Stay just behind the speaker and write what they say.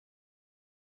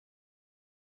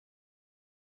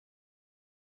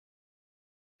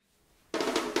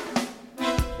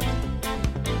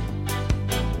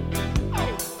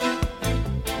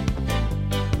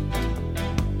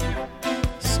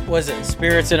was it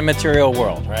Spirits in a Material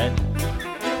World, right?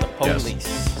 The Police.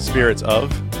 Yes. Spirits of?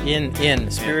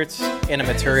 In Spirits in a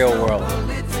Material World.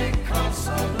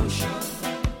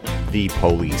 The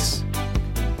Police.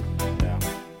 Yeah.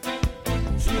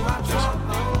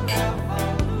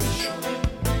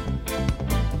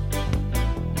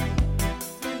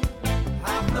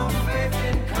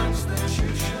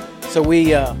 So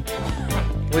we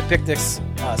picked this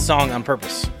song on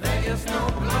purpose.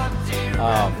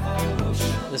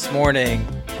 This morning,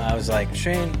 I was like,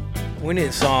 Shane, we need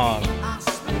a song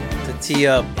to tee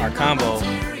up our combo.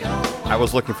 I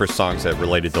was looking for songs that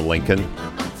related to Lincoln.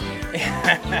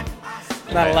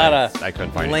 Not a lot of I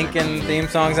couldn't find Lincoln theme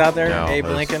songs out there. No, Abe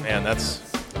that's- Lincoln. Man, that's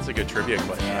a good trivia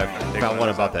question. I found one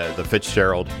about the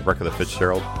Fitzgerald, wreck of the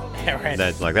Fitzgerald. Yeah, right.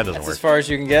 That doesn't That's work. as far as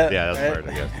you can get. Yeah, that's right? hard,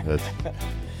 I guess.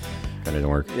 That didn't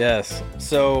work. Yes.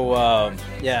 So,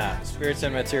 Spirits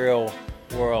in a Material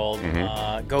World.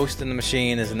 Mm-hmm. Ghost in the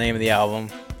Machine is the name of the album.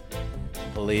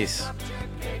 Police.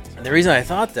 And the reason I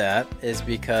thought that is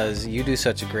because you do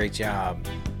such a great job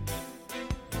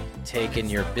taking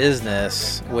your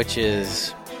business, which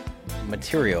is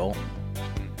material,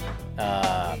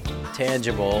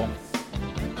 tangible,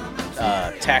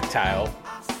 tactile,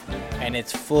 and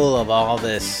it's full of all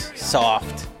this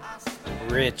soft,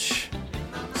 rich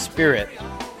spirit.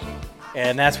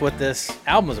 And that's what this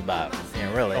album is about.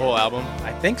 Yeah, really. The whole album?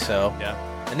 I think so. Yeah.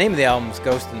 The name of the album is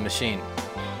Ghost in the Machine.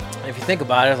 And if you think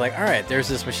about it, it's like, all right, there's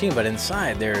this machine, but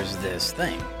inside there's this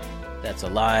thing that's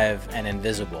alive and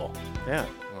invisible. Yeah.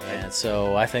 And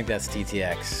so I think that's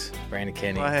TTX, Brandon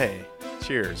Kenney. Well, hey,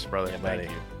 cheers, brother. Yeah, Thank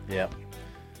buddy. you. Yep.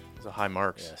 Those are high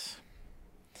marks. Yes.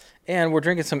 And we're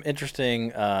drinking some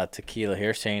interesting tequila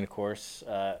here. Shane, of course,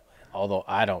 although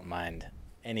I don't mind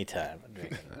any time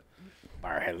drinking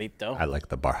Barjalito. I like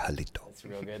the Barjalito. It's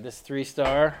real good. This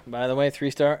 3-star, by the way,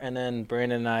 3-star. And then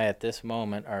Brandon and I at this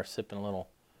moment are sipping a little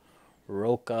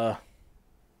Roca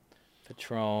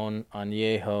Patron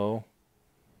Añejo.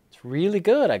 It's really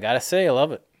good. I got to say, I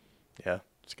love it. Yeah,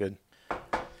 it's good.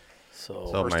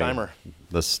 So First timer.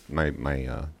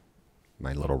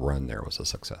 My little run there was a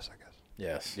success, I guess.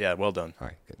 yes. Yeah, well done. All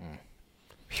right, good.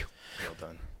 Well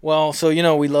done. Well, so,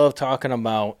 we love talking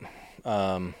about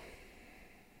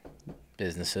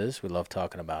businesses. We love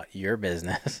talking about your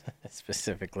business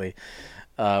specifically.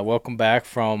 Welcome back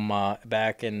from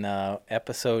back in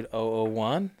episode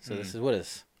 001. So this is, what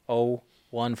is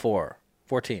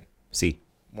 014? See.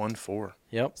 1-4.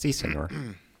 Yep. See, senor.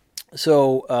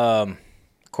 So, of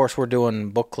course, we're doing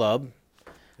book club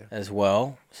as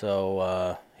well.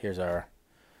 So here's our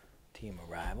team of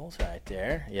rivals right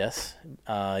there. Yes,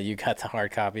 you got the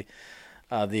hard copy,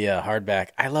 the hardback.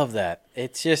 I love that.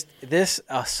 It's just this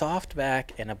a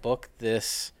softback in a book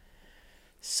this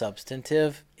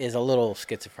substantive is a little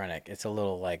schizophrenic. It's a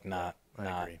little like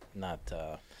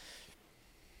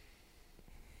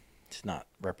it's not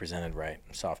represented right.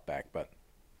 Softback, but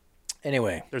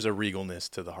anyway, There's a regalness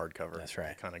to the hardcover. That's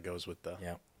right. It kind of goes with the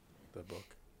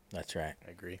book. that's right.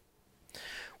 I agree.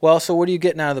 Well, so what are you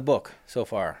getting out of the book so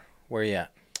far? Where are you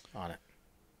at on it?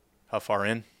 How far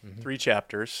in? 3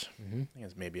 chapters. I think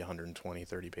it's maybe 120,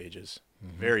 30 pages.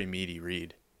 Very meaty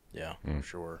read, Yeah. for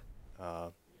sure.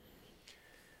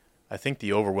 I think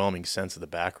the overwhelming sense of the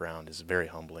background is very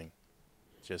humbling.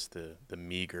 Just the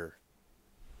meager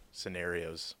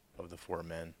scenarios of the 4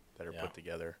 men that are put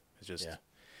together. It's just,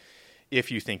 if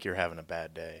you think you're having a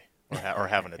bad day or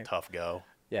having a tough go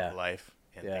in life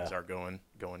and things aren't going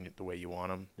the way you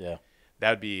want them, that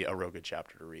would be a real good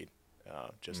chapter to read.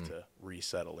 Just to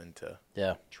resettle into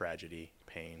tragedy,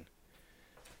 pain,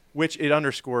 which it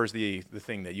underscores the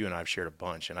thing that you and I have shared a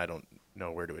bunch, and I don't know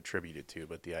where to attribute it to,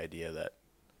 but the idea that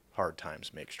hard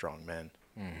times make strong men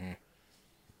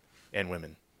and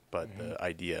women. But the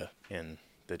idea in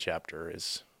the chapter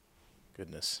is,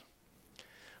 goodness,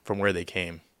 from where they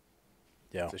came.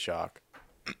 Yeah. It's a shock.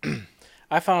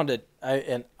 I found it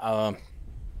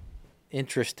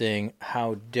interesting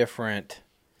how different.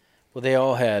 Well, they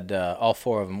all had all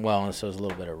 4 of them. Well, and so there's a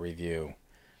little bit of review.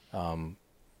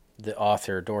 The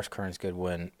author, Doris Kearns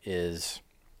Goodwin, is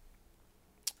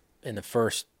in the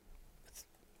first,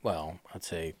 I'd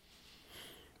say,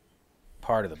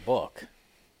 part of the book.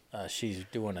 She's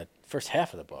doing first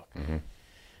half of the book,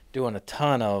 doing a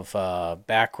ton of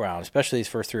background, especially these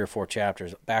first 3 or 4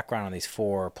 chapters, background on these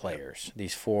 4 players.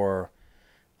 These 4,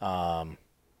 the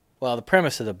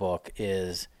premise of the book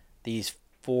is these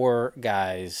 4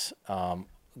 guys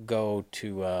go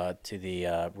to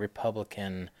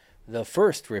the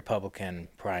first Republican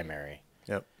primary.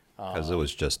 Yep. Because it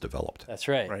was just developed. That's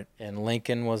right. And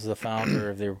Lincoln was the founder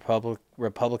of the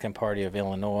Republican Party of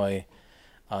Illinois.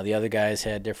 The other guys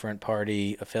had different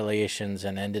party affiliations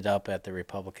and ended up at the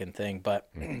Republican thing. But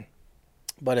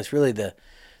but it's really the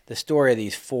story of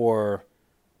these four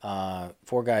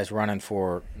guys running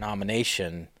for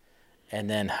nomination, and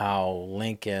then how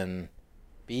Lincoln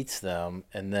beats them,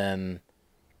 and then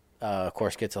of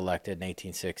course gets elected in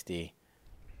 1860,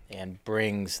 and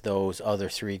brings those other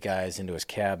three guys into his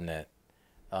cabinet,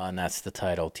 and that's the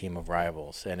title, Team of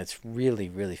Rivals. And it's really,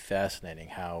 really fascinating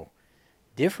how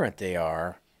different they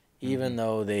are, even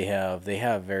though they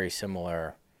have very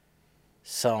similar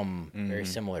very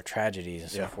similar tragedies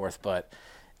and so forth. But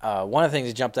one of the things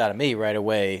that jumped out at me right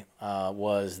away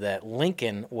was that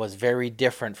Lincoln was very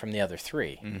different from the other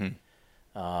three.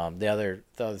 The other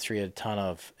three had a ton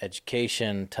of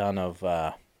education, ton of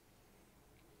I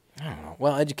don't know,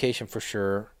 well, education for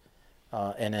sure,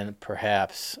 and then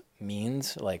perhaps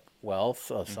means like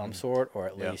wealth of some sort, or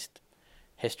at least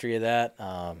history of that.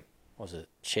 Was it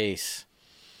Chase?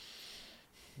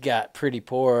 Got pretty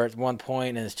poor at one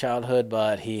point in his childhood,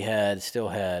 but he still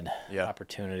had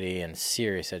opportunity and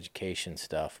serious education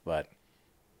stuff. But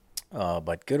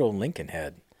good old Lincoln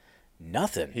had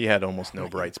nothing. He had almost no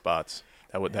bright spots.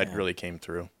 That really came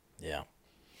through. Yeah.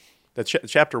 That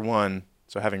chapter 1.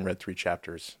 So having read 3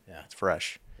 chapters, it's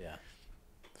fresh. Yeah.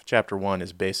 Chapter 1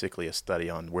 is basically a study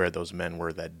on where those men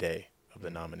were that day of the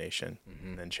nomination,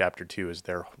 and then chapter 2 is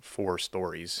their 4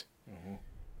 stories.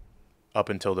 Up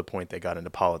until the point they got into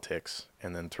politics,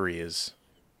 and then 3 is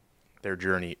their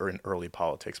journey in early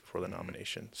politics before the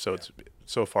nomination. So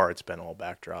so far it's been all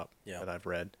backdrop that I've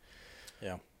read.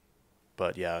 Yeah.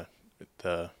 But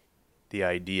the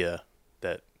idea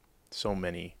that so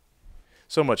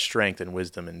much strength and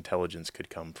wisdom and intelligence could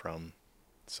come from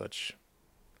such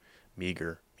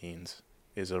meager means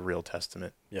is a real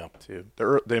testament to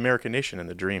the American nation and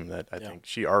the dream that I think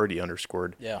she already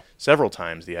underscored several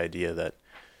times, the idea that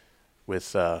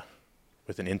with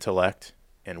an intellect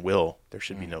and will, there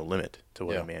should be no limit to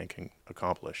what a man can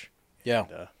accomplish. Yeah.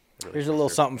 And, really here's a little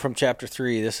something from chapter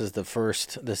 3. This is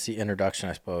the introduction,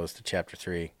 I suppose, to chapter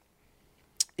 3.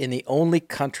 In the only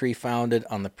country founded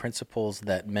on the principles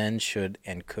that men should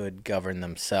and could govern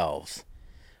themselves,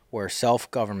 where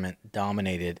self-government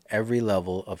dominated every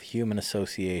level of human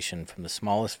association from the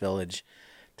smallest village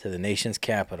to the nation's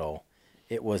capital,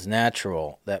 it was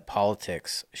natural that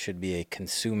politics should be a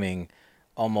consuming,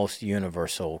 almost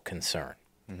universal concern.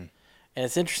 And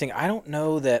it's interesting. I don't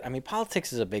know that, I mean,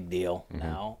 politics is a big deal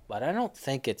now, but I don't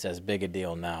think it's as big a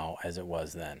deal now as it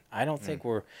was then. I don't think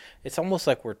it's almost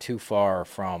like we're too far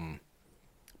from,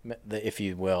 if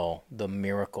you will, the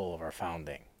miracle of our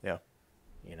founding. Yeah.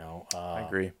 You know, I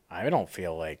agree. I don't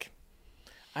feel like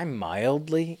I'm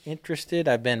mildly interested.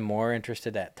 I've been more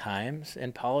interested at times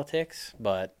in politics,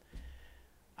 but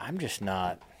I'm just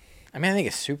not. I mean, I think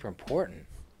it's super important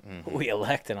who we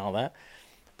elect and all that,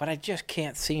 but I just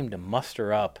can't seem to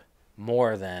muster up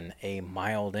more than a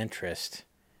mild interest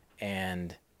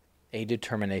and a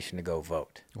determination to go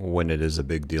vote. When it is a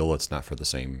big deal, it's not for the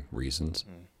same reasons.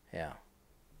 Yeah.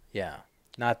 Yeah.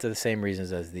 Not to the same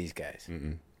reasons as these guys.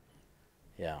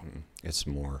 Yeah. It's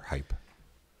more hype.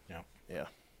 Yeah.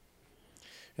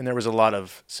 And there was a lot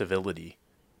of civility,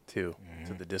 too,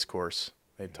 to the discourse.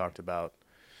 They talked about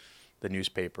the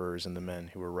newspapers and the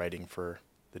men who were writing for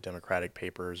the Democratic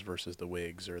papers versus the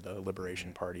Whigs or the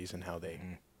liberation parties, and how they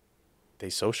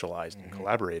socialized and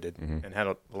collaborated and had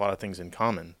a lot of things in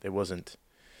common. It wasn't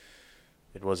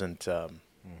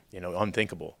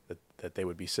unthinkable that they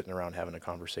would be sitting around having a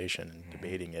conversation and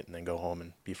debating it and then go home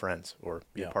and be friends or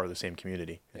be a part of the same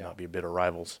community and not be bitter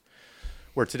rivals.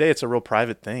 Where today it's a real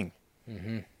private thing.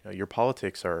 You know, your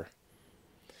politics are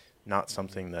not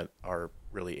something that are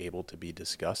really able to be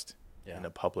discussed in a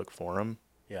public forum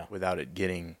without it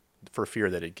getting, for fear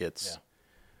that it gets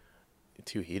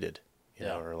too heated, you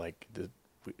know, or like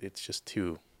it's just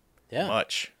too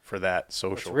much for that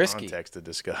social context to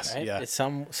discuss. Right? Yeah, It's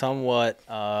somewhat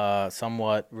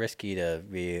risky to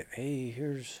be, hey,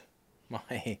 here's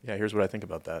here's what I think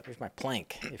about that. Here's my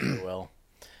plank, if you will.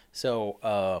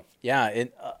 So,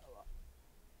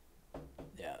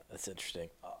 that's interesting.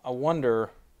 I wonder,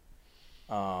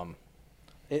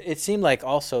 it seemed like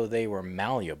also they were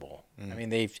malleable. I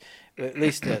mean, at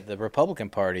least the Republican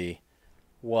Party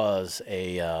was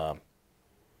a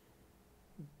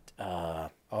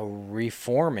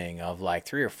reforming of like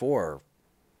 3 or 4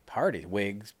 parties.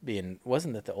 Whigs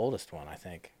wasn't that the oldest one, I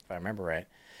think, if I remember right.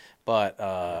 But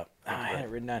I had it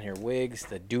written down here: Whigs,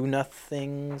 the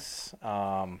Do-Nothings,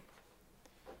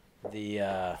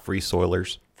 the Free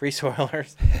Soilers. Free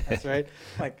Soilers. That's right.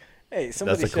 Like, hey,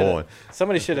 That's a cool one.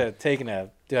 Somebody should have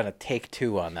done a take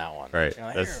 2 on that one. Right. You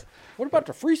know, like, what about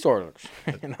the Free Soilers?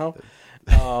 You know,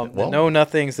 The Well- Know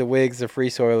Nothings, the Whigs, the Free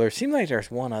Soilers. Seems like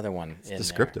there's one other one in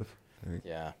Descriptive. there.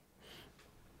 Yeah.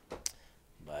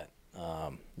 But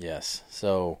yes.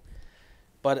 So,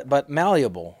 but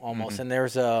malleable almost. And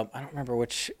there's I don't remember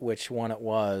which one it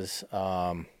was.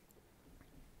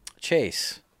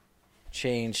 Chase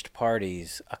changed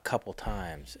parties a couple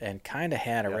times and kind of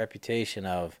had a reputation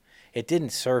of it didn't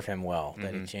serve him well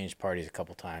that he changed parties a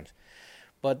couple times.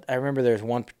 But I remember there's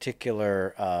one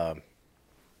particular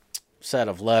set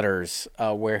of letters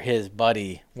where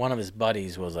one of his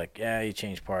buddies was like, "Yeah, you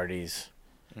changed parties,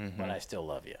 but I still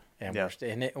love you." And,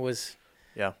 and it was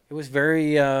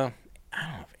very I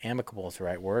don't know if amicable is the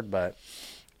right word, but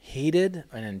heated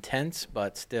and intense,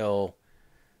 but still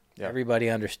everybody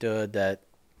understood that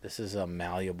this is a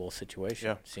malleable situation.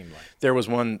 Yeah. It seemed like There was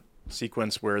one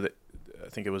sequence where I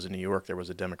think it was in New York. There was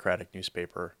a Democratic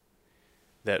newspaper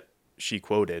that she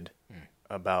quoted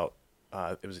about.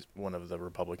 It was one of the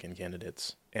Republican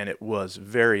candidates, and it was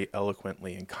very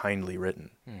eloquently and kindly written.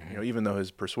 You know, even though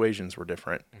his persuasions were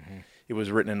different, it was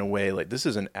written in a way like this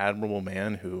is an admirable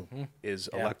man who is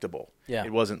electable. Yeah.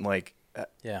 It wasn't like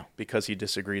because he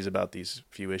disagrees about these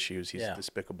few issues, he's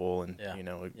despicable and you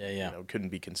know couldn't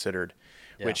be considered,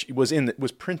 which was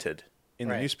printed in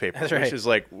the newspaper, which is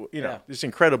like it's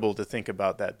incredible to think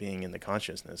about that being in the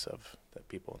consciousness of the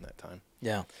people in that time.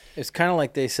 Yeah, it's kind of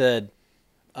like they said,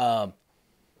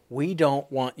 we don't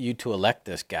want you to elect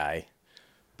this guy,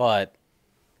 but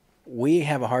we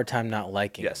have a hard time not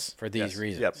liking him for these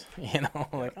reasons. Yep. You know,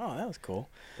 like, oh, that was cool.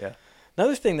 Yeah.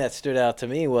 Another thing that stood out to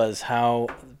me was how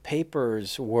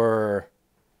papers were,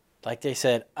 like they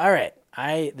said, all right,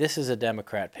 this is a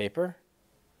Democrat paper.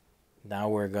 Now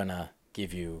we're going to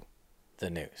give you the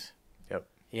news. Yep.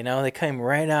 You know, they came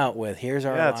right out with, here's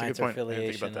our alliance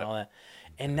affiliation and all that.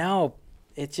 And now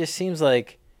it just seems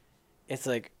like, it's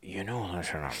like, we kind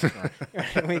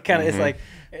of, it's like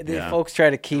the folks try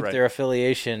to keep their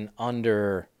affiliation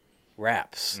under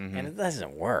wraps, and it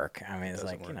doesn't work. I mean, it's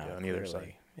like, on either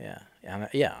side.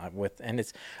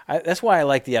 That's why I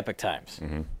like the Epic Times,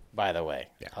 by the way.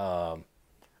 Yeah.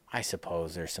 I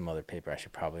suppose there's some other paper I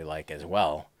should probably like as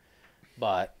well.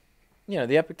 But,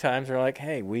 the Epic Times are like,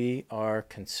 hey, we are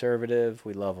conservative.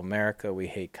 We love America. We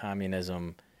hate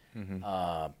communism.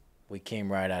 We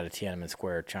came right out of Tiananmen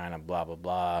Square, China, blah, blah,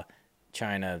 blah.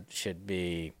 China should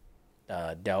be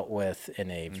dealt with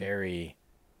in a very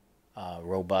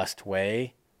robust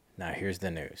way. Now here's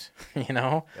the news, Like,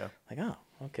 oh,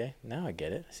 okay, now I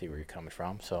get it. I see where you're coming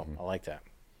from. So I like that.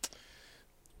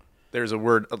 There's a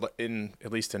word,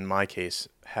 at least in my case,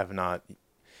 have not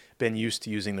been used to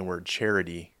using the word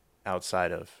charity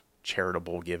outside of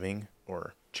charitable giving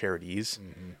or charities,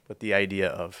 but the idea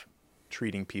of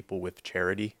treating people with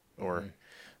charity or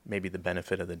maybe the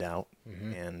benefit of the doubt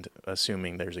and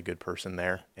assuming there's a good person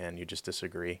there and you just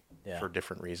disagree for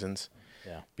different reasons.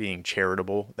 Yeah. Being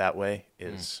charitable that way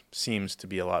seems to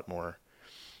be a lot more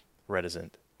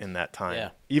reticent in that time. Yeah.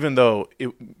 Even though,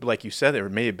 like you said, there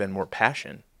may have been more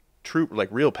passion, true, like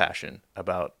real passion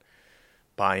about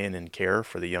buy-in and care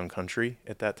for the young country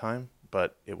at that time,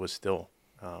 but it was still,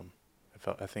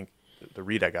 I think the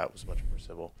read I got was much more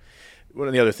civil. One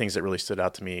of the other things that really stood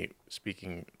out to me,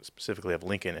 speaking specifically of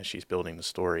Lincoln as she's building the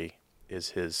story, is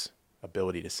his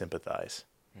ability to sympathize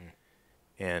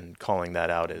and calling that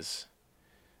out as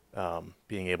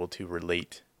being able to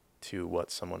relate to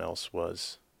what someone else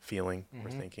was feeling or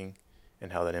thinking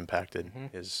and how that impacted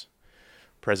his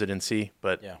presidency.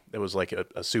 But it was like a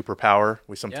superpower.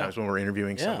 We sometimes when we're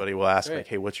interviewing somebody, we'll ask like,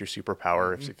 hey, what's your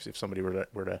superpower? If somebody were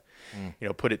to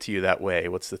put it to you that way,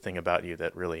 what's the thing about you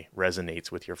that really resonates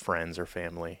with your friends or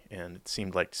family? And it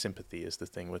seemed like sympathy is the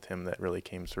thing with him that really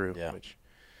came through. Yeah. Which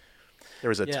there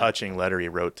was a touching letter he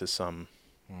wrote to some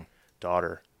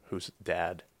daughter whose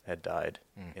dad had died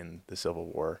in the Civil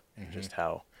War, and just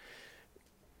how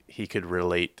he could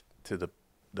relate to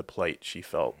the plight she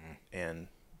felt and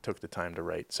took the time to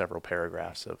write several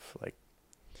paragraphs of like,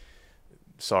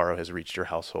 sorrow has reached your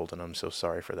household and I'm so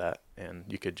sorry for that. And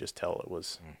you could just tell it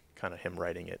was kind of him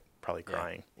writing it, probably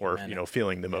crying or,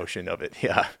 feeling the emotion of it.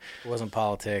 Yeah. It wasn't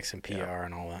politics and PR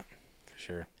and all that. For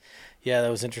sure. Yeah. That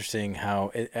was interesting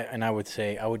how, and I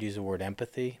would use the word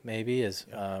empathy maybe as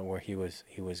where he was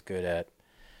good at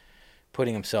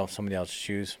putting himself in somebody else's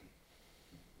shoes.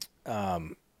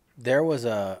 There was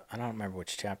I don't remember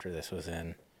which chapter this was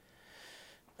in,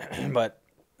 but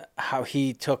how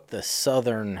he took the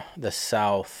southern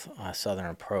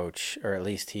approach, or at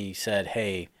least he said,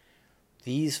 hey,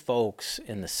 these folks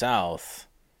in the South,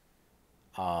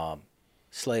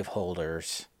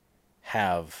 slaveholders,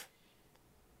 have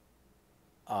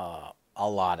a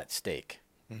lot at stake.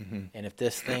 And if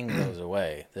this thing goes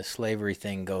away, this slavery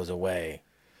thing goes away,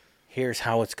 here's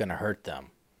how it's going to hurt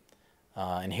them.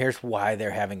 And here's why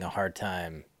they're having a hard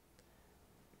time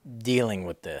dealing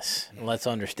with this. And let's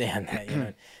understand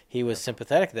that. He was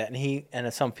sympathetic to that,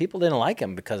 and some people didn't like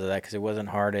him because of that, because it wasn't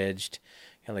hard edged.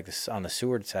 Like this, on the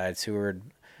Seward side, Seward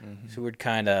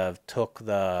kind of took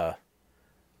the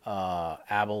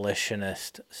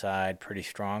abolitionist side pretty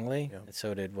strongly, and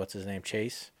so did what's his name,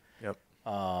 Chase. Yep.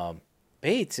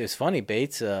 Bates, it was funny.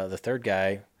 Bates, the third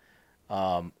guy,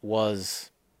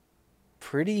 was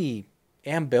pretty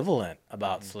ambivalent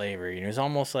about slavery. And he was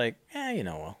almost like,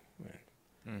 some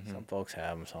folks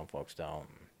have them, some folks don't.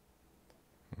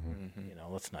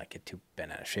 Let's not get too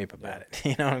bent out of shape about it.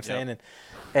 You know what I'm saying?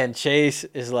 And Chase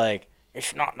is like,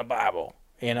 it's not in the Bible,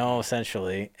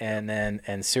 essentially.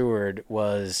 And Seward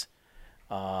was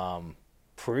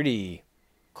pretty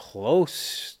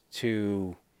close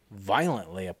to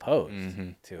violently opposed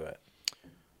to it.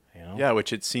 Yeah,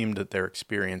 which it seemed that their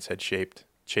experience had shaped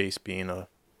Chase being a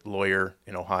lawyer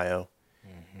in Ohio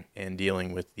and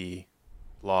dealing with the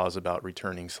laws about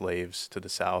returning slaves to the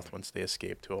South once they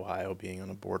escaped to Ohio, being on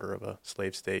the border of a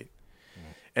slave state.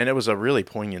 And it was a really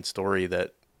poignant story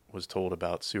that was told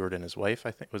about Seward and his wife.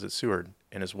 I think, was it Seward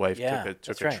and his wife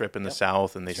took a trip in the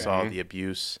South, and they saw the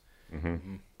abuse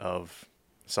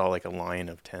saw like a line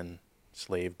of 10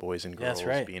 slave boys and girls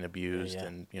being abused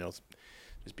and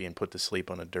just being put to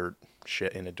sleep on a dirt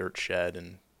shed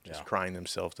and just crying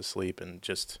themselves to sleep, and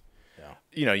just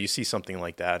you see something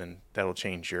like that, and that'll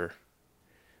change your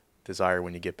desire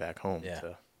when you get back home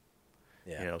to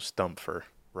stump for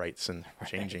rights and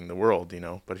changing the world.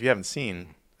 But if you haven't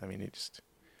seen,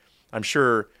 I'm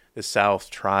sure the South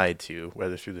tried to,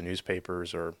 whether through the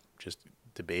newspapers or just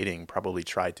debating, probably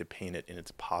tried to paint it in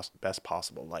its best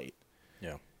possible light.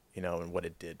 And what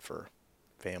it did for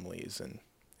families, and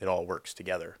it all works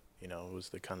together. It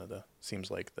was seems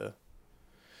like the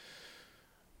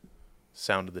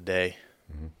sound of the day.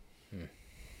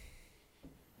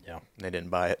 Yeah. And they didn't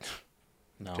buy it.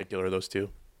 In No. particular, those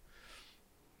two.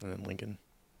 And then Lincoln.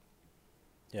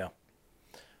 Yeah.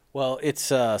 Well, it's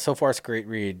so far it's a great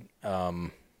read.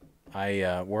 We're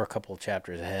a couple of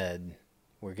chapters ahead.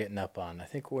 We're getting up on, I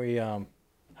think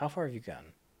how far have you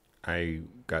gotten?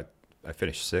 I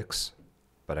finished 6,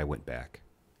 but I went back.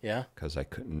 Yeah? Because I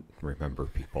couldn't remember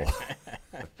people.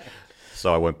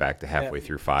 So I went back to halfway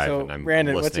through 5, So, and I'm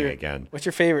Brandon, listening again. What's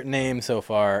your favorite name so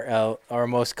far? Our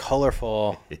most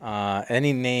colorful?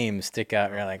 Any names stick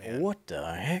out? You're like, what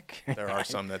the heck? There are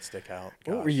some that stick out.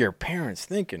 What were your parents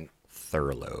thinking?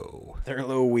 Thurlow.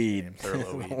 Thurlow Weed.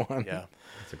 Thurlow Weed. Yeah.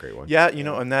 That's a great one. Yeah,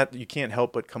 and that you can't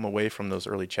help but come away from those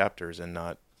early chapters and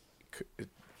not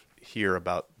hear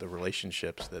about the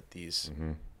relationships that these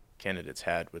candidates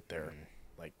had with their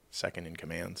like second in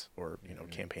commands, or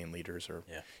campaign leaders, or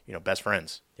best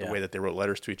friends. The way that they wrote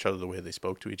letters to each other, the way they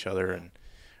spoke to each other, and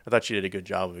I thought she did a good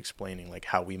job of explaining like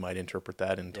how we might interpret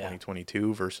that in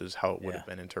 2022 versus how it would have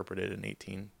been interpreted in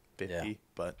 1850. Yeah.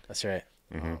 But That's right.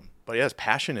 but it's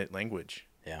passionate language.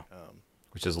 Yeah.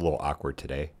 Which is a little awkward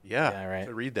today. Yeah, right.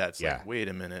 To read that, it's like, wait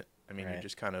a minute. Right. You're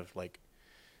just kind of like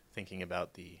thinking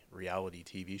about the reality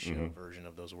TV show version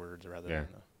of those words rather than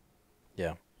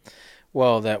Yeah.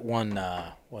 Well, that one,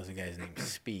 what was the guy's name?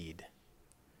 Speed.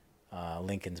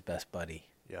 Lincoln's best buddy.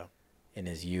 Yeah. In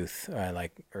his youth,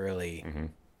 like early,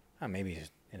 maybe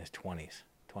he's in his 20s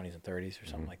and 30s or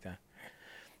something like that.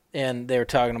 And they were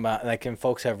talking about, like, and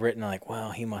folks have written, like,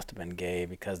 well, he must have been gay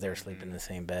because they were sleeping in the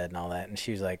same bed and all that. And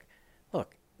she was like,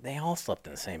 look, they all slept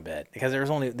in the same bed because there's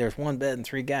one bed and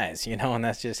 3 guys, and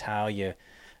that's just how you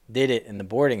did it in the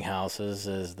boarding houses,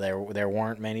 is there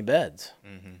weren't many beds.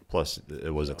 Plus,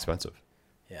 it was expensive.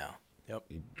 Yeah. Yep.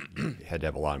 You had to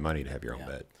have a lot of money to have your own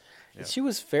bed. Yeah. She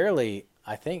was fairly,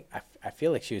 I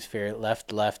feel like she was fairly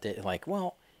left it like,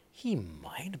 well, he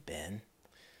might have been,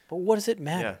 but what does it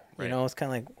matter? Yeah, right. It's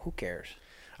kind of like, who cares?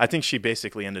 I think she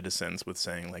basically ended a sentence with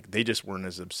saying, like, they just weren't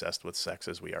as obsessed with sex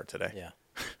as we are today. Yeah.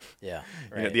 Yeah.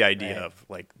 Right, the idea of,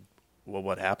 like, well,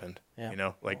 what happened?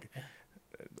 Yeah.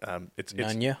 It's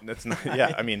Nunya? It's not.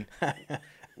 Yeah,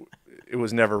 it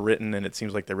was never written, and it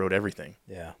seems like they wrote everything.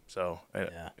 Yeah. So,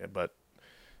 but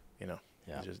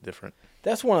it's just different.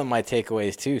 That's one of my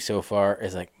takeaways too so far,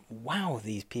 is like, wow,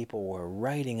 these people were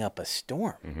writing up a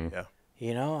storm. Yeah.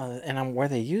 And were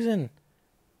they using,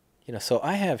 so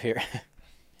I have here,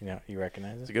 you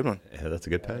recognize It's it? a good one. Yeah, that's a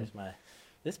good pen.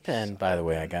 This pen, by the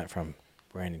way, I got from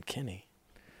Brandon Kenney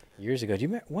years ago. Do you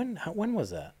remember when was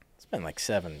that? It's been like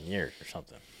 7 years or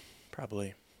something.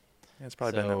 Probably. Yeah, it's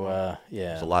probably been that long. Yeah.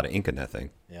 There's a lot of ink in that thing.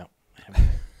 Yeah.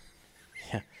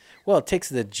 Yeah. Well, it takes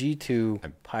the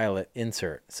G2 pilot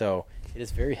insert, so it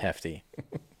is very hefty. I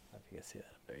don't know if you can see that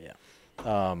up there, yeah.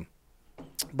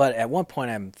 But at one point,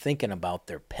 I'm thinking about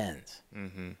their pens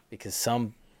because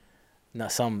one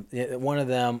of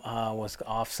them was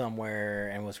off somewhere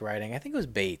and was writing. I think it was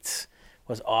Bates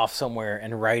was off somewhere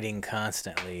and writing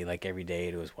constantly, like every day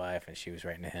to his wife, and she was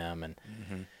writing to him.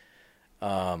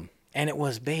 And it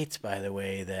was Bates, by the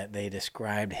way, that they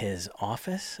described his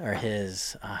office or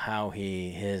his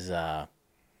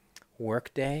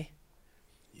work day.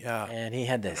 Yeah. And he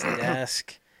had this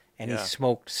desk, and he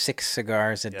smoked 6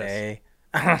 cigars a day.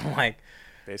 I'm like,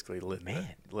 basically lit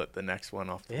the next one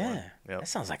off the one. yeah, that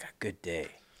sounds like a good day.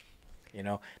 You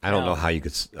know, I don't know how you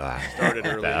could start it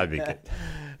early. That'd be good.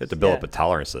 You have to build up a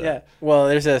tolerance to that. Yeah. Well,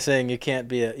 there's that saying you can't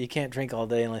drink all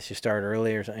day unless you start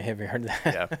early or something. Have you heard that?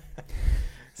 Yeah.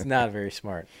 It's not a very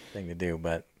smart thing to do,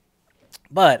 but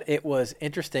it was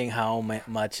interesting how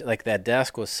much like that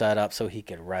desk was set up so he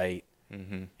could write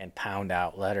and pound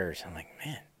out letters. I'm like,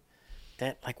 man,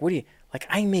 that like what do you like?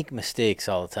 I make mistakes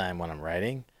all the time when I'm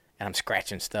writing and I'm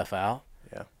scratching stuff out.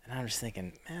 Yeah. And I'm just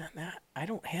thinking, man, I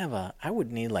don't have I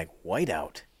would need like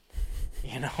whiteout.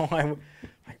 You know, I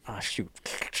like, oh shoot,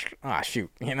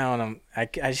 you know, and I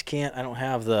just can't. I don't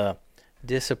have the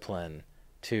discipline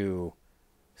to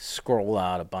scroll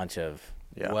out a bunch of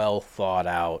well thought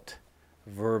out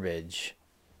verbiage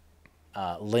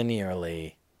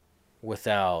linearly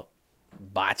without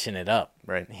botching it up.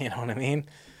 Right. You know what I mean?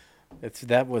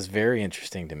 That was very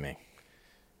interesting to me.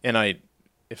 And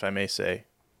if I may say,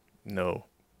 no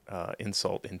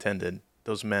insult intended,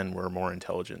 those men were more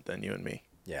intelligent than you and me.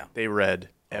 Yeah. They read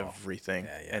everything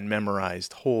and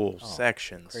memorized whole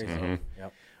sections,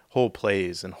 Yep. whole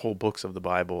plays and whole books of the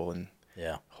Bible and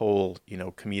whole,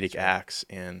 comedic acts.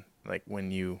 And like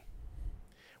when you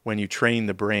train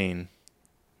the brain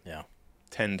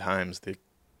 10 times the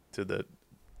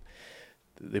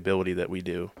ability that we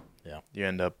do, you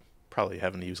end up probably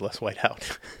having to use less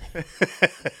whiteout.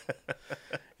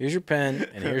 Here's your pen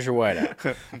and here's your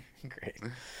whiteout. Great.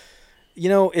 You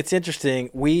know, it's interesting.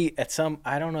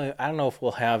 I don't know if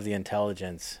we'll have the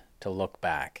intelligence to look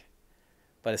back,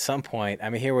 but at some point, I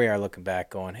mean, here we are looking back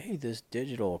going, hey, this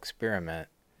digital experiment,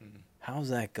 how's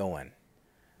that going?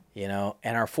 You know,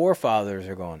 and our forefathers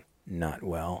are going, not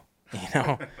well,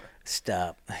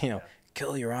 stop,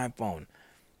 kill your iPhone.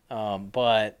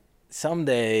 But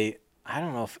someday, I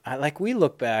don't know if we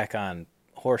look back on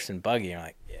horse and buggy and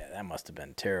like, yeah, that must have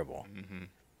been terrible.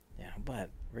 Yeah, but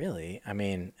really, I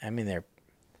mean, they're,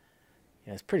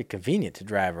 it's pretty convenient to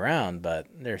drive around, but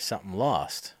there's something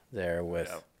lost there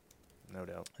with no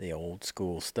doubt the old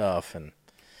school stuff. And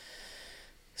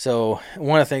so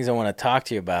one of the things I want to talk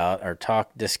to you about or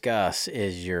discuss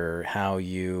is how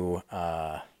you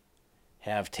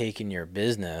have taken your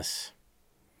business,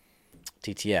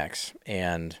 TTX,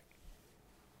 and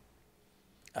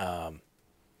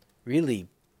really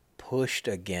pushed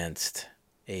against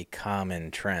a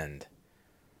common trend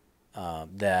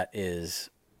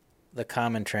the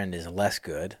common trend is less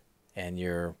good, and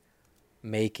you're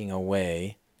making a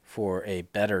way for a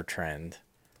better trend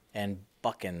and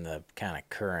bucking the kind of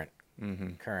current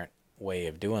way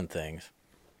of doing things.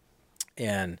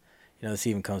 And this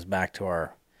even comes back to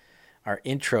our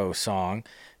intro song.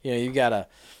 You got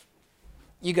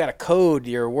a code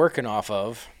you're working off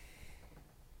of,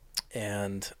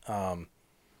 and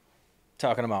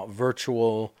talking about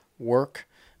virtual work,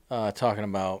 talking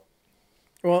about,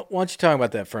 well, why don't you talk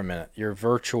about that for a minute? Your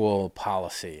virtual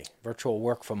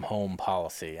work from home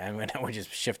policy. I mean, we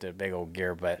just shifted a big old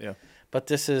gear, but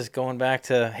this is going back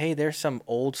to, hey, there's some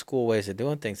old school ways of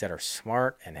doing things that are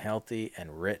smart and healthy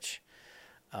and rich.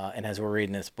 And as we're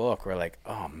reading this book, we're like,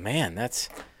 oh man,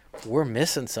 we're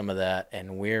missing some of that,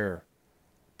 and we're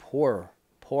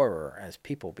poorer as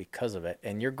people because of it.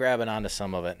 And you're grabbing onto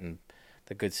some of it and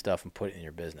the good stuff and put it in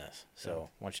your business. So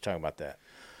why don't you talk about that?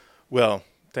 Well,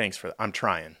 thanks for that. I'm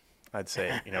trying. I'd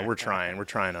say, we're trying. We're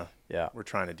trying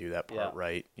to do that part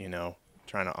right,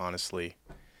 trying to honestly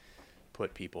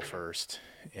put people first.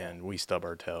 And we stub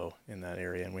our toe in that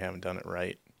area, and we haven't done it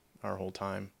right our whole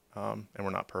time. And we're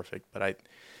not perfect, but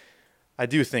I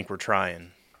do think we're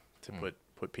trying to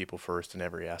put people first in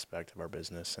every aspect of our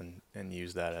business and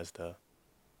use that as the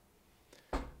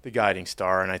guiding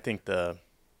star. And I think the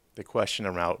question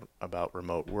about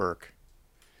remote work,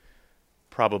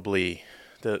 probably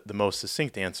the most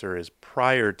succinct answer is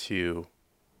prior to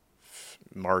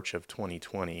March of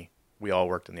 2020, we all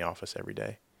worked in the office every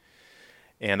day.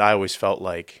 And I always felt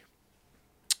like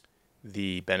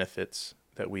the benefits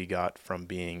that we got from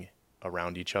being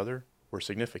around each other were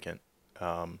significant.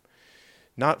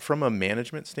 Not from a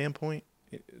management standpoint.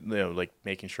 like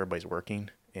making sure everybody's working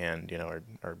and,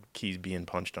 our keys being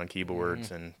punched on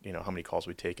keyboards and, how many calls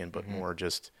we've taken, but more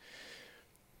just,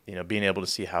 being able to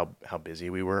see how busy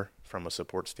we were from a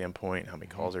support standpoint, how many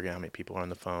calls are getting, how many people are on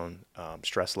the phone,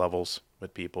 stress levels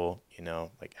with people,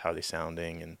 like how are they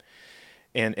sounding,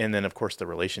 and then of course the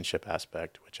relationship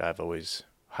aspect, which I've always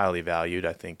highly valued,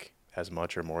 I think as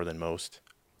much or more than most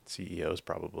CEOs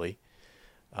probably,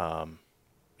 to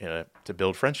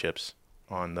build friendships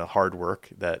on the hard work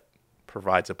that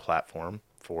provides a platform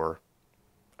for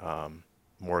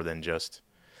more than just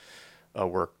a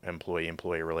work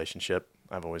employee relationship.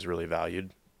 I've always really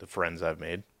valued the friends I've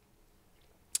made.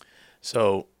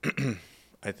 So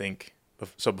I think,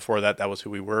 so before that was who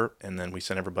we were. And then we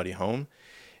sent everybody home.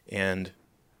 And,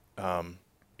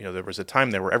 there was a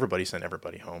time there where everybody sent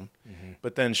everybody home.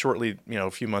 But then shortly,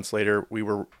 a few months later, we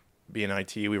were, being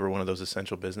IT, we were one of those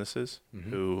essential businesses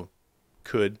who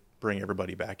could bring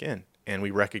everybody back in. And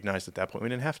we recognized at that point we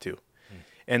didn't have to.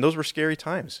 And those were scary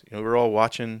times. We were all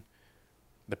watching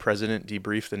the president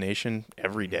debrief the nation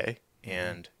every day.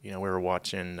 And, we were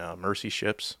watching mercy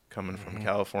ships coming from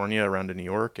California around to New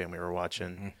York. And we were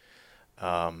watching,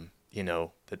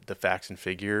 the facts and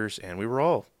figures. And we were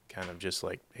all kind of just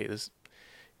like, hey,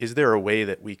 is there a way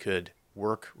that we could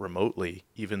work remotely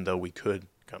even though we could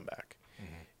come back?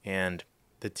 And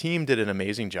the team did an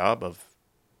amazing job of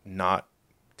not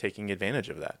taking advantage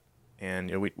of that.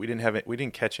 And we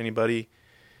didn't catch anybody,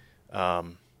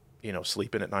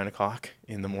 sleeping at 9:00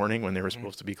 in the morning when they were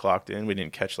supposed to be clocked in. We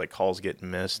didn't catch like calls getting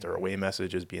missed or away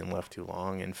messages being left too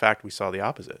long. In fact, we saw the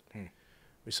opposite.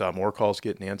 We saw more calls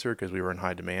getting answered because we were in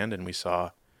high demand, and we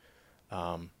saw,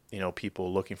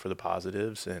 people looking for the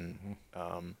positives, and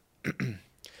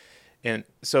and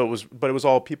so it was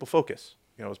all people focus.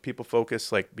 It was people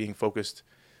focused, like being focused,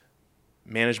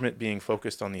 management being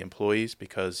focused on the employees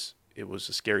because it was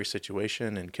a scary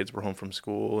situation and kids were home from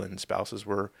school and spouses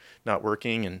were not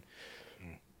working,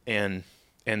 and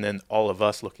then all of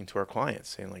us looking to our clients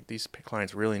saying like, these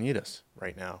clients really need us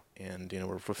right now. And,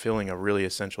 we're fulfilling a really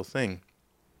essential thing.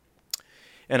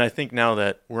 And I think now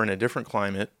that we're in a different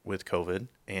climate with COVID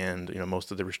and,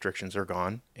 most of the restrictions are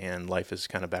gone and life is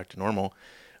kind of back to normal,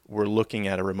 we're looking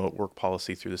at a remote work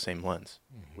policy through the same lens,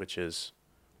 which is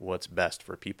what's best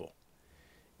for people.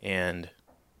 And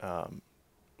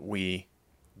we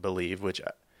believe, which,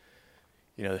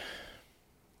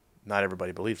 not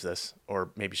everybody believes this, or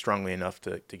maybe strongly enough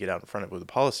to get out in front of it with a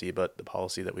policy, but the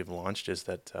policy that we've launched is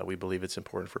that we believe it's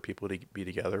important for people to be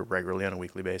together regularly on a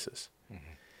weekly basis.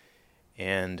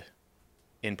 And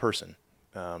in person,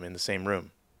 in the same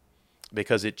room,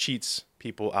 because it cheats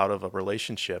people out of a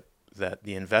relationship that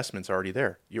the investment's already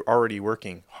there. You're already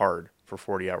working hard for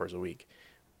 40 hours a week.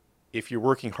 If you're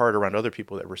working hard around other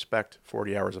people that respect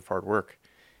 40 hours of hard work,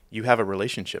 you have a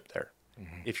relationship there.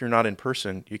 If you're not in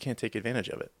person, you can't take advantage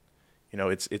of it.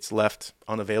 It's left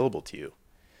unavailable to you.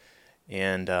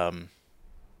 And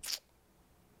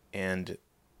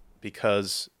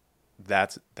because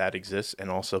that exists, and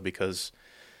also because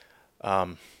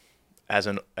as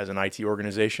an IT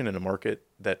organization in a market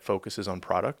that focuses on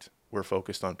product, we're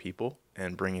focused on people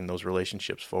and bringing those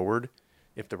relationships forward.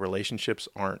 If the relationships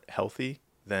aren't healthy,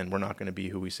 then we're not going to be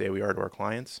who we say we are to our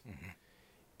clients.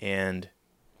 And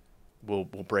we'll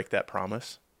break that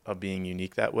promise of being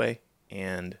unique that way.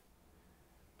 And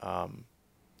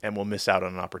we'll miss out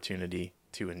on an opportunity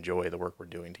to enjoy the work we're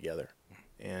doing together.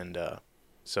 And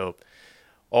so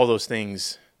all those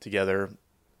things together,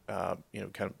 kind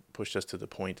of pushed us to the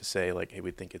point to say like, hey,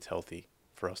 we think it's healthy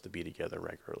for us to be together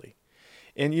regularly.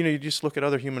 And, you just look at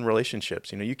other human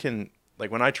relationships. You can,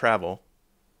 like when I travel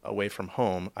away from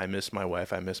home, I miss my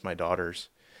wife, I miss my daughters.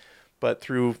 But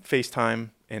through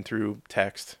FaceTime and through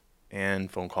text and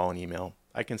phone call and email,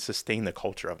 I can sustain the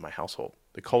culture of my household.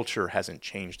 The culture hasn't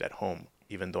changed at home,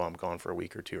 even though I'm gone for a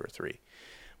week or two or three.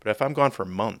 But if I'm gone for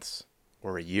months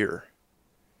or a year,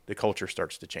 the culture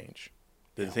starts to change.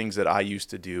 The things that I used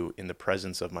to do in the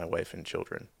presence of my wife and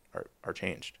children are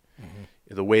changed.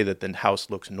 The way that the house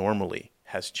looks normally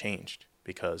has changed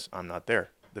because I'm not there.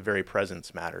 The very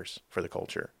presence matters for the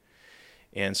culture.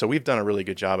 And so we've done a really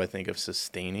good job, I think, of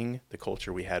sustaining the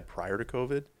culture we had prior to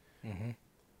COVID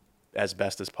as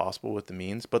best as possible with the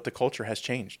means. But the culture has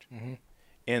changed.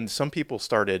 And some people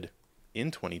started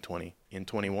in 2020, in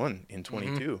 21, in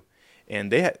 22.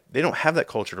 And they don't have that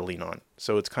culture to lean on.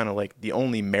 So it's kind of like the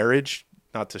only marriage,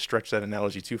 not to stretch that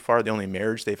analogy too far, the only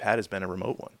marriage they've had has been a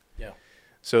remote one.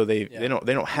 So they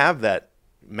don't have that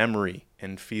memory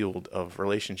and field of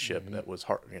relationship that was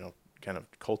hard, kind of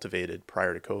cultivated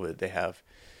prior to COVID. They have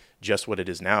just what it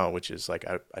is now, which is like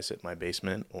I sit in my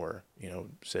basement or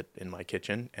sit in my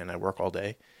kitchen and I work all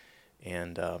day,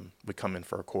 and we come in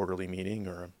for a quarterly meeting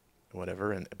or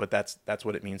whatever. But that's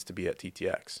what it means to be at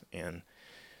TTX, and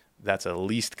that's a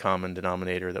least common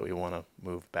denominator that we want to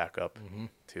move back up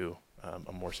to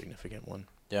a more significant one.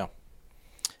 Yeah.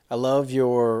 I love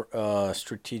your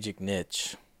strategic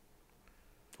niche.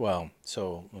 Well,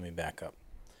 so let me back up.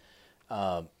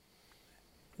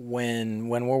 When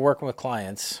we're working with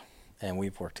clients, and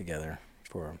we've worked together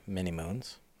for many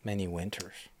moons, many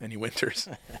winters. Many winters.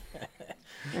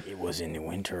 It was in the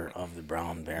winter of the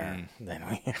brown bear. Then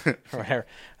we, or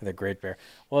the great bear.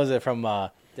 What was it from?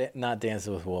 Not Dances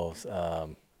with Wolves.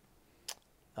 Not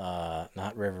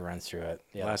River Runs Through It.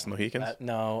 Yeah. Last Mohicans?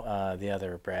 No, the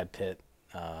other Brad Pitt.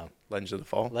 Legends of the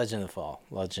Fall? Legends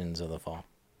of the Fall.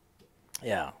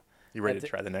 Yeah. You ready to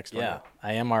try the next one? Yeah,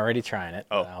 I am already trying it.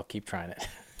 Oh. I'll keep trying it.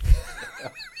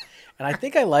 And I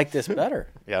think I like this better.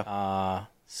 Yeah.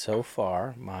 So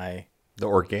far, The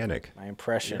organic. my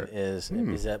impression is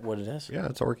that what it is? Yeah,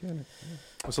 it's organic.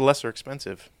 It's a lesser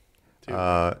expensive, too.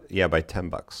 Yeah, by $10.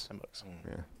 $10.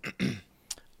 Yeah.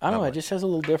 I don't know. It much. just has a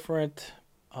little different.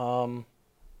 I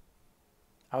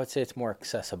would say it's more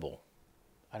accessible.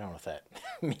 I don't know if that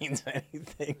means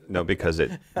anything. No, because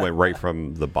it went right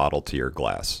from the bottle to your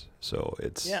glass, so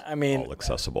it's all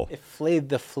accessible.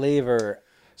 The flavor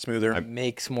Smoother.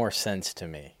 makes more sense to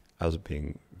me. I was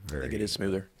being I very. think it is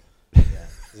smoother. Yeah.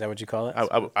 Is that what you call it?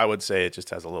 I would say it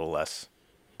just has a little less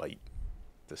bite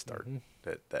to start.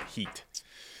 That heat.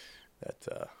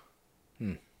 That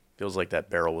feels like that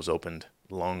barrel was opened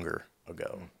longer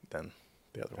ago than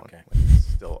the other one. Okay. Like it's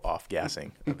still off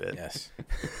gassing a bit. Yes.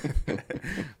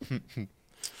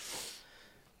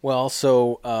 Well,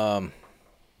 so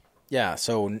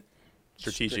so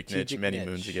Strategic niche, many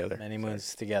moons together. Many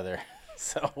moons together.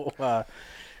 So one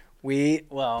of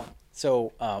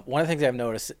the things I've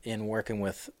noticed in working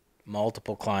with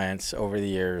multiple clients over the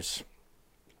years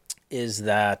is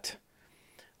that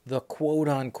the quote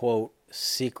unquote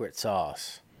secret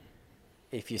sauce,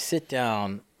 if you sit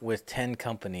down with 10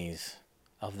 companies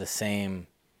of the same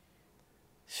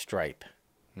stripe,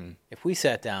 if we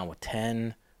sat down with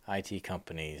 10 IT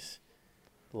companies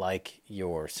like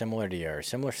yours, similar to yours,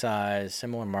 similar size,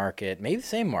 similar market, maybe the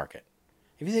same market.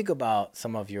 If you think about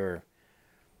some of your,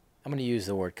 I'm going to use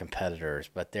the word competitors,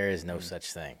 but there is no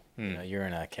such thing. You know, you're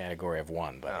in a category of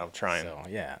one. But I'm trying. So,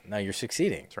 yeah, no, you're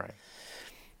succeeding. Trying.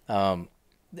 And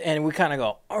we kind of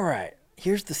go, all right,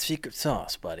 here's the secret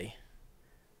sauce, buddy.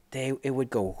 It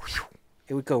would go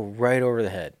right over the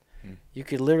head. You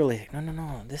could literally,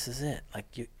 no, this is it. Like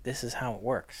this is how it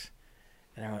works.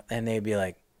 And they'd be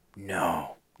like,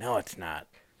 no, it's not.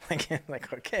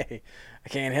 Like, okay, I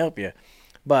can't help you.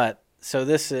 But so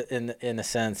this, in a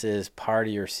sense, is part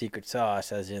of your secret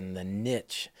sauce, as in the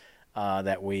niche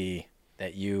that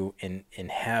you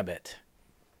inhabit.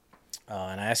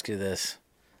 And I asked you this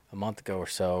a month ago or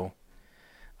so.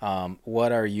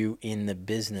 What are you in the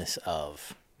business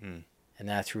of? And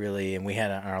that's really, and we had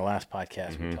on our last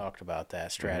podcast, we talked about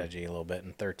that strategy a little bit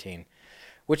in 13,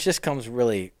 which just comes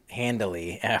really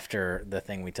handily after the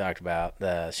thing we talked about,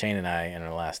 Shane and I, in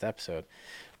our last episode.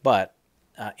 But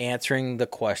answering the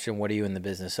question, what are you in the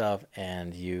business of?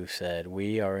 And you said,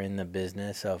 we are in the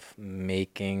business of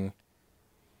making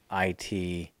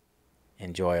IT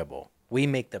enjoyable. We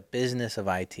make the business of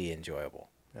IT enjoyable.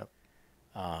 Yep.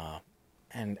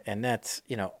 And that's,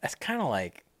 that's kind of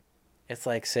like,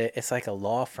 it's like a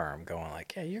law firm going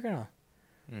like, yeah, you're gonna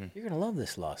love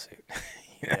this lawsuit.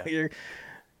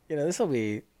 This will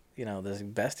be, the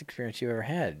best experience you ever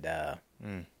had.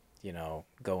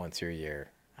 Going through your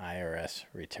IRS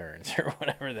returns or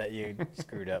whatever that you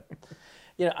screwed up.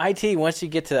 IT. Once you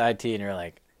get to IT and you're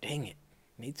like, dang it,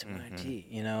 need some IT.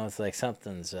 It's like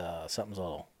something's a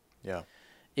little. Yeah.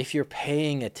 If you're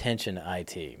paying attention to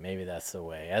IT, maybe that's the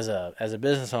way. As a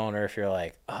business owner, if you're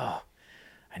like, oh,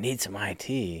 I need some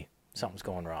IT, something's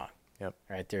going wrong. Yep.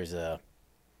 Right? There's a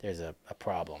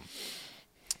problem.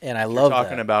 And I love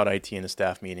talking that. about IT in a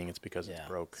staff meeting, it's because it's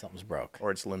broke. Something's broke. Or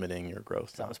it's limiting your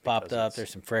growth. Something's popped up. There's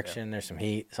some friction. There's some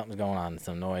heat. Something's going on.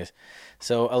 Some noise.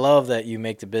 So I love that you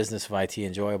make the business of IT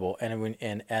enjoyable.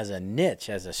 And as a niche,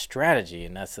 as a strategy,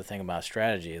 and that's the thing about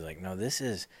strategy, is like, no, this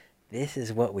is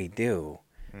what we do.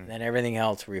 And then everything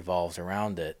else revolves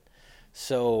around it.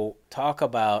 So talk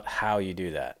about how you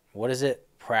do that. What does it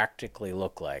practically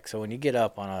look like? So when you get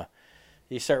up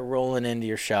you start rolling into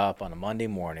your shop on a Monday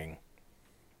morning,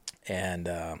 and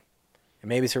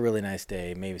maybe it's a really nice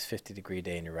day, maybe it's a 50-degree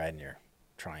day, and you're riding your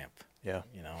Triumph. Yeah.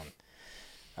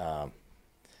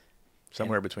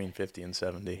 Somewhere between 50 and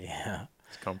 70. Yeah.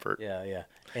 It's comfort. Yeah.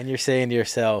 And you're saying to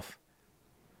yourself,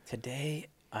 today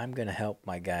I'm going to help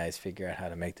my guys figure out how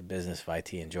to make the business of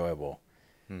IT enjoyable.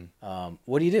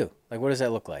 What do you do? Like, what does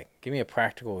that look like? Give me a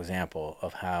practical example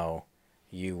of how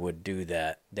you would do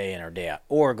that day in or day out,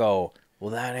 or go,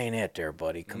 well, that ain't it there,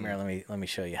 buddy. Come here. Let me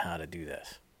show you how to do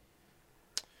this.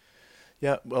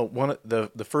 Yeah, well,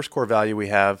 the first core value we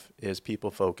have is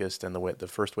people focused, and the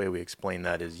first way we explain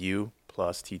that is you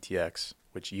plus TTX,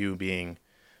 which you being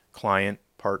client,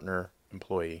 partner,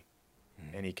 employee,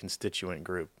 any constituent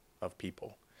group of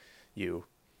people. You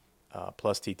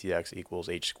plus TTX equals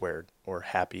H squared, or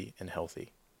happy and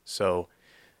healthy. So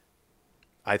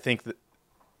I think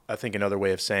another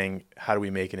way of saying how do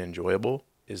we make it enjoyable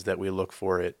is that we look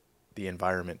for the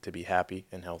environment to be happy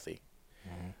and healthy.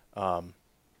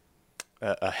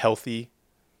 A healthy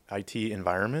IT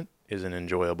environment is an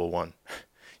enjoyable one.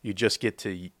 You just get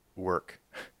to work.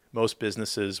 Most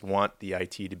businesses want the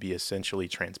IT to be essentially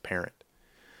transparent,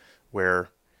 where,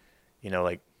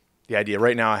 like the idea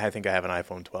right now, I think I have an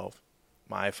iPhone 12.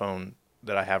 My iPhone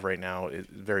that I have right now is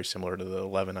very similar to the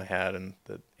 11 I had and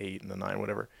the 8 and the 9,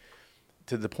 whatever,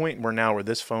 to the point where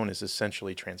this phone is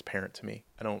essentially transparent to me.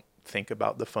 I don't think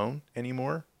about the phone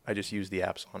anymore. I just use the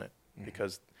apps on it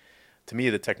because to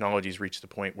me, the technology's reached the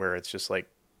point where it's just like,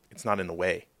 it's not in the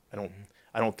way.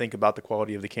 I don't think about the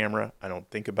quality of the camera. I don't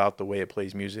think about the way it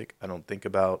plays music. I don't think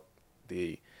about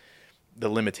the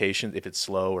limitations, if it's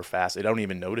slow or fast. I don't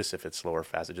even notice if it's slow or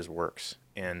fast. It just works.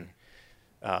 And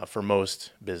for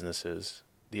most businesses,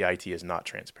 the IT is not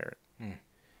transparent.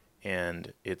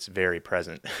 And it's very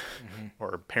present or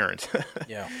apparent.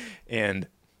 Yeah. And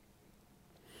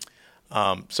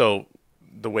so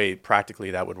the way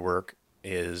practically that would work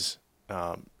is,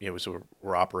 so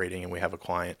we're operating and we have a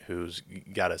client who's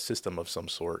got a system of some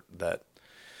sort that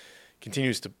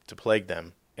continues to plague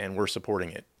them, and we're supporting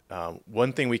it.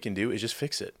 One thing we can do is just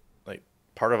fix it. Like,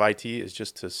 part of IT is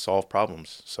just to solve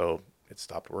problems. So it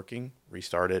stopped working,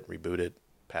 restart it, reboot it,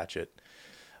 patch it.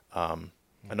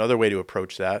 Another way to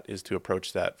approach that is to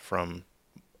approach that from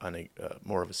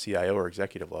more of a CIO or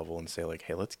executive level and say, like,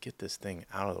 hey, let's get this thing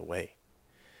out of the way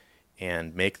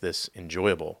and make this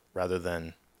enjoyable rather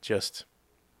than just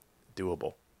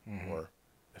doable or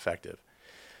effective.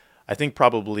 I think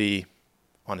probably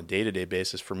on a day-to-day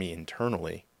basis for me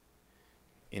internal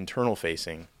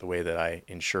facing, the way that I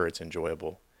ensure it's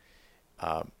enjoyable,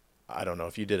 I don't know,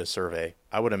 if you did a survey,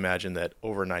 I would imagine that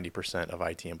over 90% of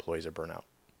IT employees are burnout.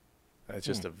 It's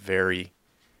just a very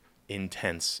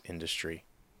intense industry.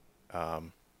 A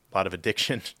lot of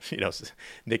addiction,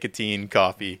 nicotine,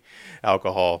 coffee,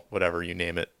 alcohol, whatever, you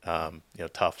name it,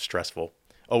 tough, stressful,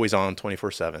 always on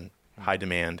 24/7, high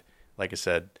demand. Like I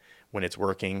said, when it's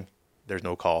working, there's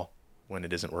no call. When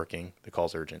it isn't working, the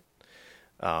call's urgent.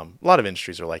 A lot of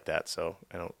industries are like that. So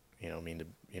I don't, mean to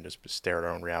just stare at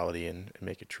our own reality and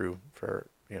make it true for,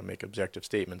 make objective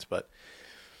statements, but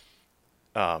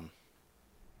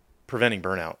preventing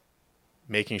burnout,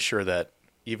 making sure that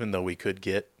even though we could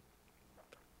get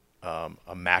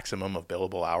a maximum of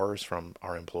billable hours from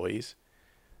our employees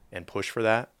and push for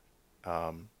that,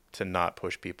 to not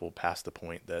push people past the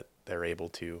point that they're able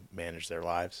to manage their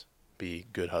lives, be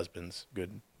good husbands,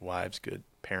 good wives, good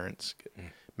parents,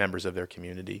 good members of their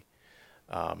community.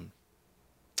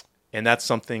 And that's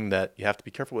something that you have to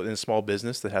be careful with. In a small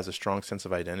business that has a strong sense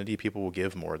of identity, people will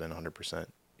give more than 100%.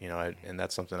 And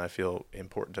that's something I feel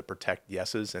important to protect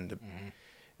yeses and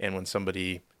and when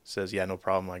somebody says, yeah, no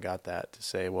problem, I got that, to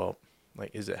say, well, like,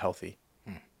 is it healthy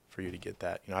for you to get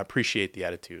that? I appreciate the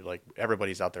attitude. Like,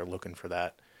 everybody's out there looking for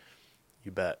that.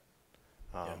 You bet.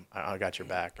 I got your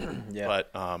back. Yeah.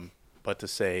 But to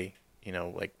say,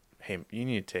 like, hey, you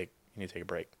need to take a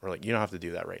break, or like, you don't have to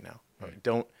do that right now. Like,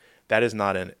 that is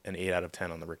not an 8 out of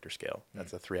 10 on the Richter scale.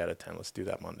 That's a 3 out of 10. Let's do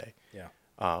that Monday. Yeah.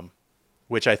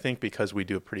 Which I think, because we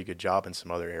do a pretty good job in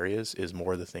some other areas, is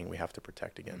more the thing we have to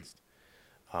protect against.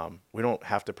 We don't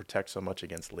have to protect so much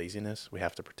against laziness. We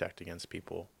have to protect against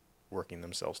people working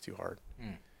themselves too hard.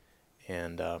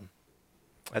 And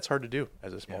that's hard to do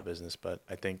as a small business, but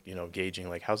I think, gauging,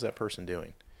 like, how's that person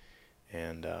doing?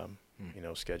 And,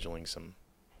 scheduling some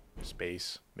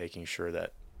space, making sure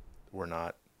that we're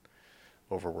not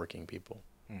overworking people.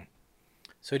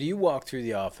 So do you walk through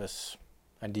the office,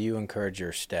 and do you encourage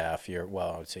your staff, I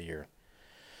would say your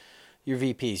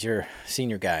VPs, your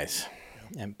senior guys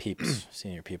and peeps,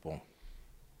 senior people?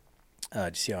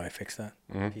 Did you see how I fixed that?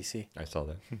 PC? I saw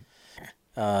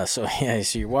that. So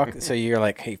you're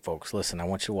like, hey folks, listen, I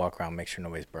want you to walk around, make sure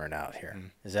nobody's burned out here.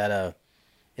 Is that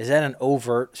an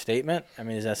overt statement? I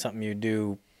mean, is that something you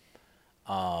do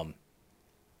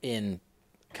in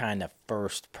kind of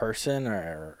first person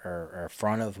or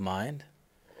front of mind?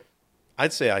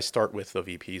 I'd say I start with the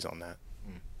VPs on that.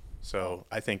 So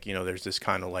I think, there's this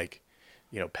kind of like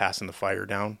passing the fire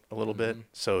down a little bit.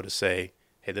 So to say,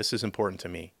 hey, this is important to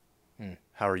me.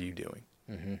 How are you doing?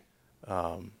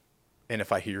 And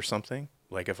if I hear something,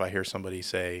 like if I hear somebody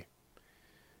say,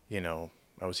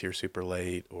 I was here super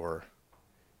late, or,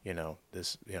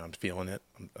 this, I'm feeling it,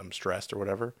 I'm stressed or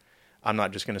whatever, I'm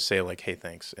not just going to say like, hey,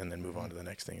 thanks, and then move on to the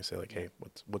next thing and say like, hey,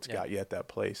 what's got you at that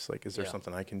place? Like, is there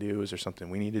something I can do? Is there something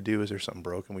we need to do? Is there something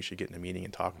broken we should get in a meeting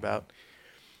and talk about?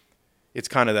 It's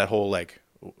kind of that whole like,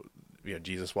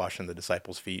 Jesus washing the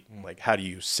disciples' feet. Like, how do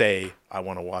you say, I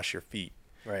want to wash your feet?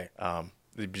 Right.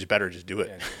 It's better just do it.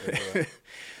 Yeah, just do it.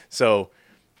 So,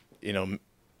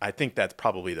 I think that's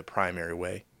probably the primary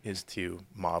way, is to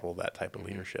model that type of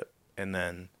leadership. And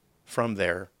then from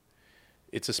there,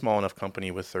 it's a small enough company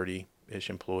with 30-ish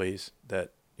employees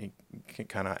that you can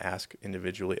kind of ask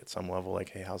individually at some level, like,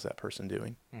 hey, how's that person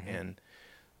doing? And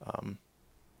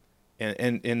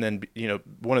then,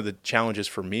 one of the challenges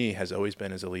for me has always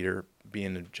been as a leader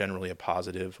being generally a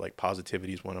positive. Like,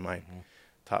 positivity is one of my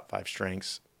top 5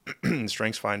 strengths.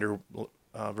 Strengths finder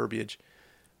verbiage.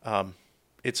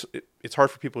 It's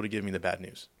hard for people to give me the bad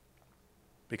news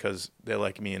because they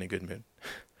like me in a good mood.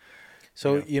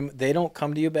 So they don't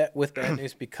come to you with bad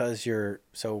news because you're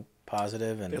so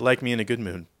positive, and they like me in a good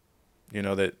mood.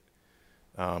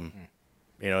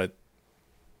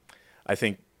 I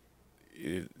think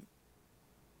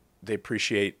they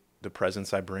appreciate the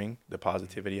presence I bring, the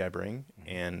positivity I bring,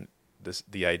 and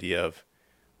the idea of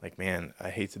like, man, I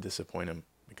hate to disappoint him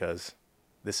because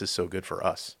this is so good for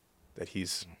us that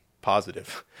he's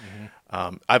positive.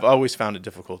 I've always found it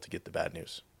difficult to get the bad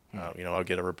news. I'll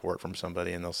get a report from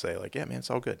somebody and they'll say like, yeah, man, it's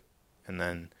all good. And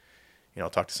then, I'll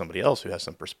talk to somebody else who has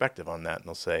some perspective on that and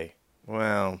they'll say,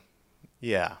 well,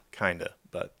 yeah, kind of,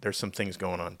 but there's some things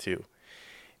going on too.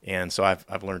 And so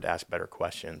I've learned to ask better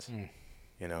questions,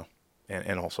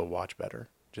 and also watch better.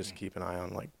 Just keep an eye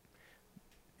on, like,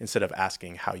 instead of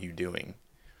asking how you doing,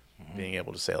 being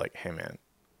able to say like, hey man,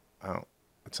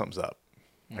 something's up.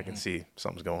 I can see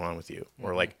something's going on with you.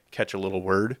 Or like catch a little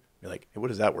word. Be like, hey, what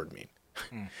does that word mean?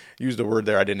 Used a word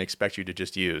there I didn't expect you to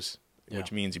just use,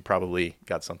 which means you probably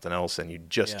got something else and you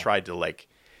just tried to like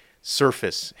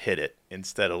surface hit it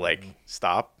instead of like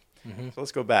stop. So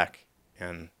let's go back.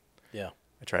 And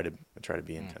I try to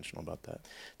be intentional about that.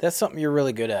 That's something you're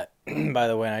really good at. By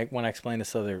the way, when I explain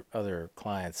this to other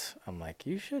clients, I'm like,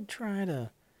 you should try to,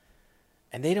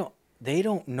 and they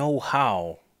don't know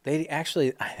how. They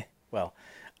actually,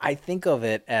 I think of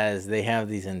it as they have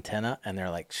these antennae and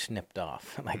they're like snipped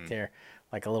off, like they're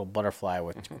like a little butterfly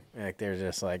with, like they're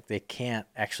just like they can't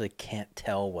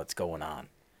tell what's going on.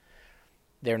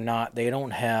 They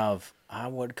don't have, I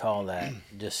would call that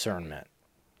discernment,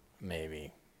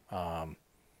 maybe,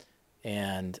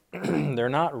 and they're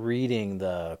not reading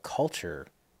the culture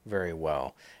very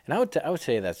well. And I would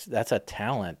say that's a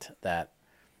talent that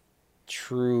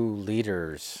true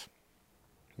leaders,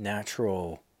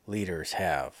 natural leaders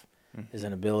have, is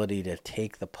an ability to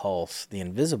take the pulse, the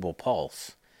invisible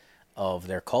pulse of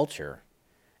their culture,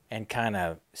 and kind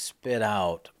of spit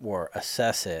out or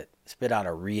assess it, spit out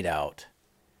a readout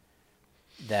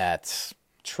that's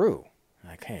true.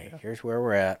 Like, hey, here's where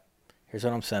we're at. Here's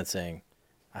what I'm sensing.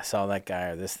 I saw that guy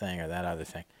or this thing or that other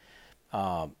thing.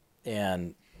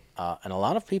 And a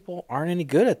lot of people aren't any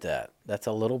good at that. That's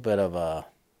a little bit of a,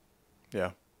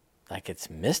 like it's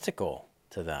mystical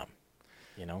to them,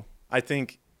 I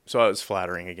think, so I was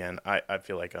flattering again. I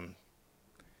feel like I'm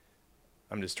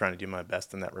just trying to do my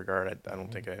best in that regard. I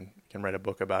don't think I can write a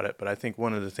book about it, but I think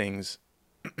one of the things,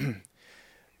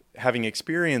 having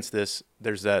experienced this,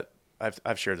 there's that,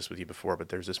 I've shared this with you before, but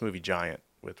there's this movie Giant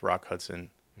with Rock Hudson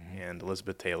and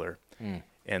Elizabeth Taylor.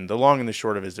 And the long and the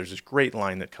short of it is there's this great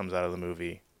line that comes out of the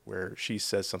movie where she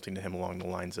says something to him along the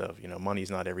lines of, money's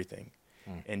not everything.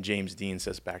 And James Dean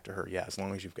says back to her, yeah, as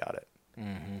long as you've got it.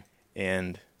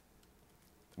 And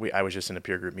I was just in a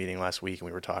peer group meeting last week and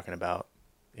we were talking about,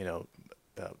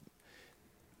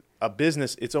 a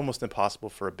business, it's almost impossible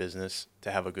for a business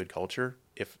to have a good culture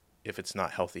if it's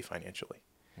not healthy financially,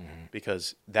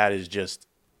 because that is just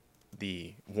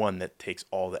the one that takes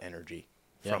all the energy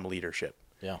from leadership.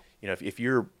 If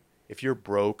you're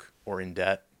broke or in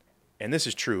debt, and this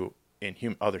is true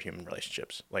in other human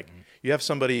relationships, like you have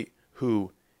somebody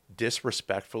who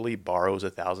disrespectfully borrows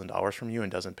 $1,000 from you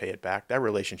and doesn't pay it back, that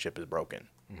relationship is broken.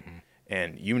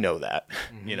 And that,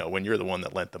 when you're the one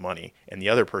that lent the money, and the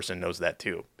other person knows that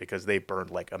too, because they burned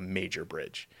like a major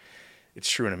bridge. It's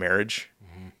true in a marriage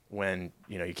when,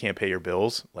 you can't pay your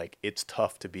bills, like it's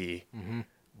tough to be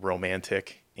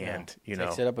romantic and,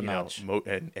 takes it up a notch.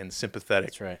 And sympathetic.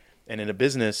 That's right. And in a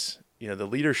business, the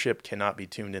leadership cannot be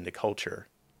tuned into culture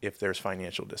if there's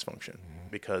financial dysfunction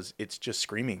because it's just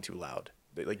screaming too loud.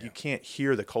 Like you can't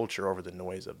hear the culture over the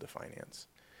noise of the finance.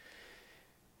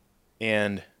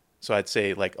 And so I'd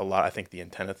say like a lot, I think the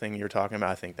antenna thing you're talking about,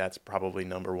 I think that's probably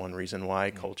number one reason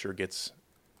why culture gets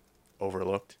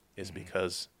overlooked is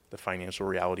because the financial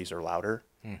realities are louder.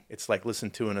 It's like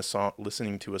listening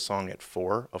to a song at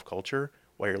 4 of culture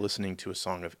while you're listening to a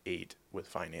song of 8 with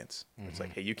finance. It's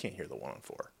like, hey, you can't hear the 1 on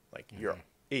 4. Like you're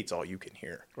 8's all you can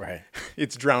hear. Right.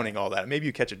 It's drowning all that. Maybe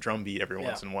you catch a drum beat every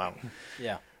once in a while.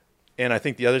 Yeah. And I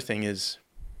think the other thing is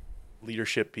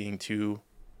leadership being too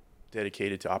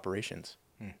dedicated to operations.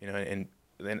 You know, and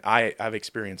then I've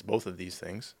experienced both of these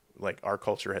things. Like our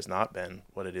culture has not been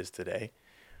what it is today.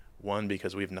 One,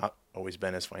 because we've not always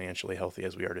been as financially healthy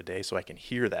as we are today. So I can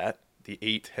hear that. The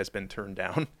 8 has been turned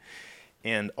down.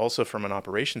 And also from an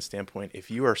operations standpoint, if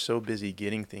you are so busy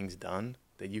getting things done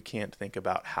that you can't think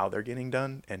about how they're getting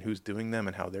done and who's doing them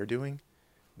and how they're doing,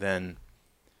 then,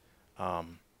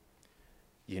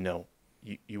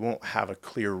 you won't have a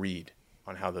clear read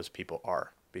on how those people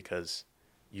are because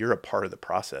you're a part of the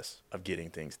process of getting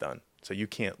things done. So you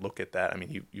can't look at that. I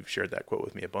mean, you've shared that quote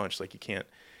with me a bunch. Like you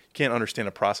can't understand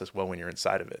a process well when you're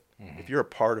inside of it. If you're a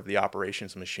part of the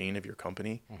operations machine of your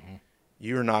company,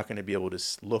 you're not going to be able to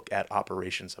look at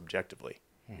operations objectively.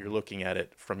 You're looking at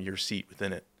it from your seat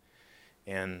within it.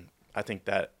 And I think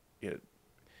that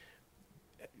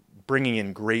bringing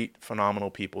in great,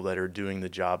 phenomenal people that are doing the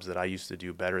jobs that I used to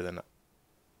do better than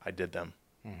I did them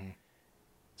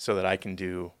so that I can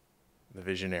do the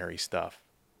visionary stuff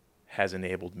has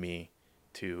enabled me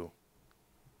to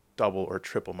double or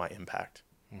triple my impact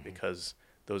because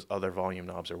those other volume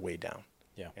knobs are way down.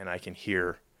 Yeah. And I can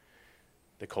hear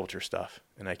the culture stuff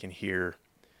and I can hear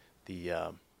the,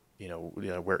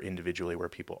 where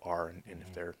people are and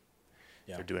if they're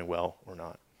doing well or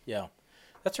not. Yeah.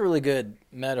 That's a really good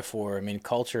metaphor. I mean,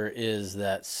 culture is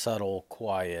that subtle,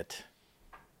 quiet,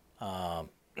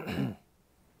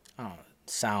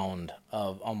 sound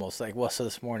of almost like, so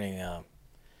this morning,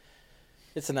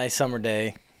 it's a nice summer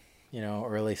day,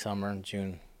 early summer,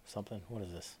 June something. What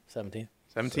is this? 17th?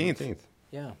 17th.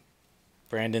 Yeah.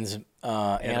 Brandon's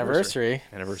anniversary.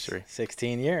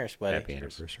 16 years, buddy. Happy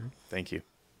anniversary. Thank you.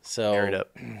 So, married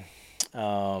up.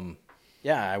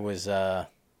 I was,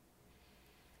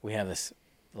 we have this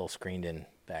little screened in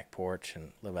back porch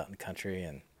and live out in the country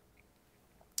and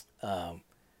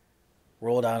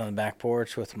rolled out on the back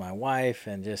porch with my wife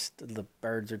and just the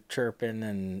birds are chirping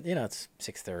and, it's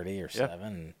 6:30 or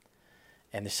 7.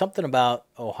 And there's something about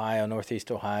Ohio,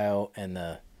 Northeast Ohio, and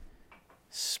the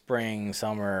spring,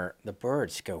 summer, the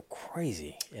birds go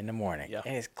crazy in the morning. Yeah.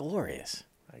 And it's glorious.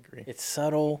 I agree. It's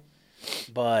subtle,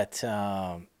 but,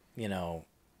 but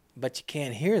you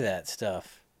can't hear that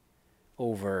stuff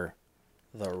over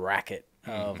the racket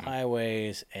of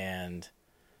highways and,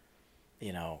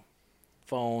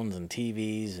 phones and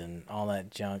TVs and all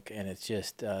that junk. And it's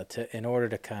just in order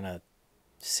to kind of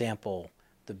sample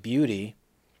the beauty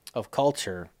of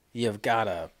culture, you've got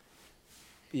to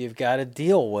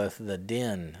deal with the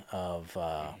din of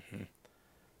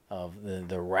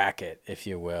the racket, if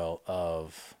you will,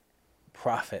 of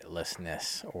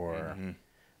profitlessness or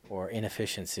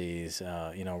inefficiencies,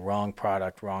 wrong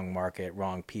product, wrong market,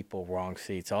 wrong people, wrong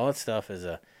seats. All that stuff is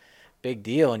a big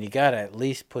deal, and you got to at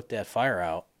least put that fire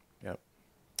out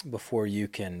before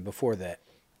that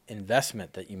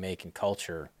investment that you make in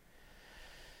culture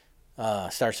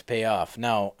starts to pay off.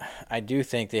 Now, I do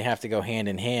think they have to go hand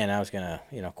in hand. I was going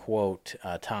to, quote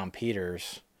Tom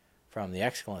Peters from the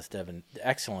Excellence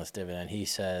Dividend. He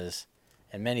says,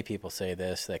 and many people say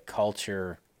this, that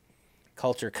culture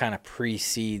kind of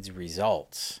precedes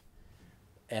results.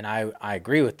 And I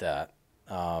agree with that.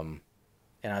 And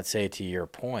I'd say to your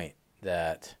point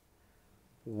that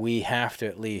we have to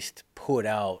at least put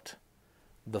out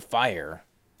the fire.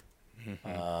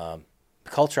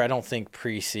 Culture, I don't think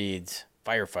precedes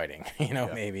firefighting,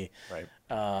 maybe. Right.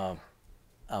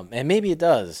 And maybe it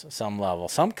does some level.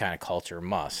 Some kind of culture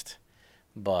must.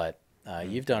 But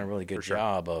you've done a really good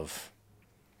job of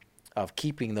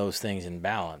keeping those things in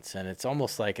balance. And it's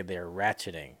almost like they're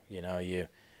ratcheting.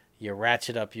 You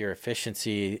ratchet up your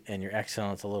efficiency and your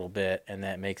excellence a little bit, and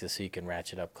that makes it so you can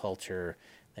ratchet up culture.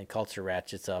 Then culture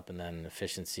ratchets up, and then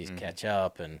efficiencies catch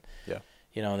up. And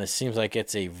and it seems like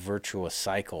it's a virtuous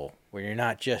cycle where you're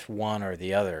not just one or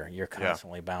the other. You're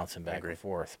constantly bouncing back and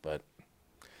forth. But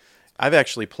I've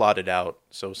actually plotted out,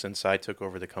 so since I took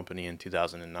over the company in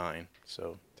 2009,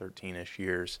 so 13-ish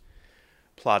years,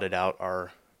 plotted out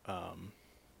our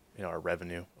our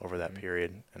revenue over that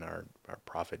period and our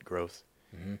profit growth.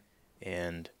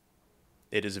 And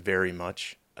it is very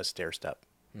much a stair step.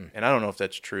 And I don't know if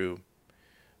that's true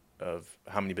of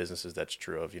how many businesses that's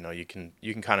true of. You can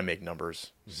kind of make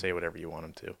numbers, say whatever you want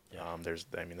them to. Yeah.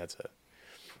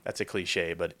 That's a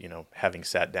cliche, but having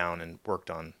sat down and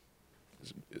worked on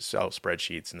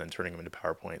spreadsheets and then turning them into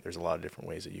PowerPoint, there's a lot of different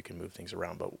ways that you can move things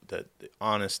around. But the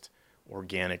honest,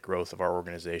 organic growth of our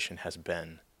organization has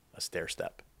been a stair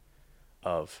step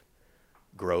of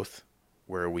growth,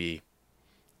 where we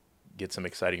get some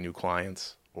exciting new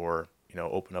clients or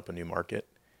open up a new market,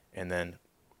 and then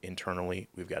internally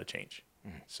we've got to change.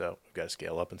 So we've got to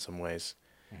scale up in some ways.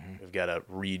 We've got to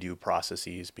redo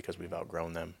processes because we've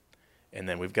outgrown them, and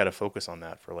then we've got to focus on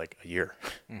that for like a year,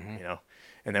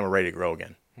 and then we're ready to grow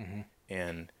again.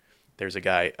 And there's a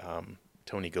guy,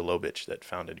 Tony Golobich, that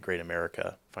founded Great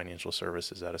America Financial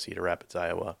Services out of Cedar Rapids,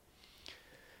 Iowa.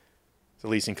 It's a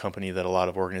leasing company that a lot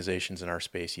of organizations in our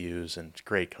space use, and it's a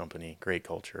great company, great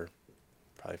culture,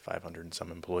 probably 500 and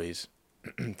some employees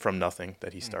from nothing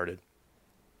that he started.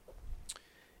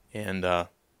 And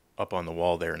up on the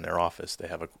wall there in their office, they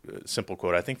have a simple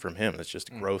quote, I think from him, that's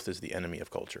just growth is the enemy of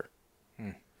culture.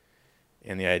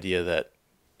 And the idea that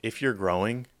if you're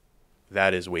growing,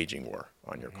 that is waging war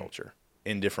on your culture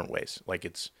in different ways. Like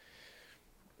it's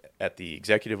at the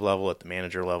executive level, at the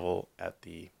manager level, at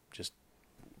the just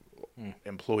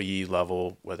employee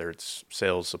level, whether it's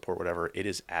sales, support, whatever, it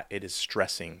is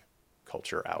stressing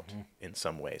culture out in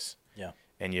some ways. Yeah.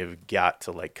 And you've got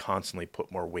to like constantly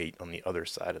put more weight on the other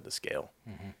side of the scale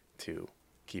to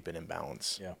keep it in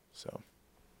balance. Yeah. So.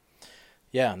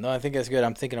 Yeah, no, I think that's good.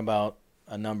 I'm thinking about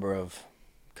a number of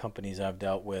companies I've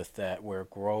dealt with where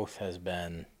growth is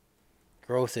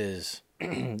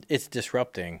it's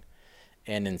disrupting,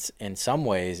 and in some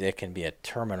ways it can be a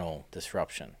terminal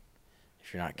disruption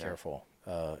if you're not careful.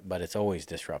 But it's always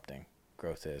disrupting.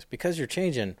 Growth is because you're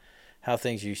changing how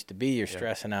things used to be. You're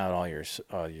stressing out all your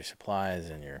supplies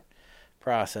and your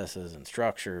processes and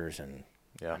structures and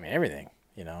I mean everything.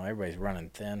 Everybody's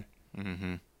running thin.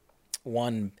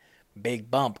 One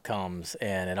big bump comes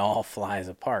and it all flies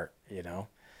apart.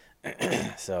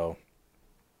 So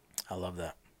I love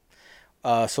that.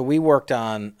 So we worked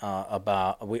on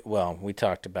we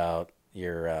talked about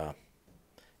your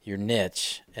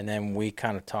niche, and then we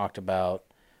kind of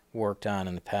worked on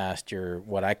in the past your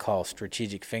what I call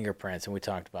strategic fingerprints, and we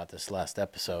talked about this last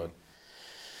episode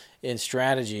in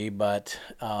strategy. But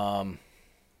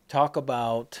talk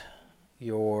about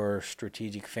your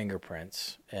strategic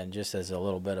fingerprints, and just as a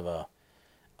little bit of a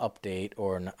update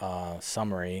or a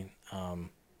summary.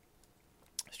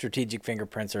 Strategic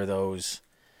fingerprints are those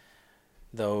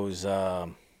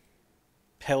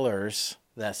pillars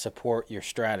that support your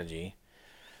strategy,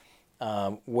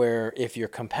 where if your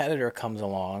competitor comes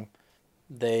along,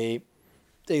 they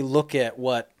look at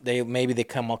maybe they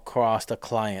come across a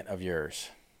client of yours,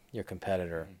 your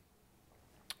competitor,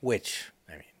 which,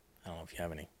 I mean, I don't know if you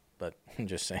have any, but I'm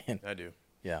just saying. I do.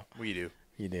 Yeah. We do.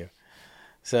 You do.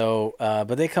 So,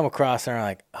 but they come across and are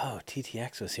like, oh,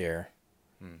 TTX was here.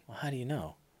 Well, how do you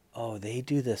know? Oh, they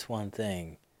do this one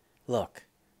thing. Look,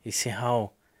 you see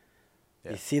how,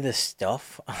 you see this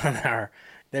stuff on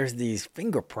there's these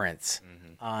fingerprints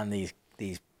on these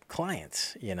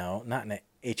clients, not in an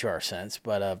HR sense,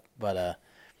 but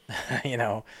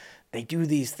they do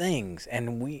these things,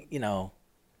 and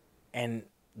and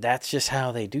that's just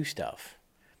how they do stuff.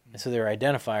 And so they're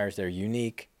identifiers, they're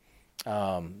unique.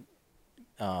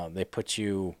 They put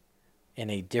you in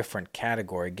a different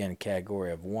category, again,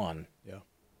 category of one. Yeah.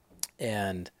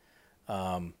 And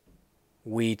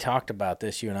we talked about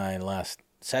this, you and I, in the last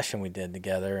session we did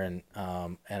together, and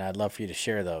I'd love for you to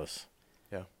share those.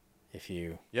 Yeah. If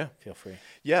you feel free.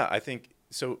 Yeah, I think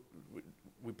so.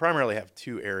 We primarily have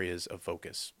two areas of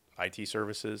focus: IT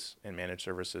services and managed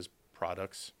services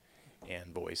products,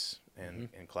 and voice and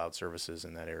cloud services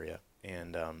in that area.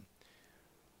 And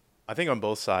I think on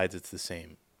both sides it's the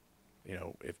same.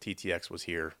 If TTX was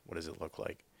here, what does it look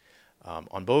like?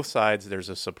 On both sides, there's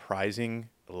a surprising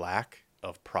lack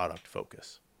of product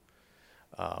focus.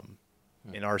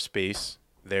 In our space,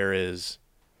 there's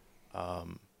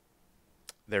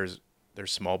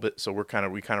small bit. So we kind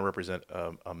of represent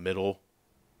a middle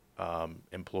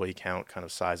employee count kind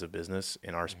of size of business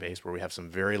in our space, where we have some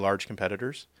very large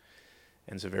competitors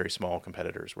and some very small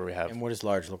competitors where we have. And what does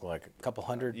large look like? A couple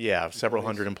hundred? Yeah, several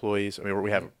hundred employees. I mean,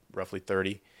 we have roughly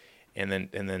 30, and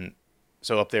then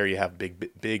so up there you have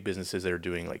big businesses that are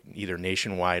doing like either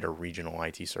nationwide or regional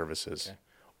IT services,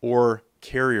 or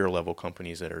carrier level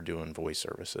companies that are doing voice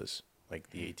services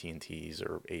like the AT&Ts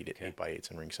or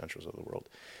 8x8s and Ring Centrals of the world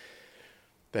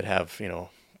that have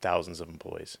thousands of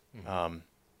employees. And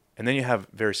then you have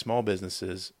very small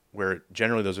businesses where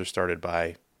generally those are started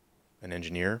by an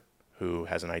engineer who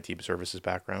has an IT services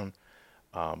background,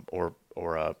 or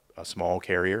a small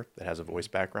carrier that has a voice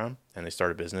background, and they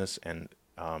start a business, and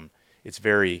it's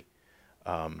very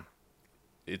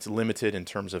it's limited in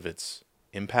terms of its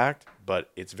impact, but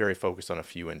it's very focused on a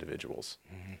few individuals.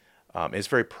 It's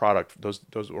very product.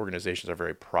 Those organizations are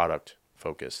very product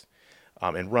focused,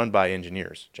 and run by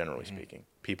engineers, generally speaking,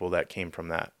 people that came from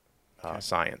that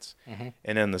science.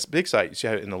 And then this big side,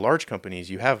 in the large companies,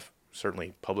 you have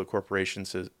certainly public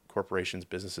corporations,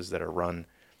 businesses that are run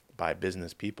by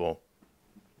business people,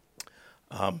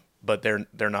 but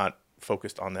they're not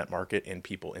focused on that market and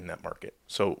people in that market.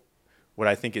 So what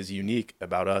I think is unique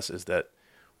about us is that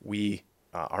we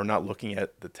are not looking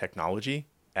at the technology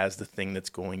as the thing that's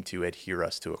going to adhere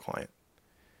us to a client.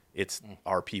 It's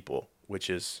our people, which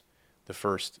is the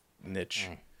first niche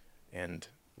and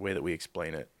way that we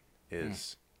explain it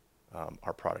is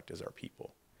our product is our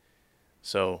people.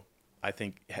 So I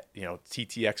think,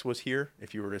 TTX was here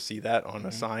if you were to see that on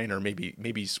a sign, or maybe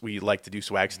we like to do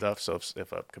swag stuff. So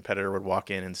if a competitor would walk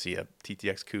in and see a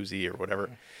TTX koozie or whatever,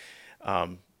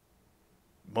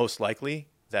 most likely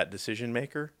that decision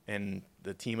maker and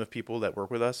the team of people that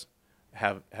work with us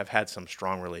have had some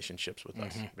strong relationships with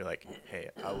us. Be like, hey,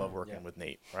 I love working with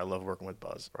Nate, or I love working with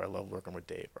Buzz, or I love working with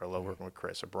Dave, or I love working with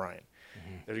Chris or Brian.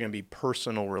 There's going to be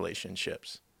personal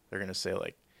relationships. They're going to say,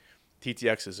 like,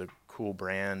 TTX is a cool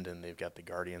brand, and they've got the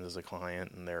Guardians as a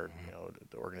client, and they're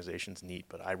the organization's neat.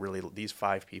 But these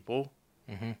 5 people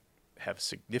have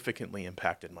significantly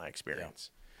impacted my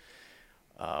experience.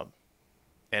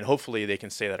 And hopefully they can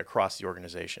say that across the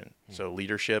organization. So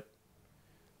leadership,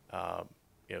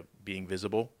 being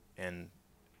visible, and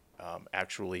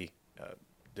actually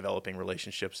developing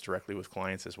relationships directly with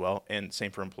clients as well, and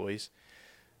same for employees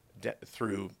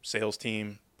through sales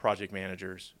team, project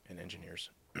managers, and engineers.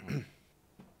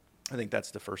 I think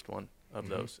that's the first one of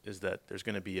those, is that there's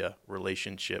going to be a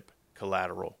relationship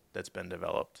collateral that's been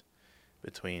developed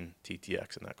between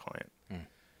TTX and that client.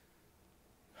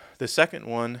 The second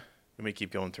one, let me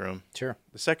keep going through them. Sure.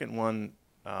 The second one,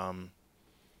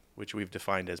 which we've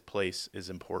defined as place, is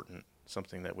important,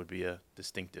 something that would be a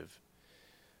distinctive.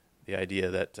 The idea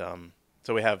that,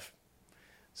 so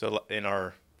in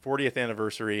our 40th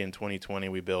anniversary in 2020,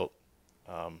 we built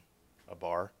a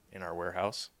bar in our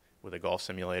warehouse with a golf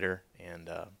simulator and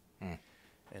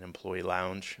an employee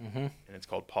lounge, and it's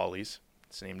called Paulie's.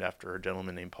 It's named after a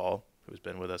gentleman named Paul who's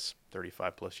been with us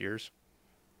 35 plus years.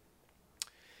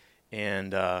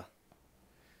 And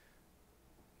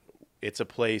it's a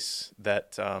place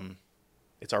that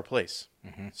it's our place.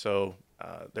 So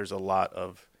there's a lot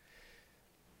of,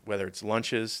 whether it's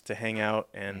lunches to hang out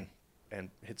and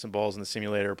hit some balls in the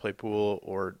simulator, play pool,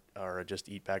 or just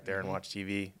eat back there and watch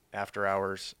TV after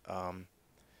hours.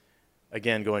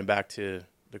 Again, going back to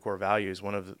the core values,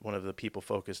 one of the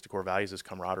people-focused core values is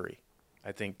camaraderie.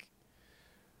 I think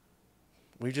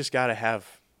we just got to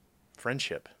have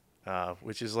friendship,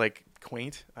 which is like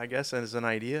quaint, I guess, as an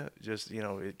idea. Just,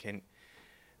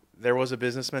 there was a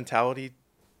business mentality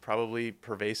probably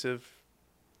pervasive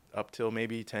up till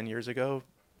maybe 10 years ago.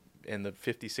 In the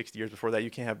 50, 60 years before that,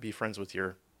 you can't be friends with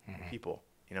your people,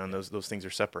 and those things are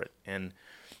separate. And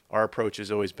our approach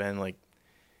has always been like,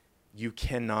 you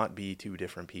cannot be 2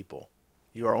 different people.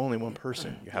 You are only one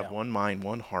person. You have one mind,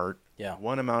 one heart,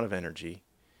 one amount of energy.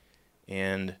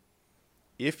 And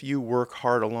if you work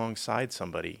hard alongside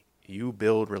somebody, you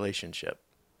build relationship.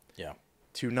 Yeah.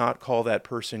 To not call that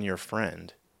person your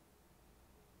friend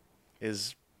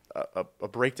is a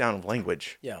breakdown of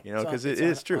language. Yeah. Because it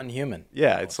is true. Unhuman.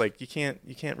 Yeah. It's like you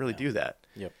can't really do that.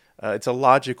 Yep. It's a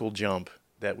logical jump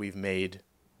that we've made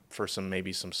for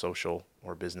maybe some social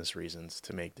or business reasons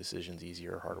to make decisions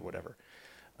easier or harder, whatever.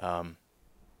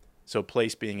 So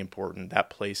place being important, that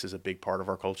place is a big part of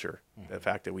our culture. The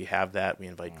fact that we have that, we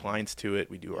invite clients to it.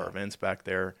 We do our events back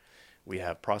there. We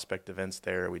have prospect events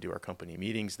there. We do our company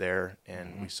meetings there,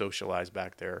 and we socialize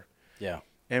back there. Yeah.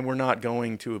 And we're not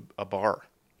going to a bar,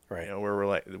 right?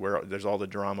 Where there's all the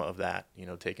drama of that,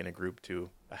 taking a group to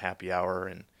a happy hour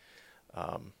and,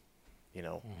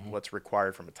 what's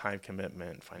required from a time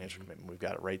commitment, financial commitment. We've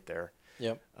got it right there.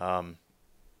 Yep.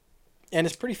 And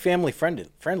it's pretty family friendly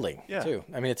too.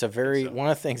 I mean, it's one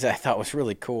of the things I thought was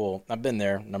really cool. I've been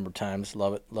there a number of times.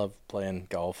 Love it. Love playing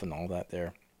golf and all that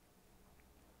there.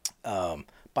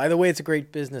 By the way, it's a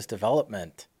great business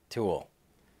development tool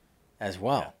as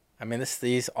well. Yeah. I mean,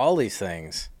 all these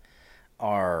things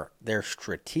they're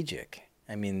strategic.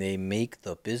 I mean, they make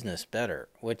the business better,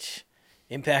 which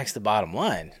impacts the bottom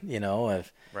line,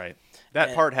 Right.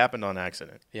 That part happened on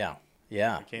accident. Yeah.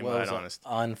 Yeah. It came right honest.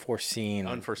 Unforeseen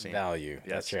value.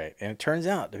 Yes. That's right. And it turns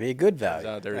out to be a good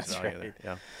value. There is value there.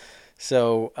 Yeah.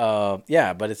 So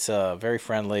yeah, but it's very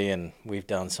friendly, and we've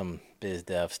done some biz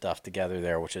dev stuff together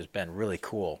there, which has been really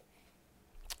cool.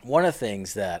 One of the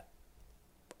things that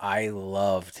I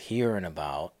loved hearing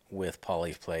about with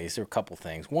Paulie's Place, there are a couple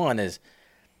things. One is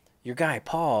your guy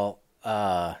Paul,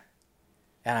 and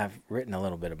I've written a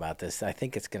little bit about this. I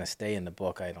think it's going to stay in the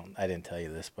book. I didn't tell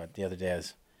you this, but the other day I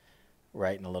was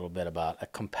writing a little bit about a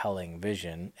compelling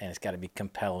vision, and it's got to be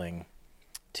compelling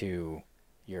to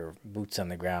your boots on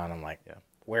the ground. I'm like,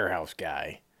 warehouse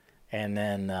guy. And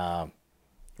then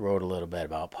wrote a little bit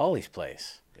about Paulie's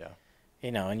Place. Yeah.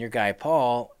 And your guy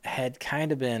Paul had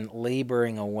kind of been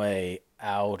laboring away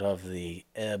out of the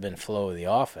ebb and flow of the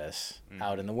office,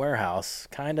 out in the warehouse,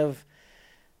 kind of,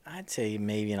 I'd say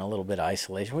maybe in a little bit of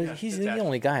isolation. Yeah, He's the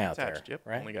only guy out there, yep,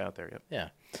 right? Only guy out there, yep. Yeah.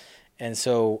 And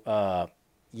so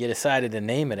you decided to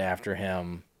name it after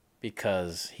him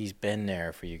because he's been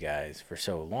there for you guys for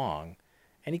so long,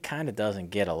 and he kind of doesn't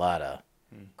get a lot of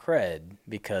cred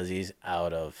because he's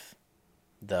out of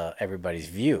everybody's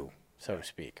view, so to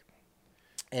speak.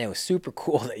 And it was super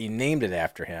cool that you named it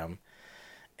after him.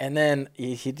 And then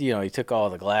he took all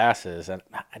the glasses, and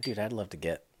dude, I'd love to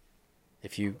get,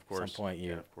 if you at some point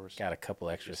you got a couple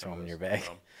extras home in your bag.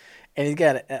 And he's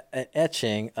got an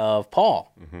etching of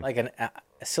Paul, like a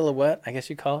silhouette, I guess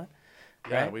you call it.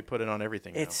 Yeah, right? we put it on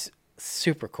everything. It's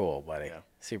super cool, buddy. Yeah.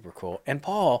 Super cool. And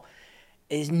Paul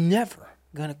is never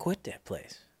gonna quit that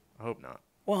place. I hope not.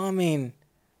 Well, I mean,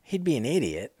 he'd be an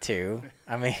idiot too.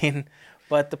 I mean,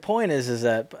 but the point is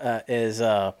that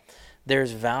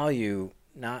there's value.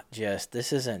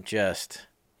 This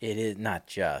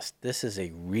is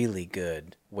a really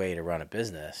good way to run a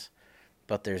business,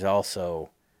 but there's also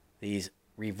these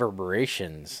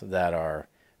reverberations that are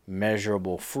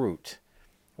measurable fruit.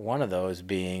 One of those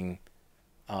being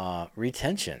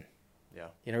retention.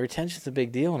 Yeah. Retention's a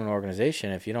big deal in an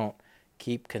organization. If you don't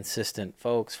keep consistent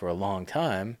folks for a long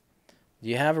time,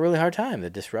 you have a really hard time. The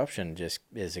disruption just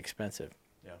is expensive.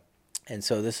 Yeah. And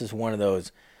so this is one of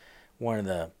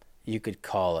the, you could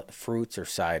call it fruits or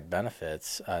side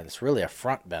benefits. It's really a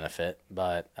front benefit,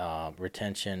 but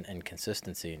retention and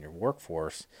consistency in your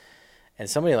workforce. And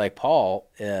somebody like Paul,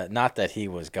 not that he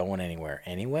was going anywhere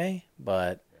anyway,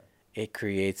 but it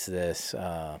creates this,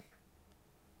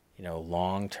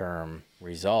 long-term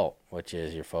result, which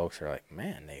is your folks are like,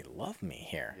 man, they love me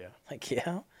here. Yeah. Like,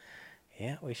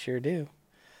 yeah, we sure do.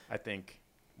 I think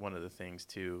one of the things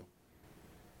too,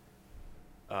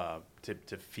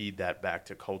 to feed that back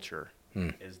to culture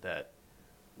is that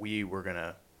we were going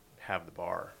to have the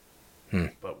bar,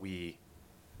 but we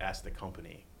asked the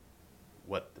company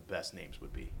what the best names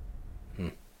would be.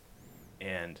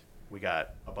 And we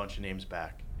got a bunch of names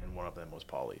back, and one of them was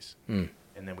Paulie's.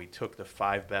 And then we took the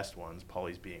 5 best ones,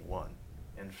 Paulie's being one,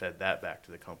 and fed that back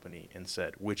to the company and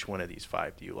said, which one of these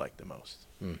 5 do you like the most?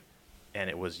 And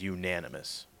it was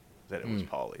unanimous that it was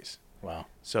Paulie's. Wow.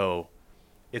 So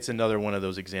it's another one of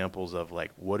those examples of,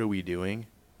 like, what are we doing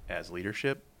as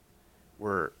leadership?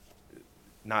 We're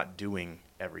not doing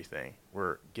everything.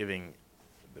 We're giving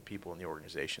the people in the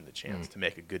organization the chance to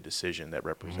make a good decision that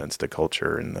represents the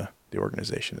culture and the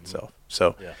organization itself.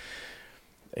 So,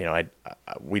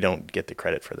 we don't get the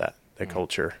credit for that. The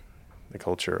culture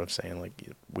of saying, like,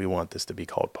 we want this to be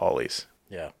called Paulie's.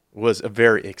 Yeah. Was a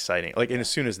very exciting. Like, and as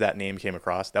soon as that name came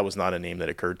across, that was not a name that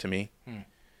occurred to me.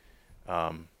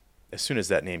 As soon as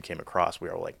that name came across, we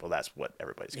were like, well, that's what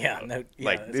everybody's going to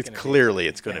it's clearly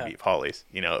it's going to be Paulie's,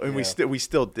 and we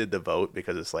still did the vote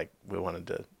because it's like we wanted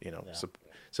to,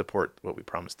 support what we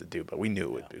promised to do, but we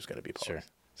knew it was going to be Paulie's. Sure.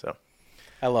 So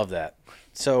I love that.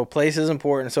 So place is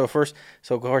important. So of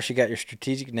course you got your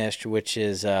strategic niche, which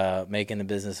is making the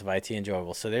business of IT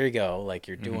enjoyable. So there you go. Like,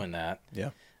 you're doing that. Yeah.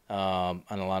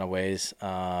 In a lot of ways.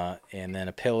 And then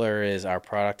a pillar is our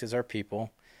product is our people.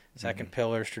 Second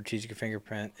pillar, strategic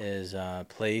fingerprint, is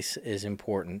place is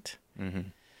important.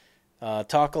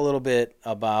 Talk a little bit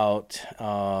about,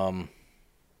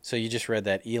 so you just read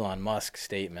that Elon Musk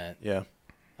statement. Yeah.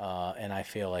 And I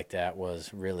feel like that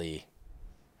was really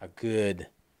a good,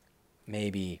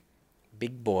 maybe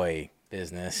big boy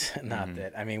business. Not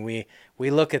that, I mean, we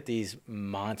look at these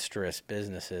monstrous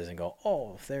businesses and go,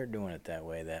 oh, if they're doing it that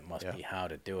way, that must be how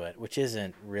to do it, which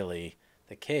isn't really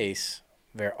the case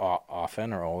very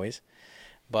often or always.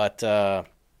 But,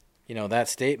 that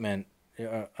statement,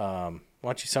 why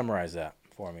don't you summarize that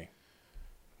for me?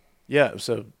 Yeah,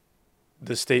 so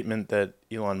the statement that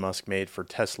Elon Musk made for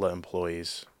Tesla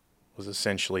employees was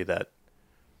essentially that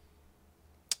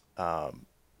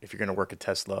if you're going to work at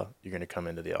Tesla, you're going to come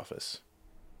into the office.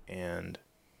 And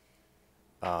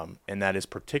that is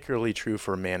particularly true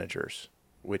for managers,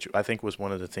 which I think was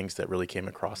one of the things that really came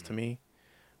across to me,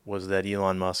 was that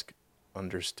Elon Musk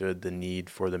understood the need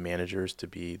for the managers to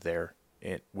be there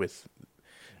with.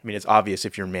 I mean, it's obvious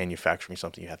if you're manufacturing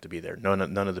something, you have to be there.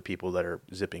 None of the people that are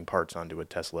zipping parts onto a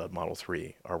Tesla Model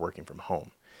 3 are working from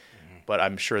home. But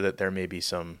I'm sure that there may be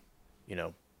some,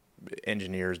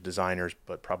 engineers, designers,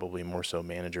 but probably more so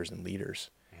managers and leaders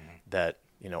that,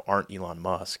 aren't Elon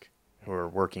Musk, who are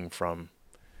working from,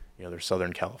 their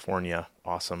Southern California,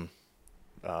 awesome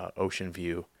ocean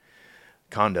view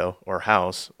condo or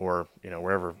house or,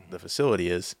 wherever the facility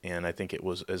is. And I think it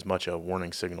was as much a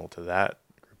warning signal to that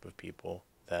group of people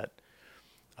that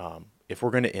if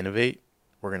we're going to innovate,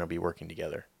 we're going to be working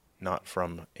together, not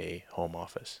from a home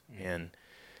office. And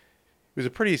it was a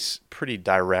pretty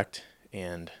direct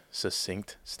and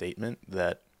succinct statement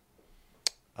that,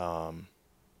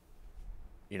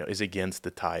 is against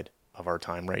the tide of our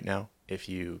time right now. If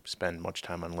you spend much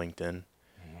time on LinkedIn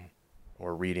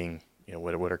or reading,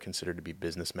 what are considered to be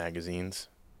business magazines,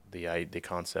 the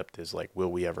concept is like, will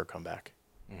we ever come back?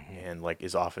 And like,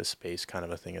 is office space kind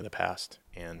of a thing of the past?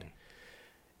 And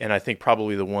I think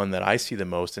probably the one that I see the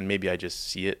most, and maybe I just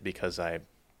see it because it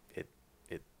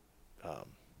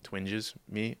twinges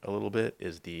me a little bit,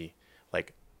 is the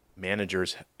like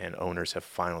managers and owners have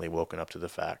finally woken up to the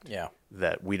fact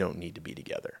that we don't need to be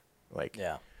together. Like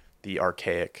the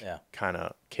archaic kind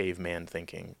of caveman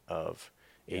thinking of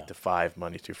 8 to 5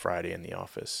 Monday through Friday in the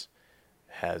office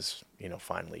has,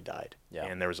 finally died.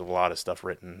 And there was a lot of stuff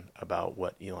written about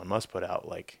what Elon Musk put out,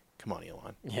 like, come on,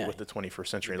 Elon, get with the 21st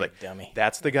century. Like, dummy.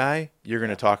 That's the guy you're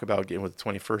going to talk about getting with the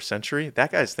 21st century?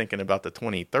 That guy's thinking about the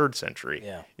 23rd century.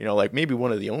 Like maybe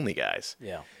one of the only guys.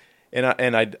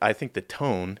 And I think the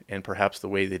tone and perhaps the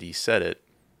way that he said it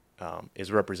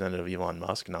is representative of Elon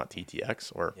Musk, not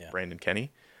TTX or Brandon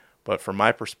Kenney. But from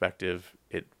my perspective,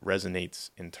 it resonates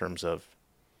in terms of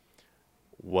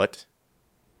what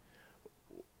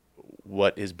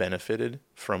is benefited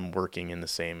from working in the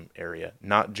same area,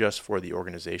 not just for the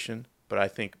organization, but I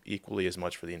think equally as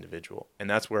much for the individual. And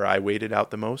that's where I waited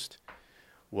out the most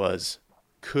was,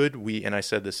 could we, and I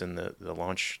said this in the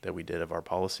launch that we did of our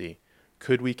policy,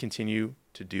 could we continue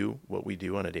to do what we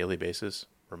do on a daily basis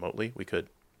remotely? We could.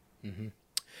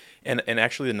 And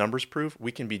actually the numbers prove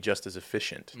we can be just as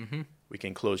efficient. We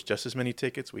can close just as many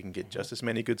tickets. We can get just as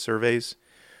many good surveys.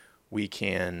 We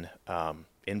can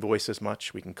invoice as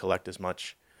much. We can collect as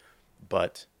much,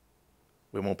 but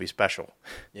we won't be special.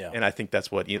 And I think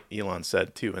that's what Elon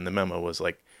said too in the memo was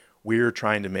like, we're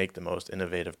trying to make the most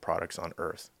innovative products on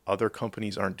earth. Other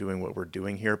companies aren't doing what we're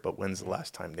doing here, but when's the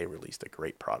last time they released a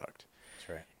great product? That's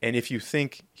right. And if you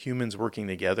think humans working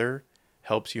together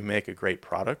helps you make a great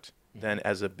product, then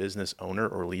as a business owner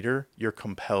or leader, you're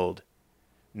compelled,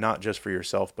 not just for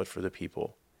yourself, but for the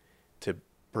people, to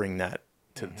bring that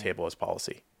to the table as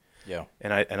policy.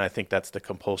 And I think that's the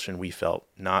compulsion we felt,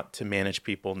 not to manage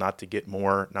people, not to get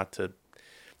more, not to,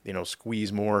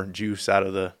 squeeze more juice out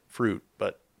of the fruit,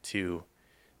 but to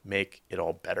make it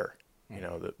all better.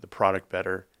 The product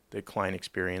better, the client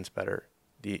experience better,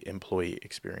 the employee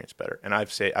experience better. And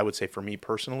I would say for me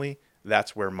personally,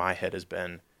 that's where my head has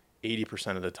been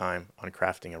 80% of the time on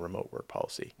crafting a remote work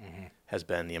policy has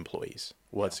been the employees.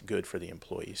 What's good for the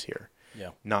employees here?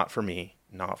 Not for me,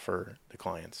 not for the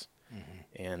clients.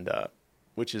 And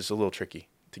which is a little tricky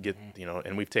to get,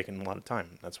 and we've taken a lot of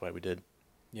time. That's why we did.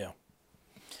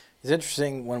 It's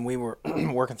interesting when we were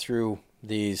working through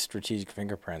these strategic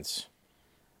fingerprints,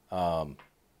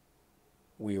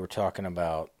 we were talking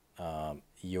about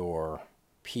your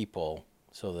people.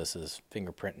 So this is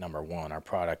fingerprint number 1. Our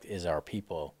product is our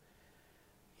people.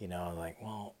 Like,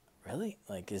 well, really?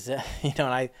 Like, is that, and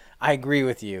I agree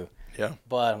with you.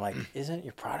 But I'm like, isn't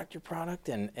your product your product?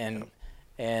 And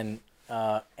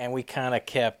we kind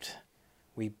of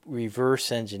we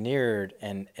reverse engineered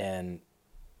and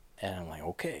I'm like,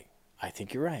 okay, I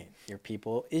think you're right. Your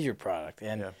people is your product.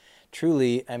 And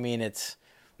truly, I mean, it's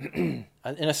in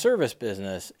a service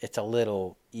business, it's a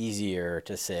little easier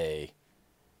to say,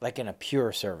 like in a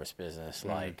pure service business,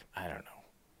 like, I don't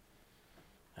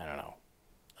know.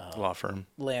 Law firm.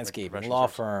 Landscaping, law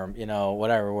firm,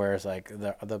 whatever, where it's like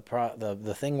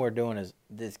the thing we're doing is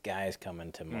this guy's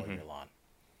coming to mow your lawn.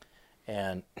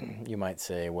 And you might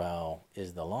say, well,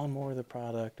 is the lawnmower the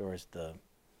product or is the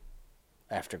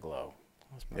afterglow?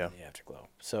 It's probably the afterglow.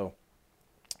 So,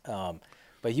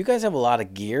 but you guys have a lot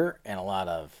of gear and a lot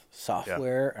of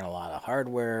software and a lot of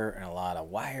hardware and a lot of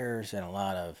wires and a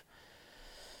lot of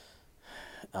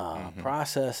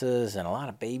processes and a lot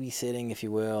of babysitting, if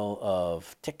you will,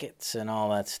 of tickets and all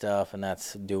that stuff, and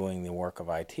that's doing the work of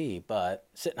IT. But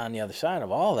sitting on the other side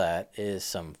of all that is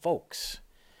some folks.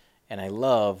 And I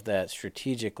love that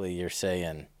strategically you're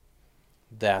saying,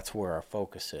 That's where our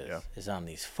focus is on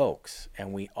these folks.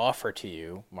 And we offer to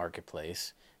you,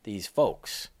 marketplace, these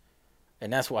folks.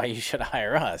 And that's why you should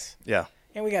hire us. Yeah.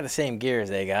 And we got the same gear as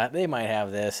they got. They might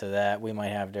have this or that. We might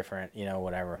have different,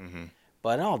 whatever. Mm-hmm.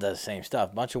 But it all does the same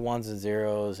stuff. Bunch of ones and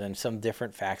zeros and some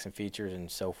different facts and features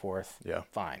and so forth. Yeah.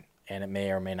 Fine. And it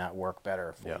may or may not work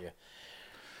better for you.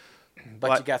 But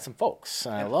well, you got some folks.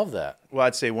 And I love that. Well,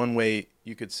 I'd say one way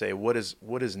you could say what is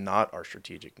not our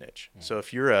strategic niche. So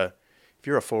if you're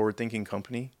a forward-thinking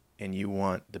company and you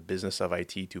want the business of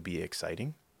IT to be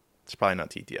exciting, it's probably not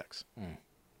TTX.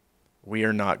 We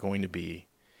are not going to be,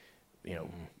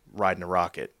 riding a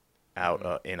rocket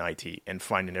out in IT and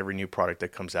finding every new product that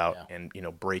comes out and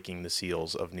breaking the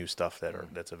seals of new stuff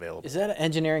that's available. Is that an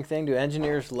engineering thing? Do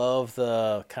engineers love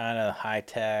the kind of high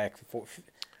tech?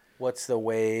 What's the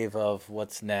wave of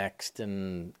what's next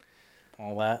and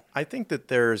all that? I think that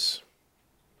there's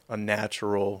a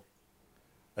natural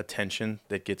attention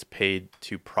that gets paid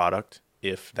to product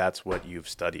if that's what you've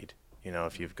studied.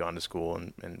 If you've gone to school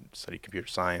and studied computer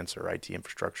science or IT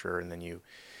infrastructure, and then you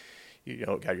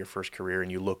got your first career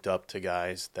and you looked up to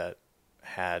guys that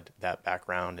had that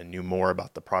background and knew more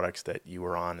about the products that you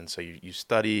were on. And so you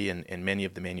study, and many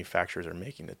of the manufacturers are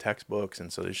making the textbooks.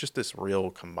 And so there's just this real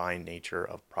combined nature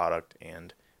of product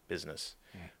and business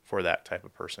for that type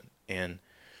of person. And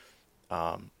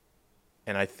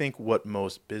I think what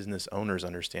most business owners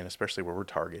understand, especially where we're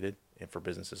targeted, and for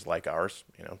businesses like ours,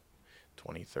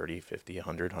 20, 30, 50,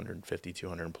 100, 150,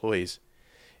 200 employees,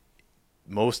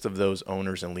 most of those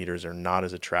owners and leaders are not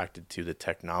as attracted to the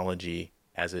technology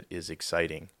as it is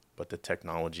exciting, but the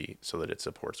technology so that it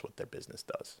supports what their business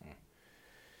does.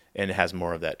 And it has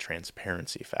more of that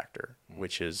transparency factor,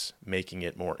 which is making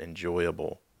it more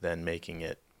enjoyable than making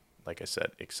it, like I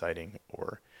said, exciting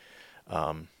or,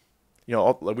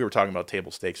 we were talking about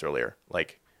table stakes earlier,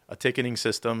 like a ticketing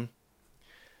system,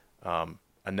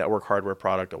 a network hardware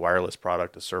product, a wireless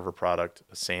product, a server product,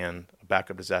 a SAN, a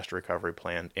backup disaster recovery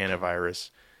plan,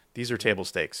 antivirus. These are table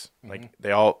stakes. Like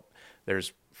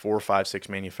there's 4, 5, 6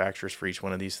 manufacturers for each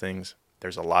one of these things.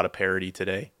 There's a lot of parity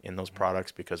today in those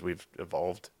products because we've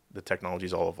evolved. The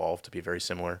technology's all evolved to be very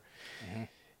similar.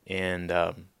 And,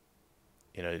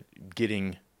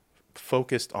 getting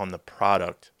focused on the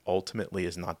product ultimately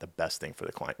is not the best thing for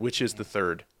the client, which is the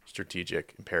third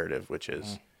strategic imperative, which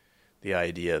is the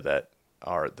idea that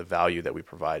the value that we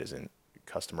provide is in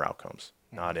customer outcomes,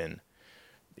 not in,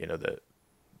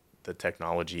 the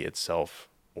technology itself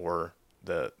or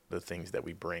the things that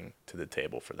we bring to the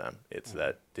table for them. It's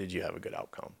that, did you have a good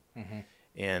outcome?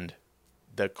 And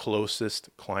the closest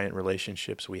client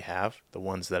relationships we have, the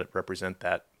ones that represent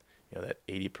that, that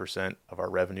 80% of our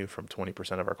revenue from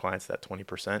 20% of our clients, that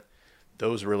 20%,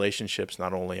 those relationships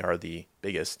not only are the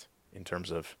biggest in terms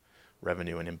of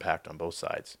revenue and impact on both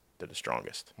sides, they're the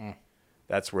strongest.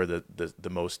 That's where the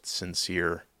most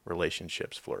sincere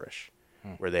relationships flourish,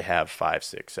 where they have 5,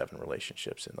 6, 7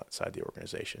 relationships inside the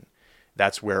organization.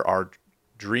 That's where our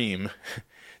dream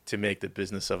to make the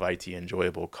business of IT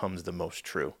enjoyable comes the most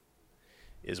true,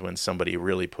 is when somebody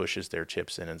really pushes their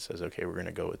chips in and says, okay, we're going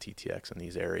to go with TTX in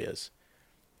these areas.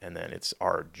 And then it's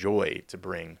our joy to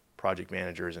bring project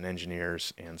managers and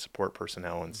engineers and support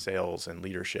personnel and sales and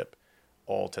leadership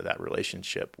all to that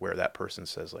relationship where that person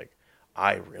says, like,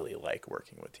 I really like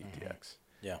working with TTX.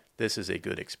 Yeah. This is a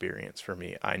good experience for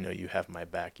me. I know you have my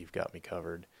back. You've got me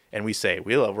covered. And we say,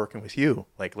 we love working with you.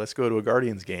 Like, let's go to a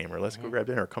Guardians game, or let's go grab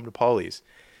dinner, or come to Polly's,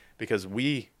 because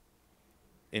we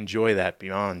enjoy that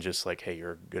beyond just like, hey,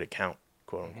 you're a good account,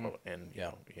 quote unquote, and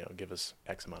give us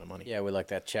X amount of money. Yeah, we like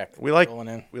that check. We like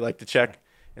the check,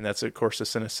 and that's of course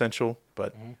it's an essential.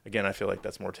 But again, I feel like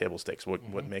that's more table stakes.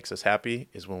 What makes us happy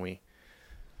is when we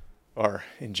are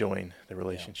enjoying the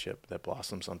relationship that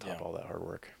blossoms on top of all that hard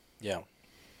work. Yeah,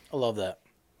 I love that.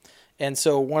 And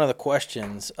so one of the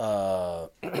questions, I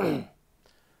don't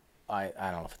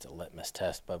know if it's a litmus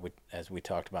test, but as we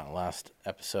talked about in the last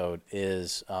episode,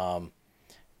 is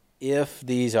if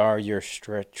these are your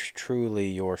truly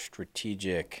your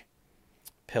strategic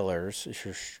pillars,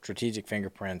 your strategic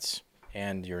fingerprints,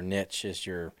 and your niche is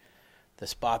the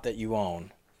spot that you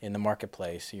own in the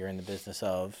marketplace, you're in the business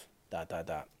of ...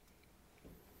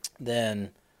 then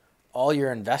all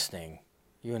you're investing,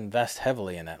 you invest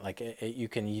heavily in that. Like you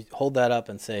can hold that up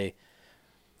and say,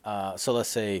 so let's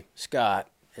say Scott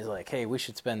is like, hey, we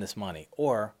should spend this money,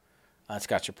 or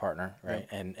Scott's your partner, right?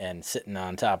 Yep. And sitting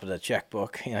on top of the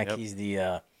checkbook, he's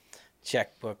the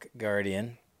checkbook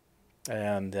guardian,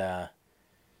 and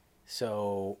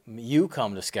so you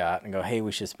come to Scott and go, hey,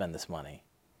 we should spend this money.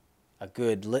 A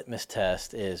good litmus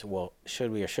test is, well,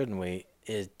 should we or shouldn't we?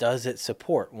 Does it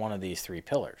support one of these 3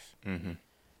 pillars?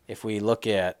 if we look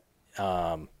at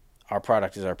our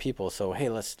product is our people, so hey,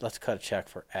 let's cut a check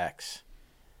for X.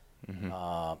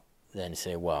 Then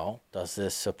say, well, does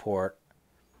this support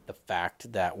the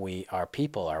fact that our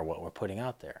people are what we're putting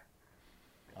out there?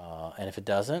 And if it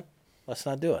doesn't, let's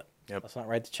not do it. Yep. Let's not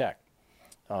write the check.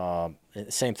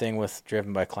 Same thing with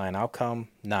driven by client outcome,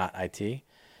 not IT.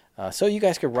 So you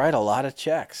guys could write a lot of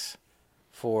checks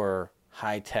for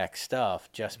high-tech stuff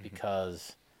just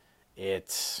because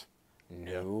it's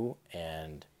new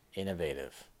and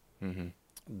innovative.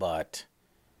 But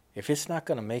if it's not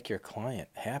going to make your client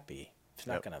happy, it's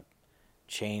not going to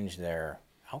change their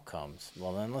outcomes,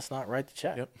 well, then let's not write the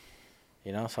check.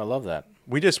 So I love that.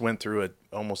 We just went through an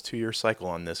almost 2-year cycle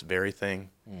on this very thing.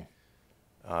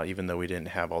 Even though we didn't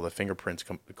have all the fingerprints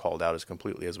called out as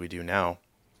completely as we do now.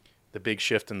 The big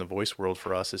shift in the voice world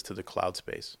for us is to the cloud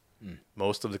space.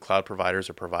 Most of the cloud providers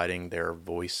are providing their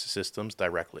voice systems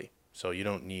directly. So you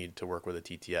don't need to work with a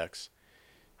TTX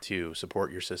to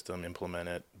support your system, implement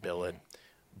it, bill it.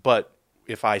 But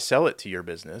if I sell it to your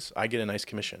business, I get a nice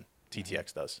commission.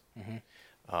 TTX does.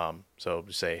 So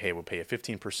say, hey, we'll pay you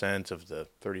 15% of the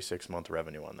 36-month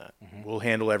revenue on that. We'll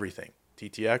handle everything.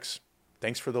 TTX,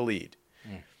 thanks for the lead.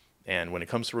 And when it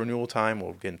comes to renewal time,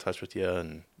 we'll get in touch with you,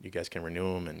 and you guys can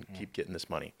renew them and keep getting this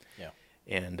money.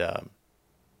 And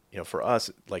for us,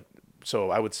 so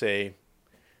I would say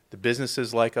the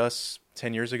businesses like us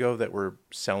 10 years ago that were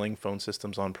selling phone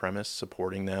systems on premise,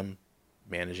 supporting them,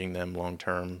 managing them long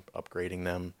term, upgrading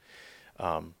them.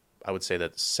 I would say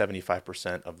that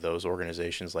 75% of those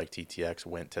organizations like TTX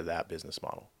went to that business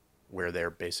model, where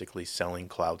they're basically selling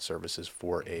cloud services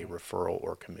for a referral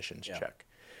or commissions check.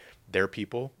 Their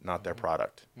people, not their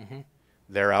product.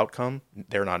 Their outcome,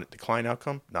 they're not the client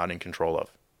outcome, not in control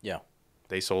of.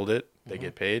 They sold it, they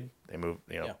get paid, they move.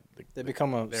 They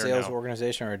become a sales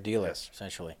organization or a dealer,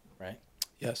 essentially, right?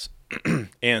 Yes,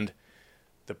 and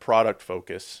the product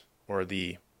focus or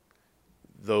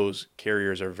those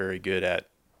carriers are very good at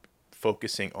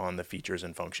focusing on the features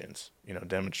and functions.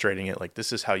 Demonstrating it like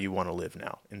this is how you want to live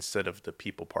now, instead of the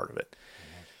people part of it.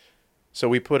 So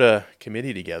we put a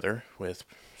committee together with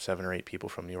 7 or 8 people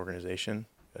from the organization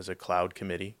as a cloud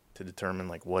committee to determine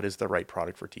what is the right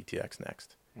product for TTX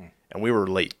next. And we were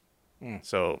late.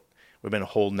 So we've been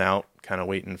holding out, kind of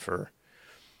waiting for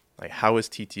how is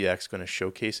TTX going to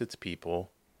showcase its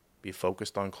people, be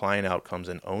focused on client outcomes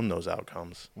and own those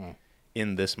outcomes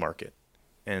in this market.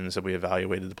 And so we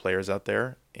evaluated the players out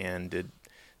there and did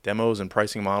demos and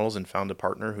pricing models and found a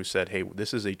partner who said, hey,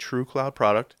 this is a true cloud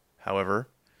product. However,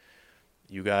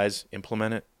 you guys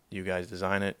implement it, you guys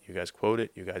design it, you guys quote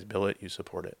it, you guys bill it, you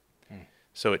support it.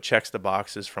 So it checks the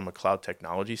boxes from a cloud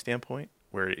technology standpoint,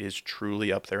 where it is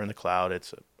truly up there in the cloud.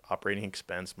 It's an operating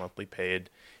expense, monthly paid.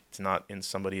 It's not in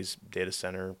somebody's data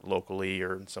center locally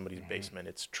or in somebody's basement.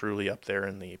 It's truly up there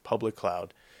in the public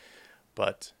cloud.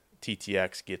 But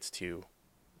TTX gets to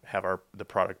have the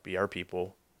product be our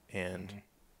people and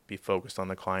be focused on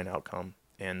the client outcome,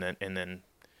 and then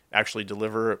actually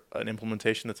deliver an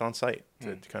implementation that's on site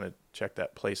to kind of check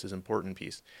that place is important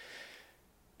piece.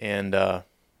 And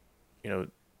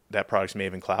that product's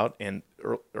Maven Cloud, and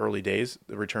early days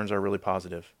the returns are really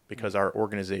positive because our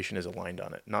organization is aligned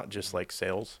on it, not just like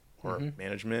sales or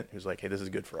management who's like, hey, this is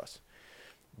good for us.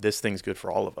 This thing's good for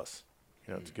all of us.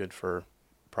 It's good for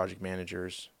project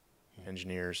managers,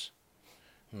 engineers,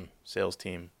 sales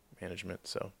team, management.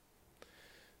 So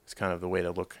it's kind of the way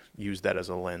to use that as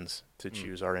a lens to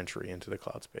choose our entry into the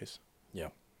cloud space. Yeah.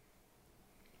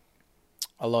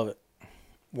 I love it.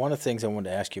 One of the things I wanted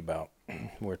to ask you about,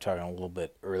 we were talking a little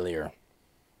bit earlier.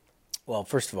 Well,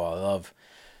 first of all, I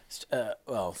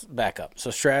love, back up.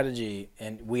 So strategy,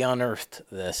 and we unearthed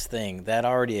this thing that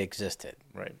already existed.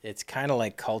 Right. It's kind of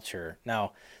like culture.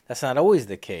 Now, that's not always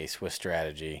the case with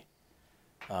strategy.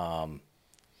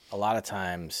 A lot of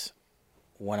times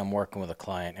when I'm working with a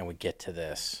client and we get to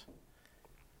this,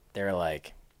 they're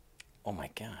like, oh my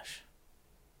gosh,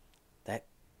 that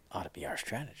ought to be our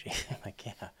strategy. I'm like,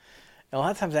 yeah. And a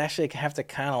lot of times I actually have to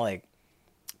kind of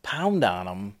pound on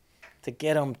them to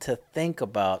get them to think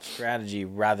about strategy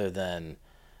rather than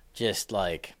just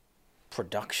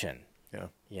production.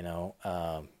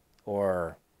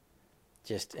 Or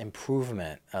just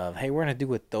improvement of, hey, we're going to do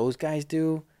what those guys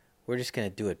do. We're just going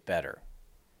to do it better.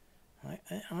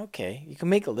 Okay, you can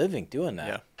make a living doing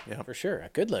that. Yeah. For sure, a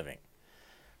good living.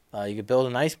 You could build a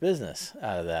nice business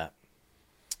out of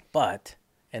that.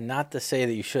 And not to say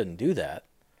that you shouldn't do that,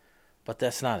 but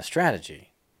that's not a strategy.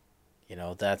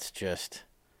 That's just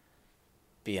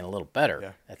being a little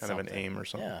better. Yeah, kind of an aim or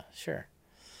something. Yeah, sure.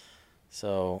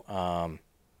 So,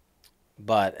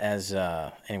 But as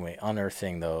anyway,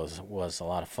 unearthing those was a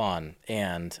lot of fun,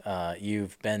 and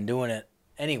you've been doing it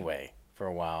anyway for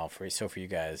a while. For you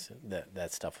guys,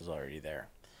 that stuff was already there.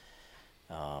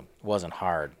 It wasn't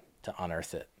hard to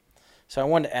unearth it. So I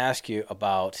wanted to ask you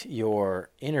about your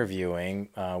interviewing.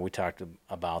 We talked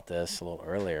about this a little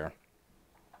earlier.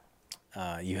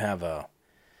 You have a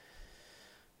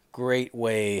great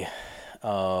way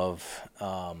of,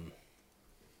 I'm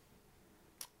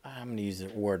going to use the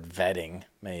word vetting,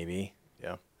 maybe.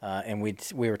 Yeah. And we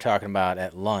were talking about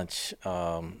at lunch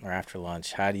or after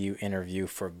lunch, how do you interview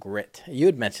for grit? You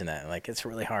had mentioned that. Like, it's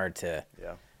really hard to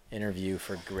interview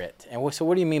for grit. And so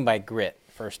what do you mean by grit,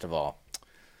 first of all?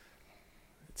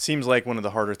 It seems like one of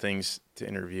the harder things to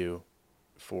interview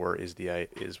for is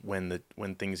when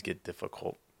things get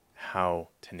difficult. How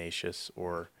tenacious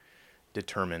or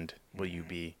determined will you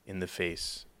be in the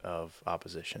face of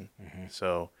opposition? Mm-hmm.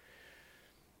 So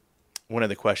one of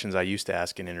the questions I used to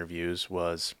ask in interviews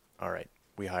was, all right,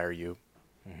 we hire you.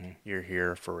 Mm-hmm. You're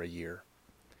here for a year.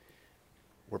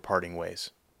 We're parting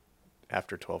ways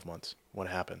after 12 months. What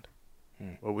happened?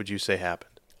 What would you say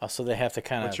happened? Oh, so they have to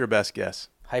kind of... What's your best guess?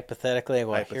 Hypothetically,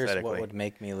 here's what would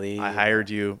make me leave. I hired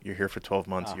you. You're here for 12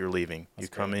 months. You're leaving. You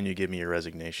come in, you give me your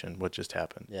resignation. What just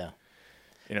happened? Yeah.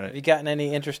 Have you gotten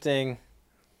any interesting,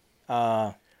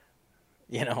 Well,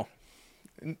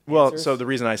 answers? So the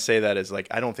reason I say that is, like,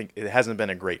 I don't think it hasn't been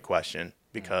a great question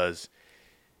because,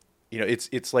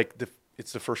 it's like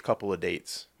it's the first couple of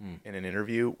dates in an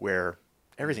interview where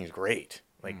everything's great.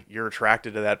 Like, you're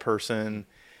attracted to that person.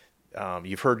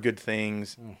 You've heard good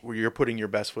things. Where you're putting your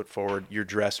best foot forward. You're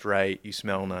dressed right. You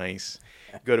smell nice.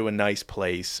 Go to a nice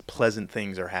place. Pleasant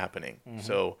things are happening. Mm-hmm.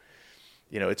 So,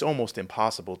 it's almost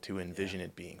impossible to envision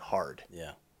it being hard.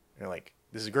 Yeah. You're like,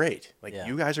 this is great. Like,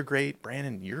 you guys are great.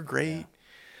 Brandon, you're great.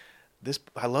 Yeah.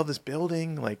 I love this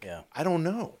building. Like, I don't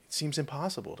know. It seems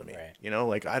impossible to me.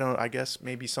 Right. I guess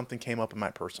maybe something came up in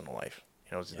my personal life.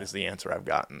 Is the answer I've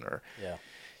gotten. Or,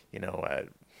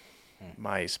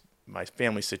 my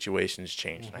family situation's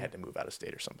changed and I had to move out of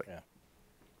state or something. Yeah.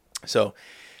 So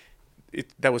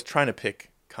that was trying to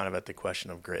pick kind of at the question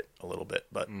of grit a little bit.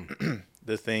 But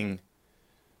the thing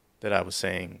that I was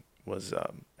saying was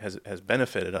has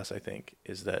benefited us, I think,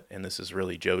 is that, and this is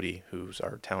really Jody, who's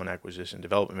our talent acquisition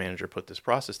development manager, put this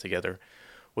process together,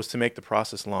 was to make the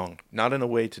process long, not in a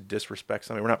way to disrespect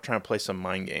somebody. We're not trying to play some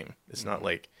mind game. It's not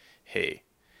like, hey,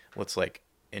 let's like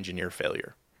engineer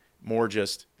failure. More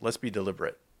just, let's be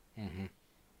deliberate.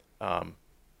 Mm-hmm.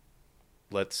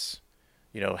 Let's,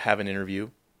 have an interview.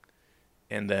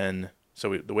 And then,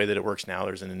 the way that it works now,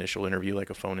 there's an initial interview, like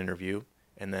a phone interview.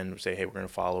 And then say, hey, we're going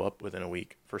to follow up within a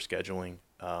week for scheduling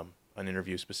an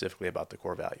interview specifically about the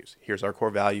core values. Here's our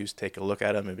core values. Take a look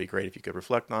at them. It'd be great if you could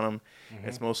reflect on them. Mm-hmm.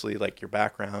 It's mostly like your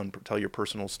background, tell your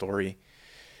personal story.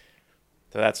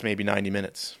 So that's maybe 90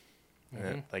 minutes. Mm-hmm.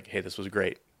 And like, hey, this was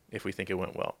great if we think it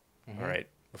went well. Mm-hmm. All right.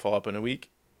 We'll follow up in a week.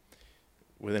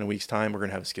 Within a week's time, we're going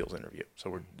to have a skills interview.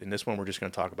 So in this one, we're just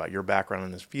going to talk about your background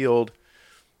in this field.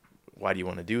 Why do you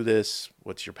want to do this?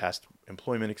 What's your past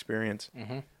employment experience?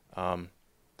 Mm-hmm.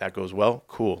 That goes well.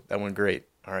 Cool. That went great.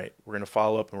 All right. We're going to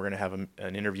follow up and we're going to have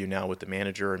an interview now with the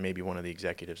manager and maybe one of the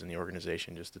executives in the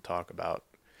organization just to talk about.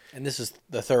 And this is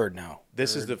the third now.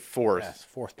 This is the fourth. Pass,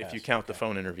 fourth pass. If you count the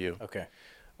phone interview. Okay.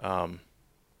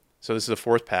 So this is the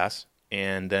fourth pass.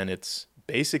 And then it's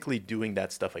basically doing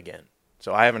that stuff again.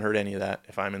 So I haven't heard any of that.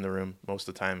 If I'm in the room, most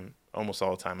of the time, almost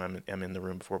all the time, I'm in the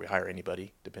room before we hire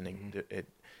anybody,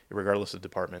 regardless of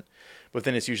department. But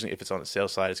then it's usually, if it's on the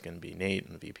sales side, it's going to be Nate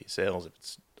and the VP of sales. If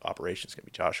it's operations, it's going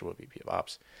to be Joshua, VP of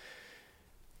ops.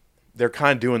 They're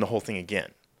kind of doing the whole thing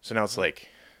again. So now it's like,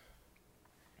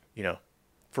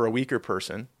 for a weaker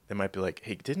person, they might be like,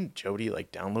 hey, didn't Jody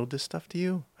download this stuff to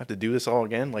you? I have to do this all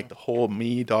again? Like the whole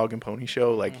me, dog, and pony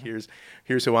show. Like here's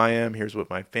who I am. Here's what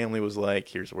my family was like.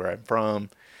 Here's where I'm from.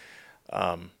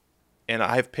 And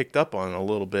I've picked up on a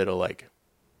little bit of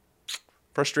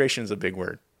frustration is a big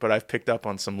word, but I've picked up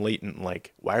on some latent,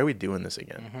 why are we doing this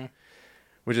again? Mm-hmm.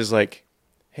 Which is like,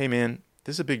 hey man,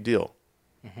 this is a big deal.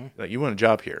 Mm-hmm. You want a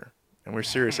job here and we're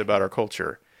serious about our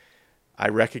culture. I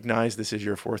recognize this is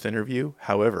your fourth interview.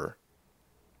 However,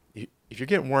 if you're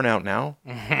getting worn out now,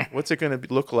 what's it going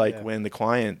to look like when the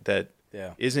client that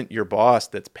isn't your boss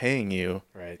that's paying you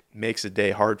makes a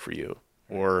day hard for you?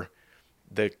 Right. Or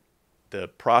the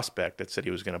prospect that said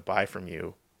he was going to buy from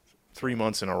you 3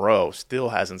 months in a row still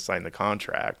hasn't signed the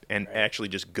contract and actually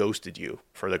just ghosted you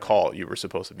for the call you were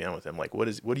supposed to be on with him. Like, what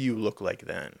do you look like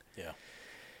then? Yeah.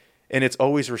 And it's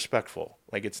always respectful.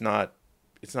 Like, it's not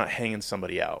hanging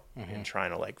somebody out and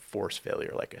trying to force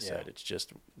failure. Like I said, it's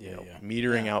just,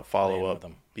 metering out follow up,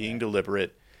 being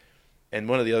deliberate. And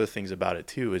one of the other things about it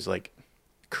too is like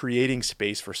creating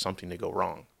space for something to go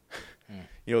wrong.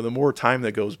 You know, the more time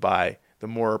that goes by, the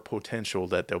more potential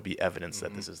that there'll be evidence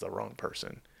that this is the wrong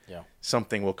person. Yeah.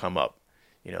 Something will come up.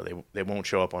 You know, they won't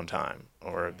show up on time,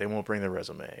 or they won't bring their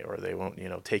resume, or they won't, you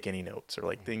know, take any notes, or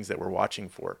like things that we're watching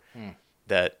for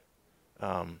that,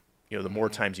 you know, the more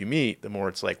times you meet, the more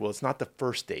it's like, well, it's not the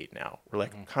first date now. We're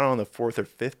like kind of on the fourth or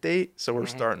fifth date. So we're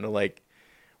starting to like,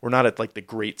 we're not at like the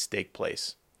great steak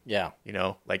place. Yeah. You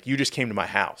know, like you just came to my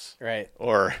house. Right.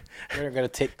 Or we're going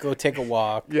to go take a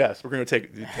walk. Yes, we're going to take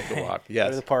a walk. Yes. Go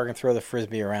to the park and throw the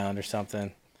Frisbee around or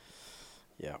something.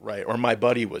 Yeah. Right. Or my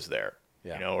buddy was there.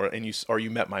 Yeah. You know, or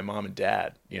you met my mom and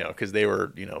dad, you know, because they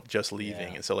were, you know, just leaving.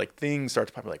 Yeah. And so like things start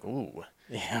to pop like, ooh.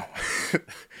 Yeah.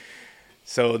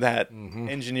 So that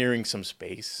engineering some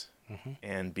space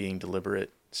and being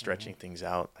deliberate, stretching things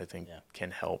out, I think can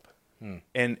help.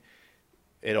 And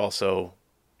it also,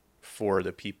 for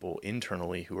the people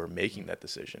internally who are making that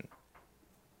decision,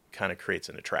 kind of creates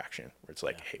an attraction where it's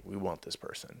like, hey, we want this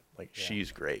person. Like,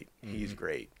 she's great. He's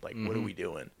great. Like, what are we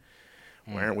doing?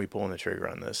 Why aren't we pulling the trigger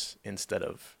on this instead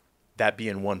of that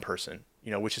being one person?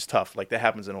 You know, which is tough. Like, that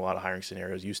happens in a lot of hiring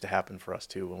scenarios. It used to happen for us,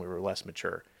 too, when we were less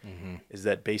mature. Is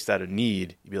that based out of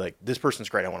need, you'd be like, this person's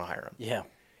great. I want to hire him. Yeah.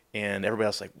 And everybody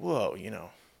else like, whoa, you know,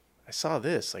 I saw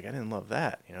this. Like, I didn't love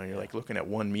that. You know, you're like looking at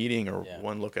one meeting or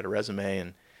one look at a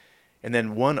resume, and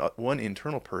then one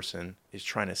internal person is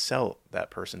trying to sell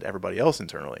that person to everybody else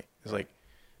internally. It's like,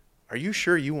 are you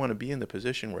sure you want to be in the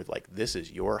position where like this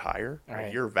is your hire? Right.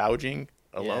 Like, you're vouching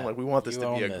alone. Like, we want this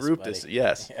to be a group.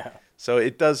 Yes. Yeah. So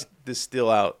it does distill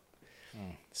out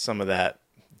some of that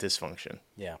dysfunction.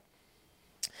 Yeah.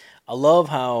 I love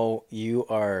how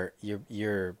you're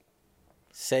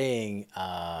saying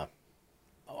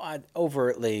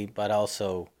overtly, but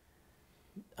also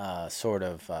sort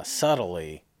of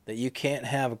subtly, that you can't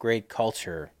have a great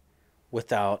culture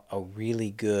without a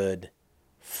really good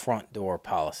front door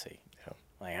policy. Yeah.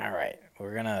 Like, all right,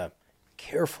 we're going to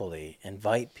carefully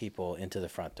invite people into the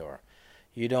front door.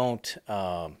 You don't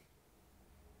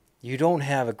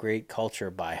have a great culture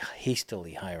by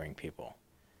hastily hiring people.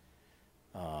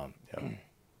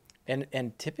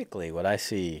 And typically what I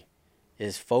see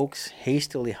is folks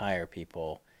hastily hire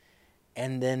people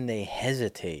and then they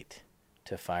hesitate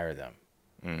to fire them.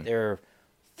 They're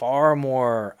far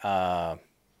more, I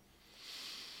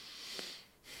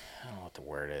don't know what the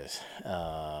word is.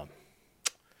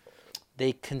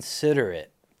 They consider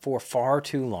it for far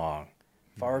too long,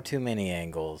 far too many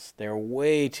angles. They're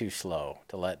way too slow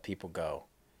to let people go.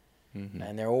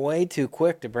 And they're way too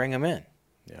quick to bring them in.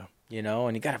 Yeah. You know,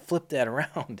 and you got to flip that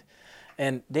around.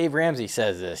 And Dave Ramsey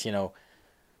says this, you know,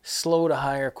 slow to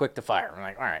hire, quick to fire. I'm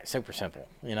like, all right, super simple,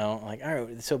 you know, like, all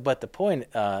right. So, but the point,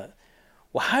 well,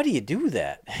 how do you do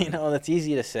that? You know, that's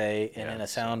easy to say. And in a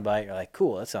sound bite, you're like,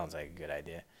 cool, that sounds like a good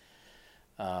idea.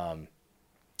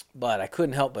 But I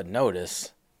couldn't help but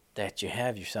notice that you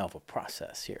have yourself a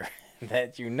process here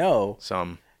that you know.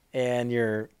 And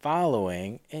you're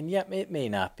following. And yet it may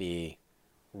not be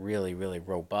really, really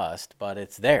robust, but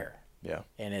it's there. Yeah.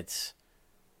 And it's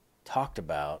talked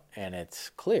about, and it's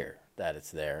clear that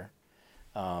it's there.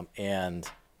 And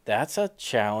that's a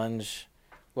challenge,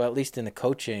 well, at least in the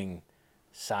coaching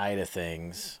side of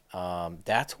things.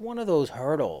 That's one of those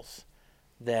hurdles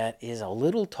that is a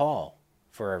little tall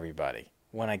for everybody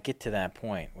when I get to that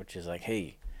point, which is like,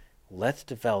 hey, let's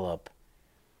develop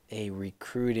a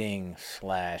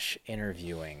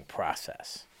recruiting/interviewing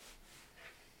process.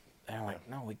 And I'm like,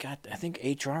 no, I think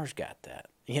HR's got that.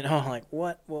 You know, like,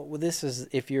 what? Well, this is,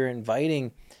 if you're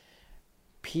inviting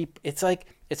people, it's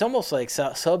almost like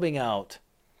subbing out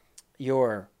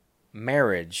your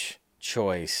marriage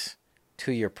choice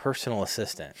to your personal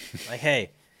assistant. Like,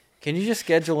 hey, can you just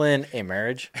schedule in a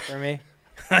marriage for me?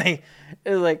 Like,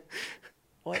 it's like,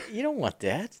 well, you don't want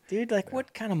that, dude. Like,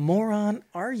 what kind of moron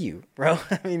are you, bro?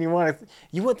 I mean, you want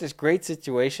this great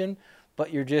situation,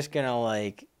 but you're just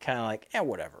gonna kind of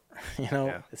whatever, you know.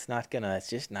 Yeah. It's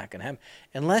just not gonna happen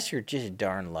unless you're just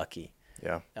darn lucky.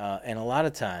 Yeah. And a lot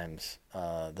of times,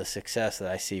 the success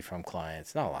that I see from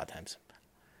clients, not a lot of times,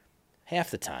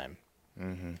 half the time,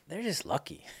 they're just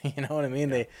lucky. You know what I mean?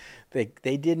 Yeah.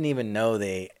 They didn't even know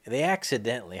they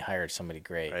accidentally hired somebody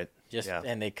great. Right.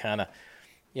 And they kind of,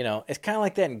 you know, it's kind of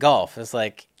like that in golf. It's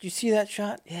like, did you see that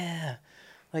shot? Yeah.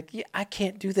 Like, yeah, I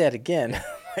can't do that again.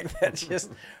 Like, that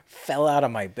just fell out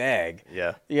of my bag.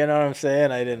 Yeah. You know what I'm saying?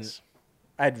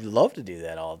 I'd love to do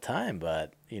that all the time,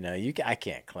 but, you know, I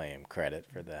can't claim credit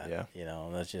for that. Yeah. You know,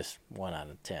 that's just 1 out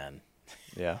of 10.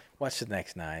 Yeah. Watch the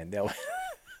next 9.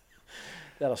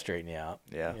 That'll straighten you out.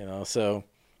 Yeah. You know, so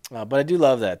But I do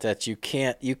love that you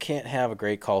can't have a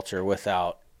great culture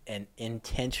without an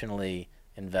intentionally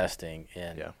investing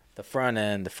in the front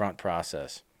end, the front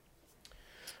process.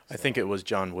 I think it was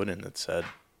John Wooden that said,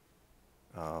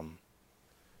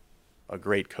 a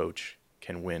great coach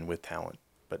can win with talent,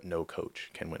 but no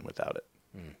coach can win without it.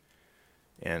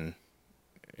 And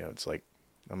it's like,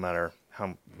 no matter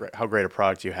how great a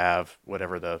product you have,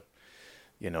 whatever the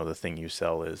thing you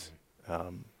sell is,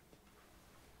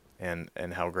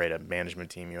 and how great a management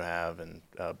team you have, and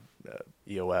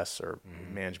EOS or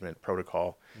management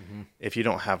protocol, if you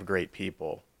don't have great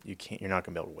people, you're not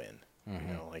going to be able to win.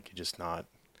 You're just not.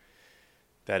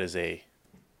 That is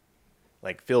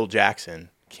like Phil Jackson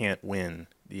can't win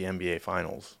the NBA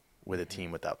Finals with a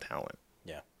team without talent.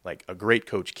 Yeah. Like a great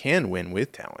coach can win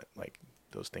with talent. Like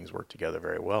those things work together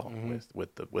very well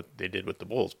with what they did with the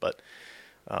Bulls. But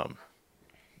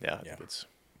it's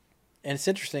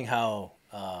interesting how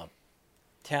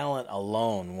talent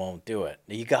alone won't do it.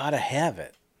 You got to have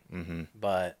it,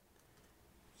 but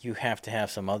you have to have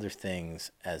some other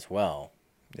things as well.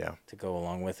 Yeah. To go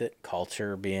along with it,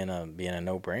 culture being a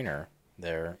no-brainer.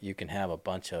 There, you can have a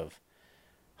bunch of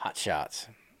hot shots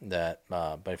that,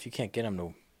 but if you can't get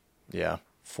them to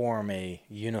form a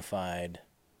unified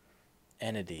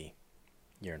entity,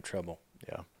 you're in trouble.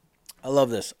 Yeah. I love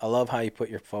this. I love how you put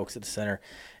your folks at the center,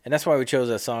 and that's why we chose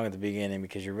that song at the beginning,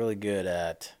 because you're really good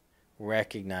at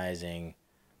recognizing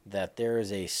that there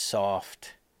is a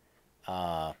soft,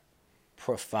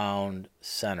 profound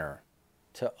center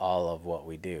to all of what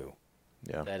we do.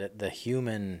 Yeah. That the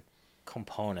human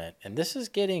component, and this is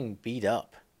getting beat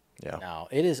up. Yeah. Now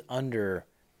it is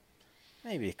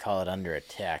maybe call it under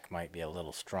attack might be a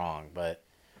little strong, but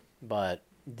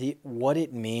what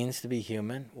it means to be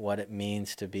human, what it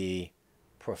means to be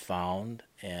profound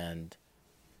and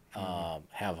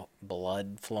have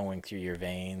blood flowing through your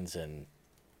veins and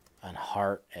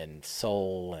heart and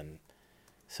soul and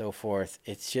so forth.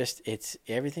 It's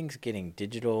everything's getting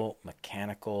digital,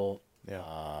 mechanical,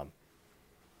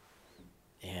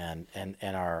 and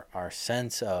our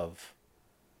sense of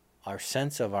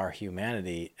our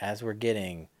humanity, as we're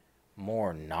getting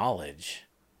more knowledge,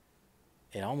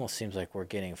 it almost seems like we're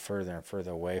getting further and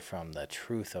further away from the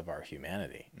truth of our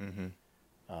humanity.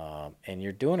 And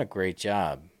you're doing a great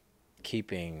job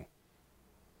keeping,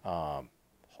 fighting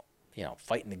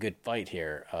the good fight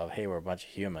here of, hey, we're a bunch of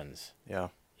humans. Yeah.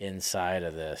 Inside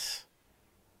of this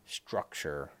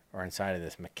structure, or inside of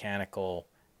this mechanical,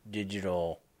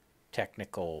 digital,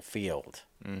 technical field.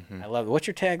 I love it. What's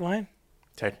your tagline?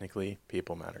 Technically,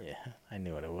 people matter. Yeah, I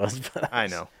knew what it was, but I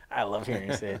know. I love hearing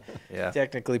you say it. Yeah.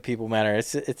 Technically, people matter.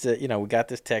 It's we got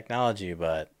this technology,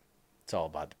 but it's all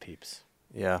about the peeps.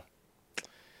 Yeah.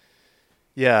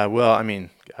 Yeah, well, I mean,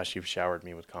 gosh, you've showered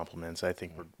me with compliments. I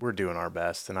think we're doing our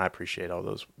best, and I appreciate all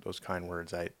those kind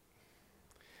words.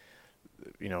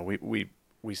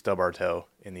 We stub our toe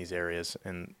in these areas,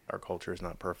 and our culture is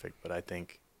not perfect, but I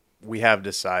think we have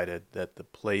decided that the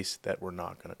place that we're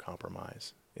not going to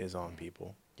compromise is on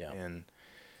people. Yeah.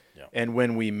 And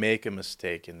when we make a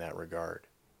mistake in that regard,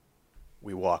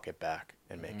 we walk it back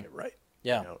and make it right.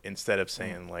 Yeah. Instead of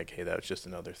saying like, hey, that was just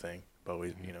another thing, but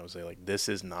we, say like, this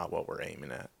is not what we're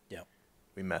aiming at. Yep.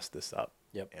 We messed this up.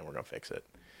 Yep. And we're going to fix it.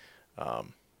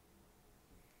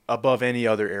 Above any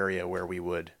other area where we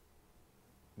would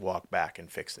walk back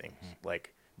and fix things,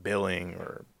 like billing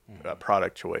or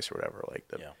product choice or whatever. Like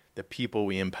the people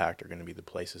we impact are going to be the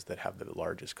places that have the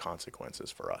largest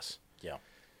consequences for us. Yeah.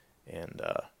 And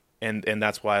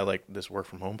that's why I like this work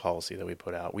from home policy that we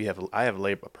put out. I have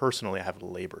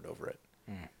labored over it.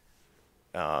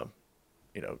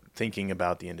 Thinking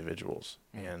about the individuals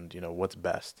and what's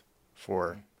best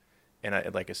for,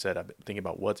 and like I said, I've been thinking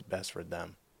about what's best for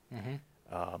them.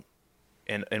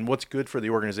 And what's good for the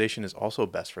organization is also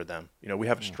best for them. We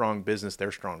have a strong business;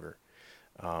 they're stronger.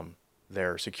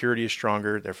 Their security is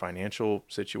stronger. Their financial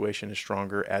situation is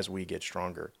stronger as we get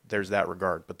stronger. There's that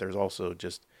regard, but there's also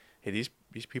just, hey, these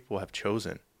people have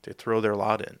chosen to throw their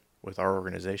lot in with our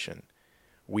organization.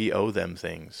 We owe them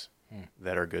things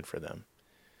that are good for them.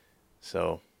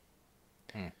 So,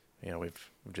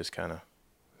 we've just kind of,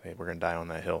 hey, we're gonna die on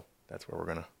that hill. That's where we're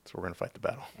gonna fight the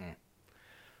battle.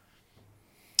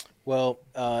 Well,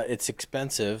 it's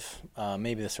expensive.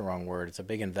 Maybe that's the wrong word. It's a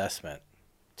big investment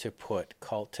to put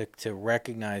to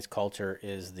recognize culture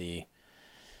is the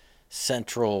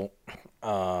central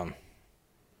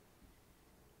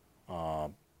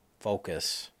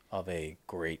focus of a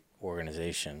great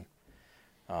organization.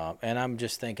 And I'm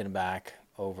just thinking back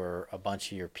over a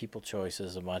bunch of your people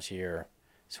choices, a bunch of your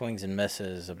swings and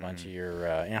misses, a bunch of your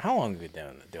how long have you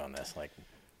been doing this? Like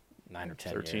 9 or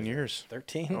 10 13 years.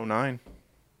 13? 09.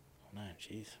 9.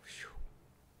 Jeez.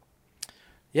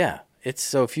 Yeah, it's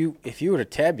so if you were to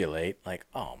tabulate, like,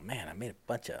 oh man, I made a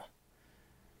bunch of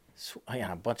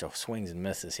swings and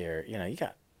misses here. You know, you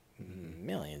got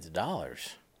millions of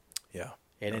dollars. Yeah,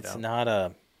 and no it's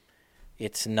doubt.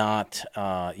 not.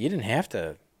 You didn't have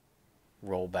to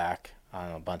roll back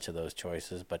on a bunch of those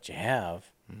choices, but you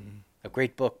have. A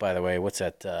great book, by the way. What's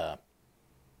that?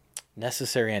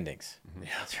 Necessary Endings. Yeah.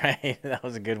 That's right. That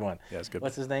was a good one. Yeah, it's good.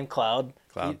 What's his name? Cloud.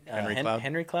 Henry Cloud.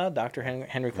 Henry Cloud. Dr.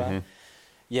 Henry Cloud.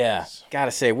 Yeah,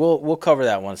 gotta say we'll cover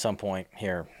that one at some point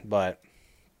here, but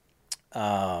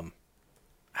I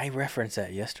referenced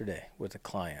that yesterday with a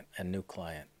new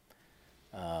client.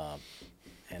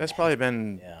 That's probably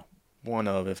been one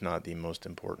of, if not the most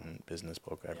important business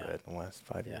book I've read in the last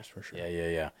 5 years, for sure.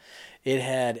 Yeah. It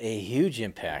had a huge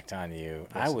impact on you.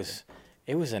 Yes,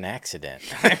 It was an accident.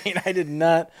 I mean, I did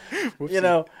not,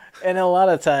 and a lot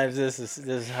of times this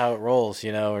is how it rolls,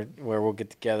 where we'll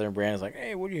get together and Brandon's like,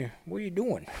 hey, what are you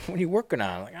doing? What are you working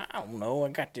on? I'm like, I don't know. I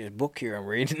got this book here I'm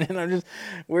reading, and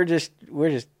we're just,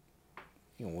 what's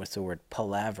the word?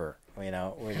 Palaver.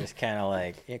 We're just kind of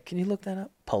like, can you look that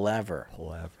up? Palaver.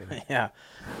 Yeah.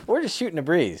 We're just shooting a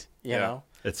breeze, you know?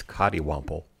 It's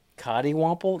cottywomple.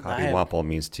 Cottywomple? Cottywomple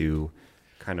means to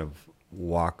kind of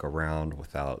walk around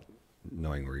without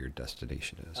knowing where your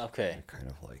destination is. Okay. You're kind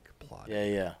of like plotting.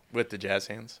 Yeah. With the jazz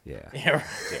hands. Yeah. Yeah.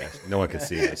 No one can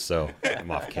see this, so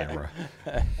I'm off camera.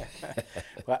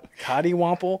 What?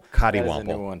 Cottywomple? Cottywomple. That is a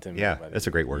new one to me, Yeah, buddy. that's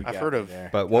a great word. I've heard of.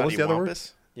 But what was the other word?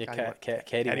 Cattywampus? Yeah,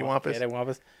 Cattywampus?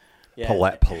 Cattywampus. Yeah.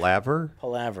 Palaver?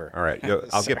 Palaver. All right.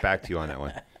 I'll get back to you on that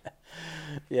one.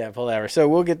 Yeah, palaver. So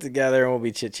we'll get together and we'll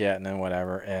be chit-chatting and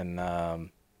whatever, and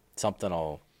something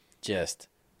will just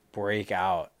break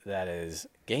out that is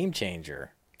game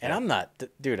changer. And I'm not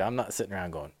sitting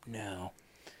around going, no.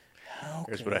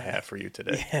 Here's what I have for you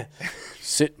today. Yeah.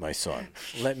 Sit, my son.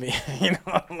 Let me,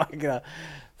 like,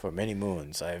 for many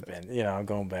moons I've been, I'm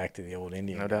going back to the old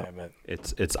Indian No guy, doubt. but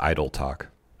It's idle talk.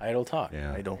 idle talk.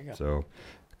 Yeah. Idle. There you go. So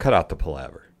cut out the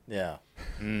palaver. Yeah.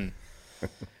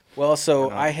 Well, so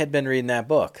I had been reading that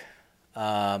book.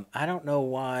 I don't know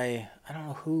why. I don't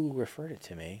know who referred it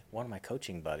to me. One of my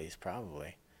coaching buddies,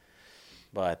 probably.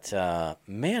 But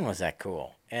man, was that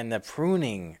cool! And the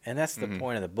pruning, and that's the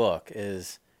point of the book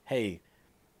is, hey,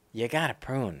 you gotta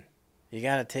prune. You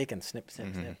gotta take and snip.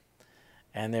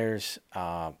 And there's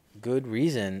good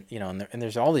reason, and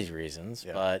there's all these reasons,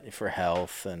 but for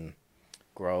health and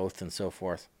growth and so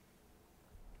forth.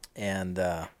 And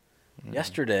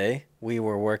yesterday we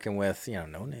were working with,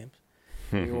 no names.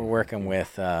 We were working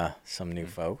with some new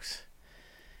folks,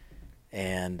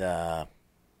 and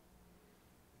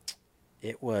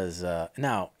it was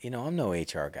now I'm no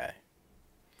HR guy,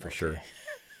 For sure.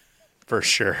 For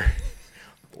sure.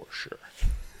 For sure.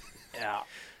 Yeah.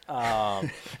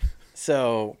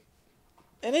 So,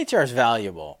 and HR is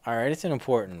valuable. All right, it's an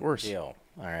important deal.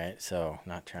 All right, so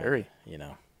not trying. Very.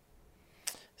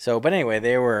 So, but anyway,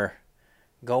 they were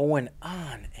going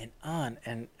on and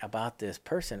about this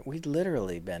person. We'd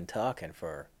literally been talking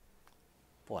for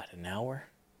an hour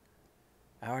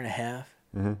and a half,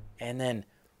 and then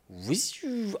whoosh,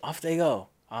 off they go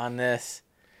on this.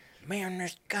 Man,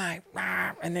 this guy,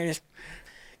 and they're just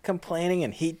complaining,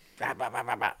 and he,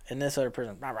 and this other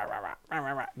person,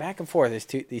 back and forth.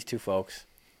 These two folks,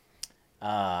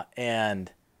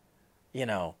 and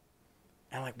I'm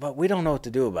like, but we don't know what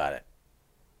to do about it.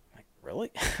 I'm like,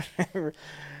 really?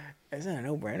 Isn't it a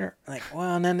no-brainer? Like,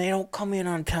 well, and then they don't come in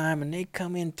on time, and they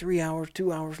come in 3 hours,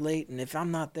 2 hours late, and if I'm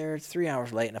not there, it's 3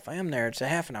 hours late, and if I am there, it's a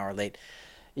half an hour late.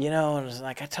 And it's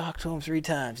like, I talked to him 3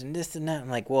 times, and this and that. I'm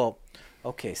like, well,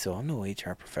 okay, so I'm no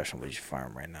HR professional, but you should fire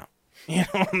him right now.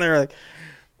 And they're like,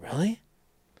 really?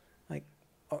 Like,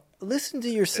 listen to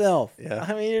yourself. Yeah.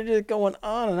 I mean, you're just going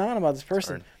on and on about this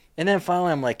person. And then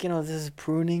finally, I'm like, this is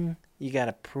pruning. You got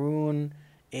to prune.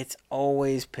 It's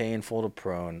always painful to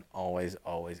prune. Always,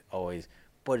 always, always.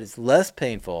 But it's less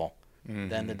painful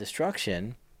than the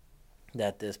destruction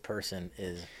that this person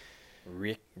is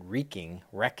wrecking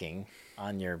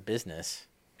on your business.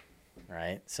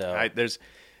 Right? So there's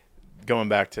going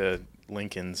back to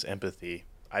Lincoln's empathy.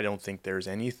 I don't think there's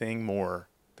anything more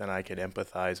than I could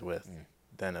empathize with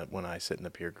than when I sit in a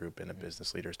peer group and a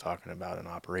business leader's talking about an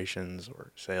operations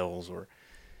or sales or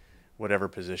whatever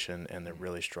position, and they're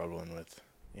really struggling with,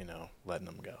 letting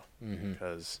them go.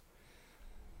 Because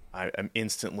I'm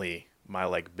instantly,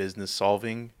 my business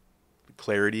solving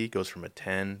clarity goes from a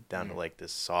 10 down to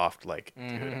this soft,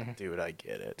 dude, I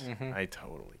get it. I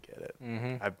totally get it.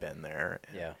 I've been there.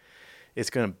 And it's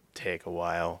going to take a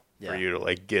while for you to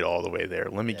like get all the way there.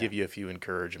 Let me give you a few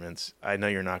encouragements. I know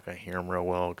you're not going to hear them real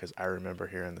well because I remember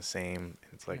hearing the same.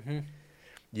 It's like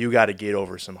you got to get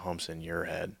over some humps in your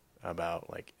head about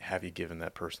like, have you given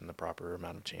that person the proper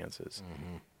amount of chances?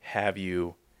 Have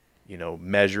you,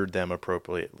 measured them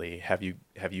appropriately? Have you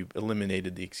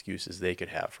eliminated the excuses they could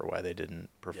have for why they didn't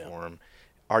perform?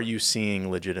 Are you seeing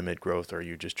legitimate growth, or are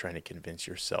you just trying to convince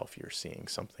yourself you're seeing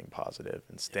something positive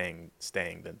and staying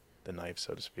the knife,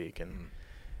 so to speak? And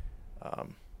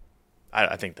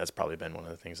I think that's probably been one of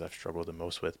the things I've struggled the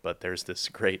most with. But there's this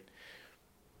great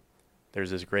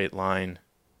line.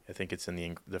 I think it's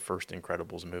in the first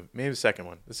Incredibles movie, maybe the second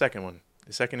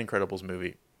Incredibles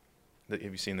movie. Have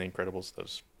you seen the Incredibles?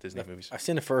 Those Disney movies. I've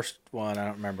seen the first one. I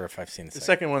don't remember if I've seen the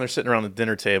second one. They're sitting around the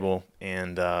dinner table,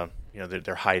 and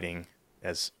they're hiding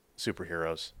as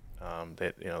superheroes.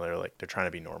 They're trying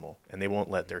to be normal, and they won't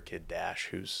let their kid Dash,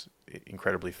 who's an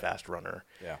incredibly fast runner.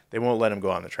 Yeah. They won't let him go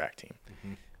on the track team.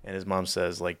 And his mom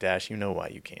says, like, Dash, you know why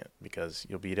you can't, because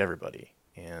you'll beat everybody.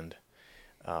 And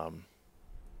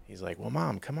he's like, well,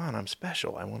 Mom, come on, I'm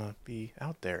special. I want to be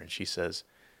out there. And she says,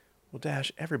 well, Dash,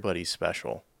 everybody's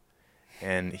special.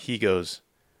 And he goes,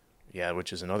 yeah,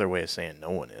 which is another way of saying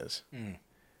no one is.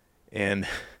 And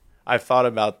I've thought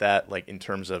about that, like, in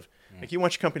terms of, like, you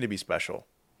want your company to be special,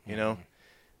 and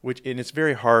it's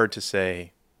very hard to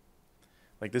say,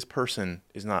 like, this person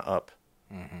is not up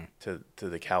to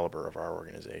the caliber of our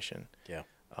organization. Yeah.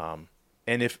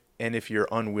 And if you're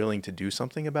unwilling to do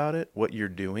something about it, what you're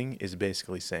doing is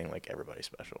basically saying, like, everybody's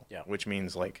special. Yeah. Which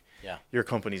means, like, your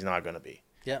company's not going to be.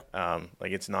 Yeah.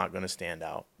 Like, it's not going to stand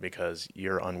out because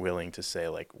you're unwilling to say,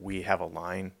 like, we have a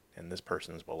line and this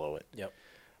person's below it. Yep.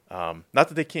 Not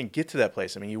that they can't get to that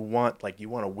place. I mean, you want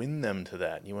to win them to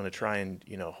that. You want to try and,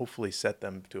 hopefully set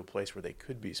them to a place where they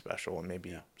could be special in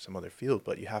maybe some other field.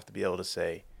 But you have to be able to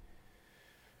say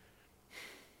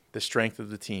the strength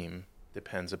of the team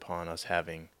depends upon us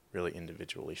having really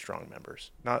individually strong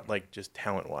members. Not like just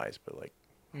talent-wise, but like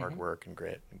hard work and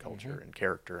grit and culture and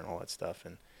character and all that stuff.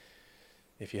 And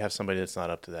if you have somebody that's not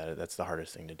up to that, that's the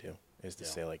hardest thing to do, is to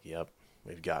say, like, yep,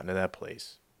 we've gotten to that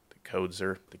place.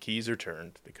 The keys are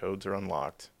turned, the codes are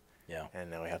unlocked. Yeah. And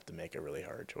now we have to make a really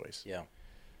hard choice. Yeah.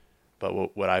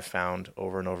 But what I've found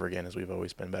over and over again is we've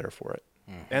always been better for it.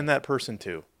 And that person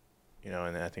too,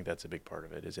 and I think that's a big part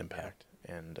of it, is impact.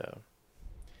 Yeah. And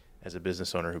as a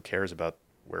business owner who cares about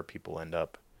where people end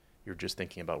up, you're just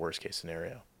thinking about worst case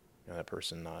scenario. That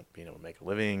person not being able to make a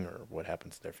living, or what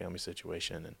happens to their family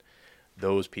situation. And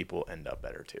those people end up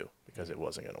better too, because it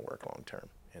wasn't going to work long term.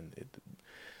 And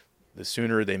the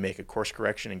sooner they make a course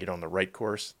correction and get on the right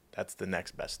course, that's the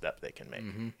next best step they can make.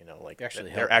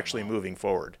 They're actually moving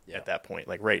forward at that point.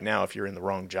 Like right now, if you're in the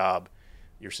wrong job,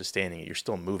 you're sustaining it. You're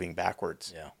still moving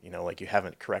backwards. Yeah. Like you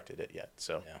haven't corrected it yet.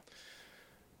 So.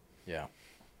 Yeah.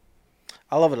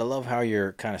 I love it. I love how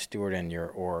you're kind of stewarding your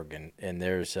org, and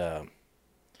there's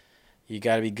you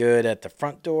got to be good at the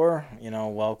front door,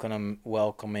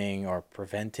 welcoming or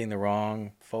preventing the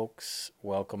wrong folks,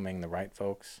 welcoming the right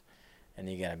folks. And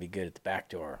you got to be good at the back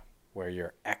door, where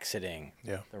you're exiting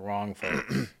the wrong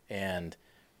folks and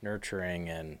nurturing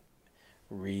and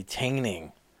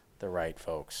retaining the right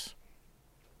folks,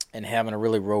 and having a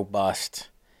really robust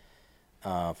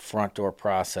front door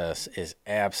process is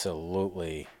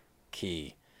absolutely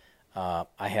key.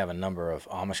 I have a number of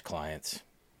Amish clients,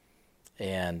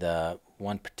 and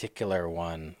one particular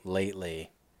one lately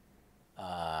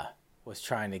was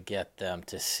trying to get them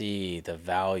to see the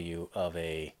value of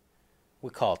we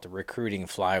call it the recruiting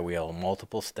flywheel,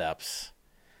 multiple steps,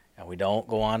 and we don't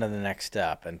go on to the next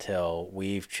step until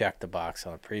we've checked the box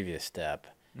on the previous step.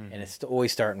 And it's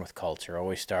always starting with culture,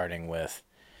 always starting with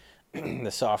the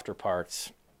softer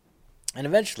parts. And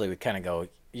eventually we kind of go,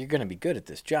 you're going to be good at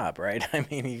this job, right? I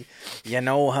mean, you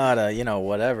know how to,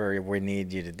 whatever we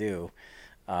need you to do.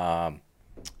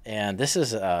 And this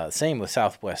is same with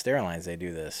Southwest Airlines. They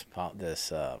do this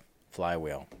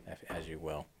flywheel, as you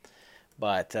will.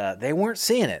 But they weren't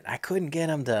seeing it. I couldn't get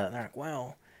them to, they're like,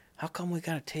 well, how come we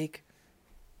got to take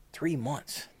 3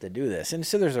 months to do this? And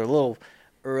so there's a little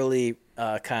early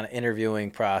kind of interviewing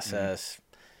process.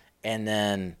 And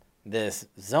then this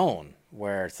zone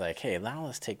where it's like, hey, now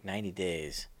let's take 90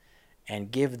 days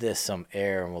and give this some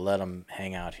air, and we'll let them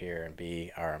hang out here and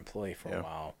be our employee for a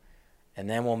while. And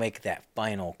then we'll make that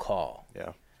final call.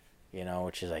 Yeah.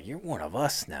 Which is like, you're one of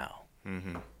us now.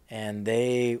 Mm-hmm. And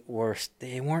they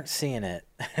weren't seeing it.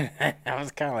 I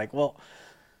was kind of like, well,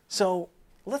 so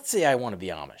let's say I want to be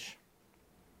Amish.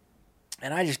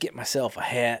 And I just get myself a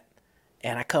hat,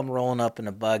 and I come rolling up in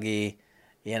a buggy,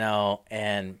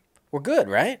 and we're good,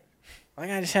 right?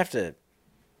 Like, I just have to,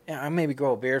 I maybe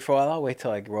grow a beard for a while. I'll wait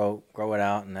till I grow it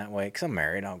out, and that way, because I'm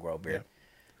married, I'll grow a beard.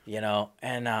 Yeah. You know,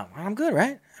 and I'm good,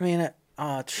 right? I mean,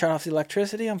 shut off the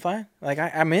electricity, I'm fine. Like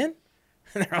I'm in,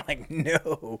 and they're like,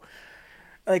 no.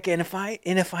 Like, and if I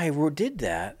did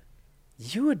that,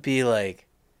 you would be like,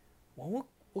 well,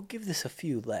 we'll give this a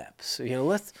few laps. You know,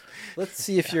 let's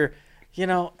see if you're, you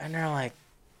know. And they're like,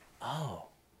 oh,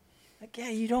 like yeah,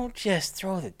 you don't just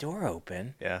throw the door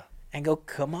open. Yeah. And go,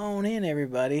 come on in,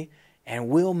 everybody, and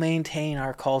we'll maintain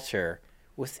our culture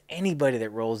with anybody that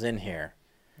rolls in here.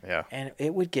 Yeah. And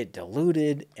it would get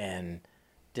diluted and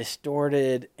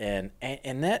distorted, and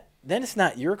that then it's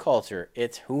not your culture,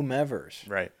 it's whomever's.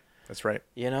 Right. That's right.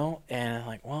 You know, and I'm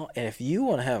like, well, if you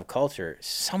want to have culture,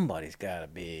 somebody's got to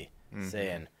be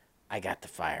saying, I got the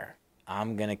fire.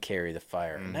 I'm going to carry the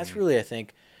fire. And that's really, I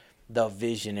think, the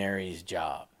visionary's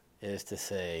job is to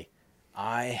say,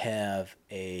 I have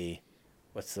I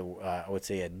would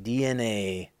say a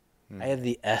DNA. I have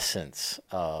the essence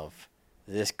of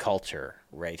this culture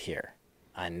right here.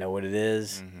 I know what it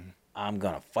is. I'm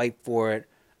going to fight for it.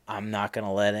 I'm not going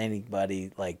to let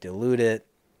anybody like dilute it.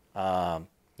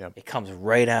 It comes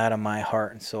right out of my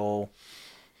heart and soul.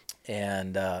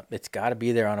 And it's got to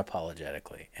be there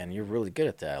unapologetically. And you're really good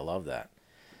at that. I love that.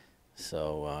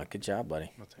 So good job,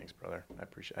 buddy. Well, thanks, brother. I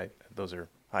appreciate those are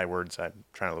high words I'm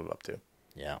trying to live up to.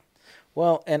 Yeah.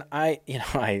 Well, and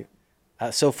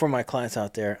so for my clients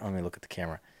out there, let me look at the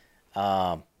camera.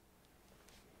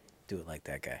 Do it like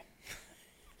that guy.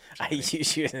 I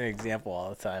use you as an example all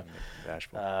the time.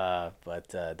 Bashful. But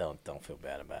don't feel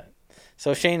bad about it.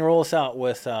 So Shane, roll us out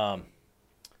with our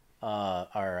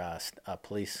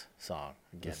police song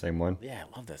again. The same one? Yeah,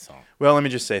 I love that song. Well, let me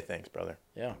just say thanks, brother.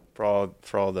 Yeah. For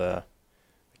all the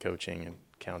coaching and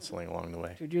counseling along the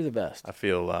way. Dude, you're the best. I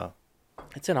feel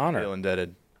it's an honor. I feel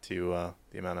indebted to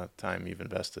the amount of time you've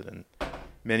invested in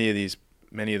many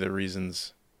of the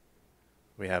reasons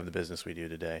we have the business we do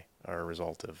today are a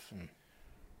result of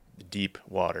deep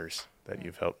waters that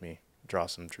you've helped me draw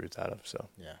some truth out of. So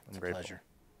yeah, it's I'm a grateful. pleasure.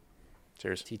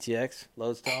 Cheers. TTX,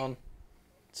 Lodestone,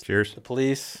 Cheers. the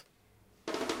police.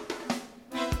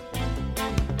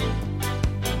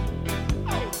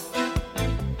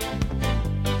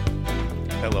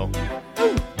 Hello.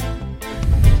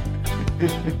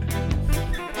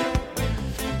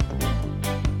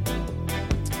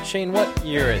 Shane, what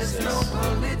year is this?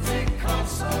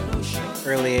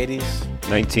 Early 80s?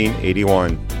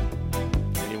 1981.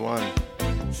 81.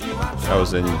 I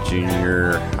was in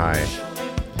junior high.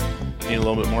 Need a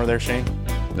little bit more there, Shane?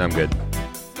 No, I'm good.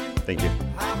 Thank you.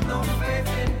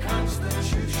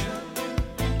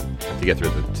 Have to get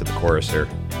through to the chorus here.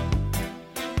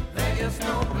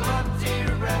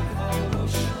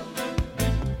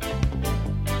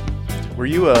 Were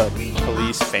you a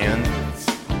Police fan? Yes.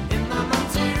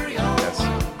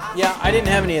 Yeah, I didn't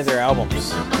have any of their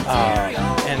albums.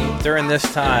 And during this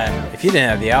time, if you didn't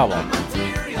have the album,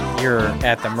 you're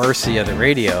at the mercy of the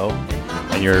radio.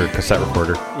 And your cassette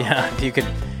recorder. Yeah,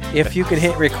 if you could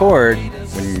hit record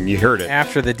When you heard it.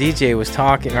 after the DJ was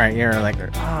talking, right? You're like,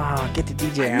 get the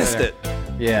DJ out Missed of there. it.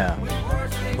 Yeah,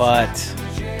 but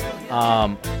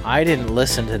I didn't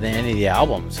listen to any of the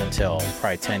albums until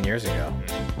probably 10 years ago.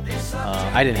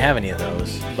 I didn't have any of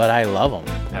those, but I love them.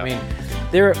 I mean,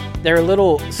 they're a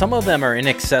little. Some of them are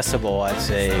inaccessible, I'd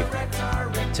say,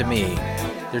 to me.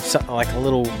 There's like a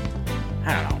little,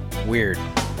 I don't know, weird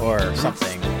or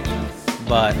something.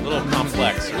 But A little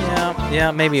complex.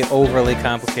 yeah, maybe overly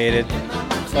complicated.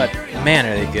 But man,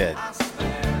 are they good.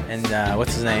 And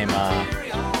what's his name?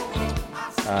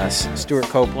 Stuart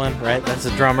Copeland, right? That's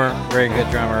a drummer, very good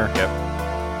drummer. Yep.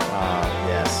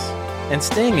 Yes. And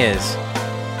Sting is,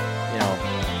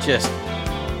 just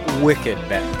wicked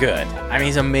good. I mean,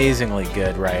 he's an amazingly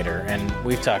good writer, and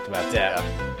we've talked about that.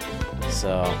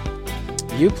 So,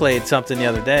 you played something the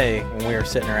other day when we were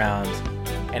sitting around,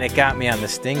 and it got me on the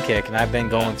Sting kick, and I've been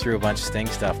going through a bunch of Sting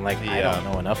stuff. I'm like, I don't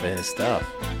know enough of his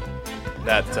stuff.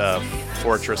 That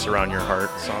Fortress Around Your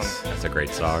Heart song, That's a great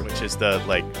song. which is that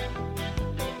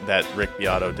Rick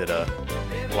Beato did a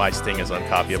Why Sting is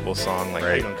Uncopyable song. Like,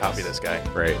 how you gonna copy this guy?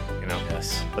 Right.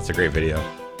 Yes. That's a great video.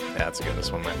 Yeah, that's good.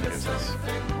 That's one of my favorites.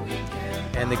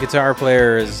 And the guitar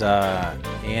player is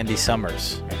Andy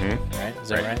Summers, Mm-hmm. right? Is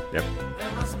that right? Yep.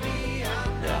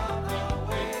 Yeah.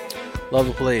 Love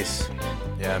the Police.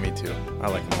 Yeah, me too. I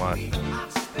like him a lot.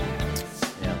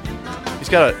 Yeah.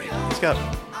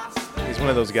 He's one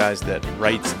of those guys that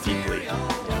writes deeply.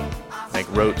 Like,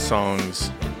 wrote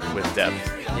songs with depth.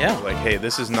 Yeah. Like, hey,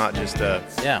 this is not just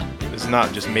Yeah. this is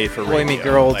not just made for Boy radio. Meet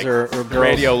Girls like, or the Girls.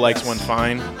 radio likes Yes. one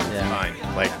fine. Yeah.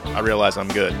 Fine. Like, I realize I'm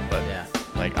good, but Yeah.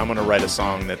 like, I'm gonna write a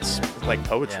song that's like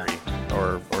poetry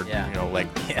or Yeah. You know, like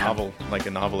like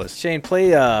a novelist. Shane,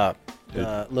 play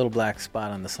Little Black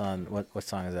Spot on the Sun. What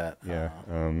song is that? Yeah.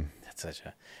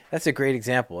 That's a great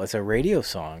example. It's a radio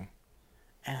song,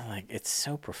 and like it's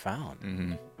so profound.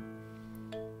 Mm-hmm.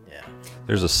 Yeah.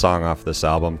 There's a song off this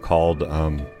album called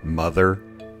Mother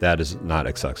that is not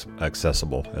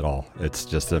accessible at all. It's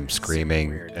just them screaming,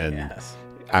 weird, and yes.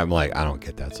 I'm like, I don't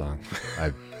get that song.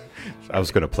 I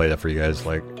was gonna play that for you guys.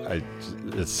 Like,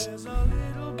 it's.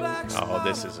 Oh,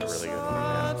 this is a really good one.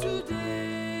 Yeah.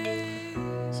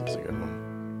 This is a good one.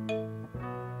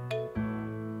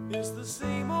 It's the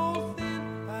same old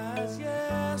thing as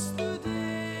yesterday.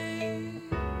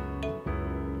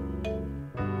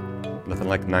 Nothing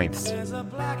like ninths. There's a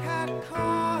black hat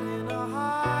caught in a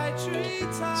high tree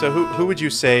top. So who would you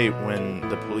say when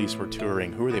the Police were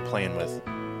touring? Who were they playing with?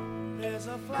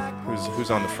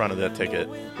 Who's on the front of that ticket?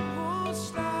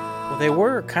 Well, they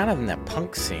were kind of in that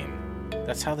punk scene.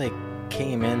 That's how they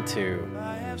came into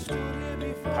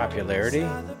popularity.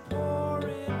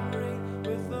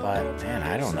 But man,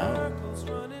 I don't know.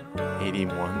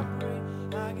 81.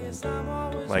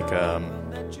 Like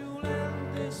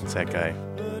what's that guy?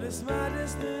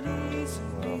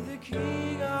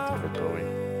 David Bowie.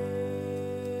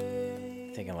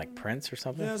 Thinking like Prince or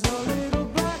something.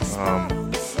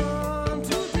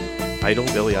 Idol,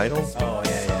 Billy Idol. Oh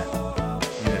yeah.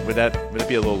 Would it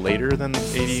be a little later than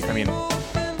 80? I mean, well,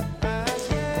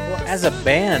 as a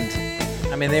band,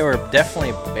 I mean they were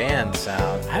definitely band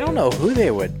sound. I don't know who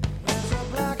they would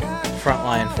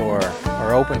frontline for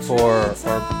or open for, or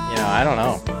I don't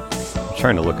know. I'm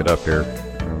trying to look it up here.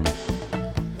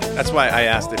 that's why I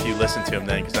asked if you listened to him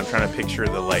then, because I'm trying to picture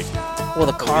the like. Well,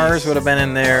 the Cars would have been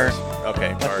in there.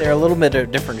 Okay, but they're a little bit of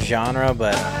a different genre,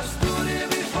 but.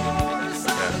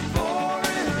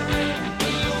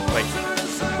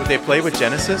 Would they play with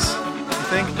Genesis, you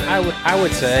think? I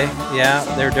would say, yeah,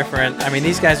 they're different. I mean,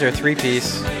 these guys are a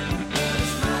three-piece.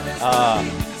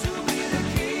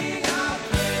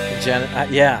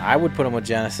 Yeah, I would put them with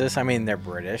Genesis. I mean, they're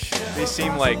British. Yeah. They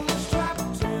seem like,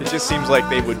 it just seems like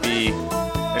they would be,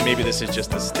 and maybe this is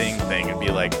just a Sting thing, and be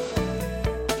like,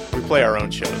 we play our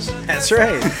own shows. That's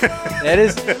right.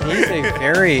 He's a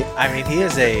very, I mean, he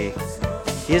is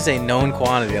a known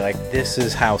quantity. Like, this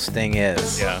is how Sting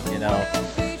is. Yeah.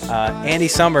 Andy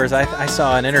Summers, I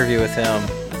saw an interview with him,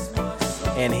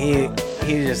 and he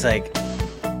was just like,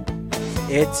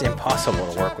 it's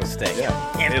impossible to work with Sting.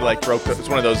 Yeah. It like it's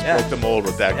one of those broke the mold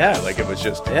with that guy. Like it was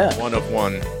just one of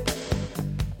one.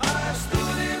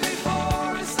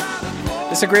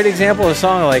 It's a great example of a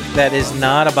song like that is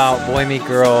not about boy meet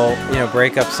girl,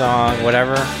 breakup song,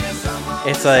 whatever.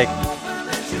 It's like,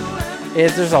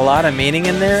 there's a lot of meaning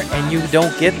in there, and you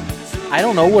don't get, I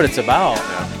don't know what it's about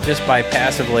just by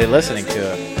passively listening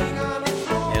to it.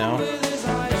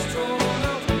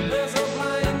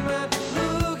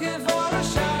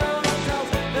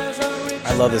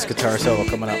 I love this guitar solo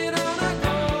coming up.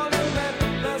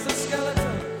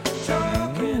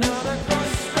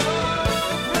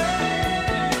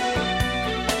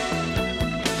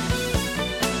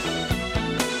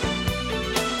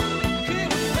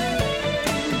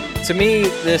 To me,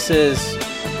 this is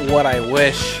what I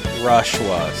wish Rush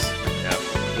was.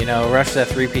 Yeah. Rush is that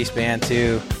three-piece band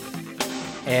too,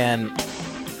 and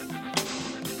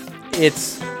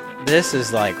this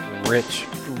is like rich,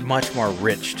 much more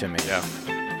rich to me. Yeah.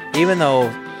 Even though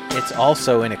it's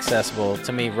also inaccessible,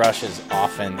 to me, Rush is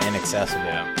often inaccessible.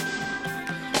 Yeah.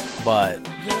 But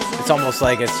it's almost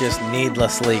like it's just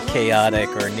needlessly chaotic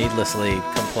or needlessly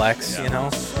complex,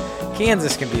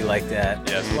 Kansas can be like that.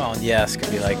 Yes. Well, and Yes can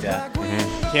be like that.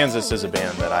 Mm-hmm. Kansas is a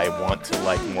band that I want to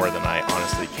like more than I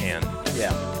honestly can.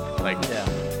 Yeah.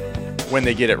 When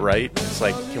they get it right, it's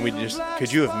like,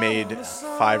 could you have made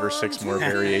 5 or 6 more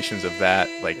variations of that?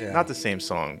 Like, not the same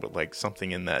song, but like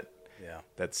something in that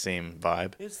same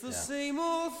vibe. It's the same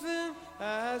old thing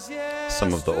as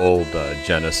some of the old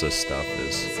Genesis stuff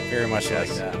is very much like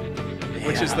that.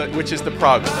 Which is the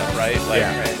prog stuff, right? Like,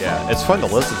 yeah. It's fun to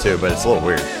listen to, but it's a little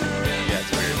weird. Yeah,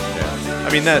 it's weird. Yeah.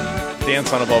 I mean, that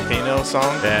Dance on a Volcano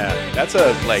song. Yeah. That's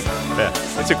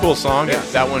it's a cool song. Yeah.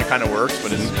 That one kind of works,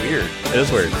 but it's weird. It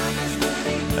is weird.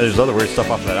 And there's other weird stuff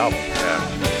off of that album. Yeah.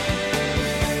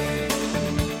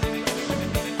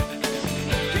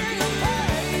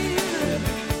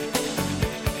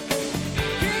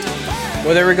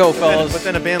 Well, there we go, fellas. But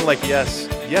then a band like Yes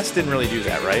didn't really do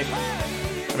that, right?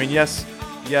 I mean, Yes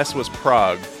was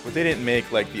prog, but they didn't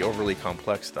make like the overly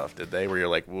complex stuff, did they? Where you're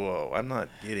like, whoa, I'm not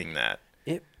getting that.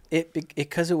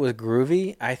 Because it was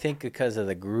groovy. I think because of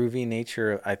the groovy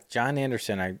nature of John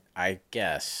Anderson, I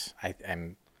guess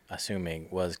I'm assuming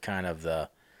was kind of the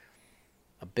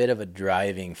a bit of a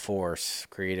driving force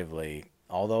creatively,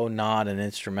 although not an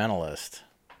instrumentalist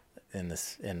in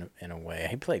a way.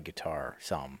 He played guitar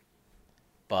some,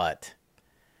 but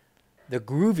the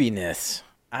grooviness,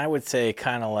 I would say,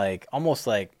 kind of like almost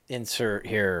like insert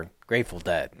here Grateful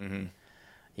Dead. Mm-hmm.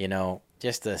 You know,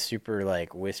 just a super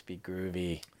like wispy,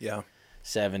 groovy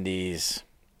 70s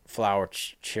Flower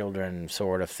Children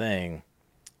sort of thing.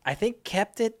 I think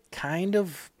kept it kind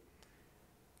of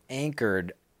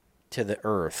anchored to the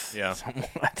earth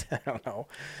somewhat. I don't know.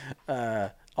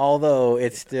 Although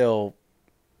it's still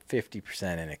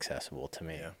 50% inaccessible to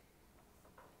me. Yeah.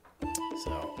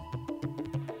 So,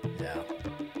 yeah.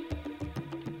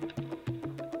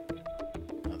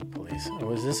 Oh, the Police. Oh,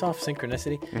 was this off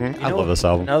Synchronicity? Mm-hmm. I love this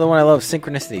album. Another one I love,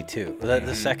 Synchronicity, too.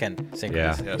 The second Synchronicity.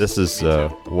 Yeah, Yes, this is me too.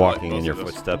 Walking Both in Your of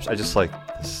those. Footsteps. I just like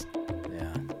this.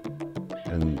 Yeah.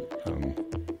 And,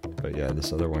 but yeah,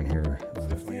 this other one here.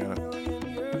 Definitely got it.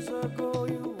 Years ago,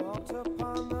 you walked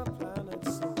upon the planet,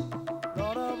 so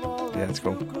thought of all Yeah, it's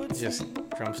cool. Just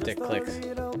drumstick clicks. a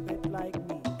little bit like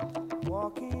me,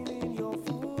 walking in your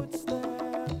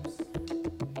footsteps.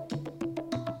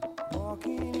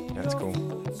 Walking in That's your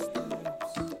cool.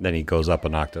 footsteps. Then he goes up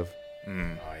an octave. Oh,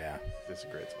 yeah. This is a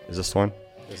great song. Is this the one?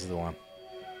 This is the one.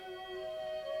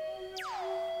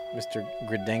 Mr.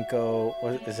 Gridenko,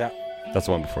 what is that? That's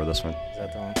the one before this one. Is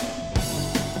that the one?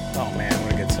 Oh man,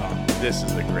 what a good song. This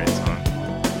is a great song.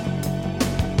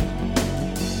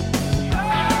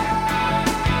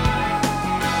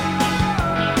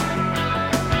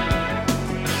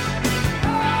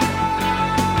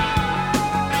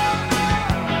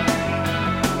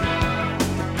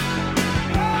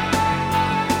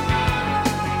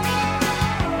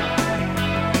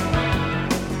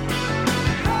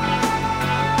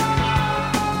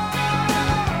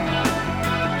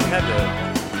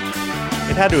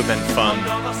 It had to have been fun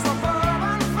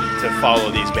to follow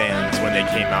these bands when they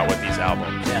came out with these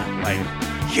albums. Yeah. Like,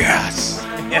 yes,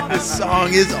 this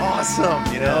song is awesome.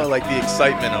 You know, like the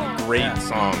excitement of great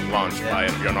song launched by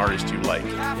an artist you like.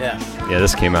 Yeah. Yeah,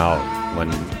 this came out when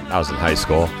I was in high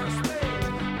school.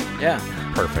 Yeah.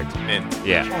 Perfect. Mint.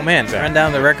 Yeah. Oh man, run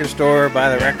down to the record store, buy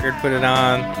the record, put it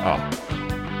on. Oh.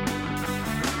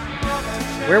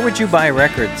 Where would you buy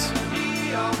records?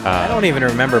 I don't even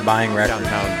remember buying records.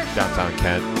 Downtown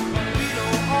Kent.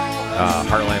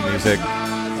 Heartland Music.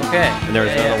 Okay. And there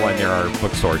was another one near our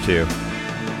bookstore too.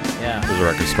 Yeah. There's a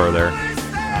record store there.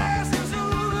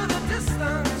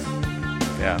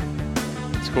 Yeah,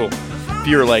 it's cool. If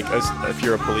you're like, if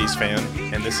you're a Police fan,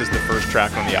 and this is the first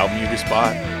track on the album you just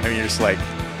bought, I mean, you're just like,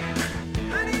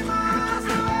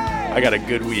 I got a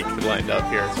good week lined up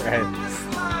here. It's Right. right.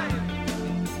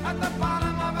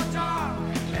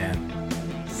 Man.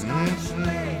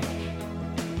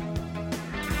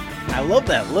 I love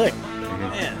that lick.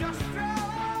 Man.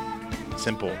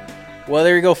 Simple. Well,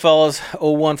 there you go, fellas.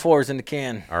 014's in the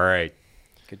can. All right.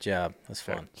 Good job. That's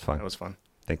fun. It's fun. That was fun.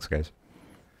 Thanks, guys.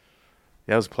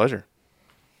 Yeah, it was a pleasure.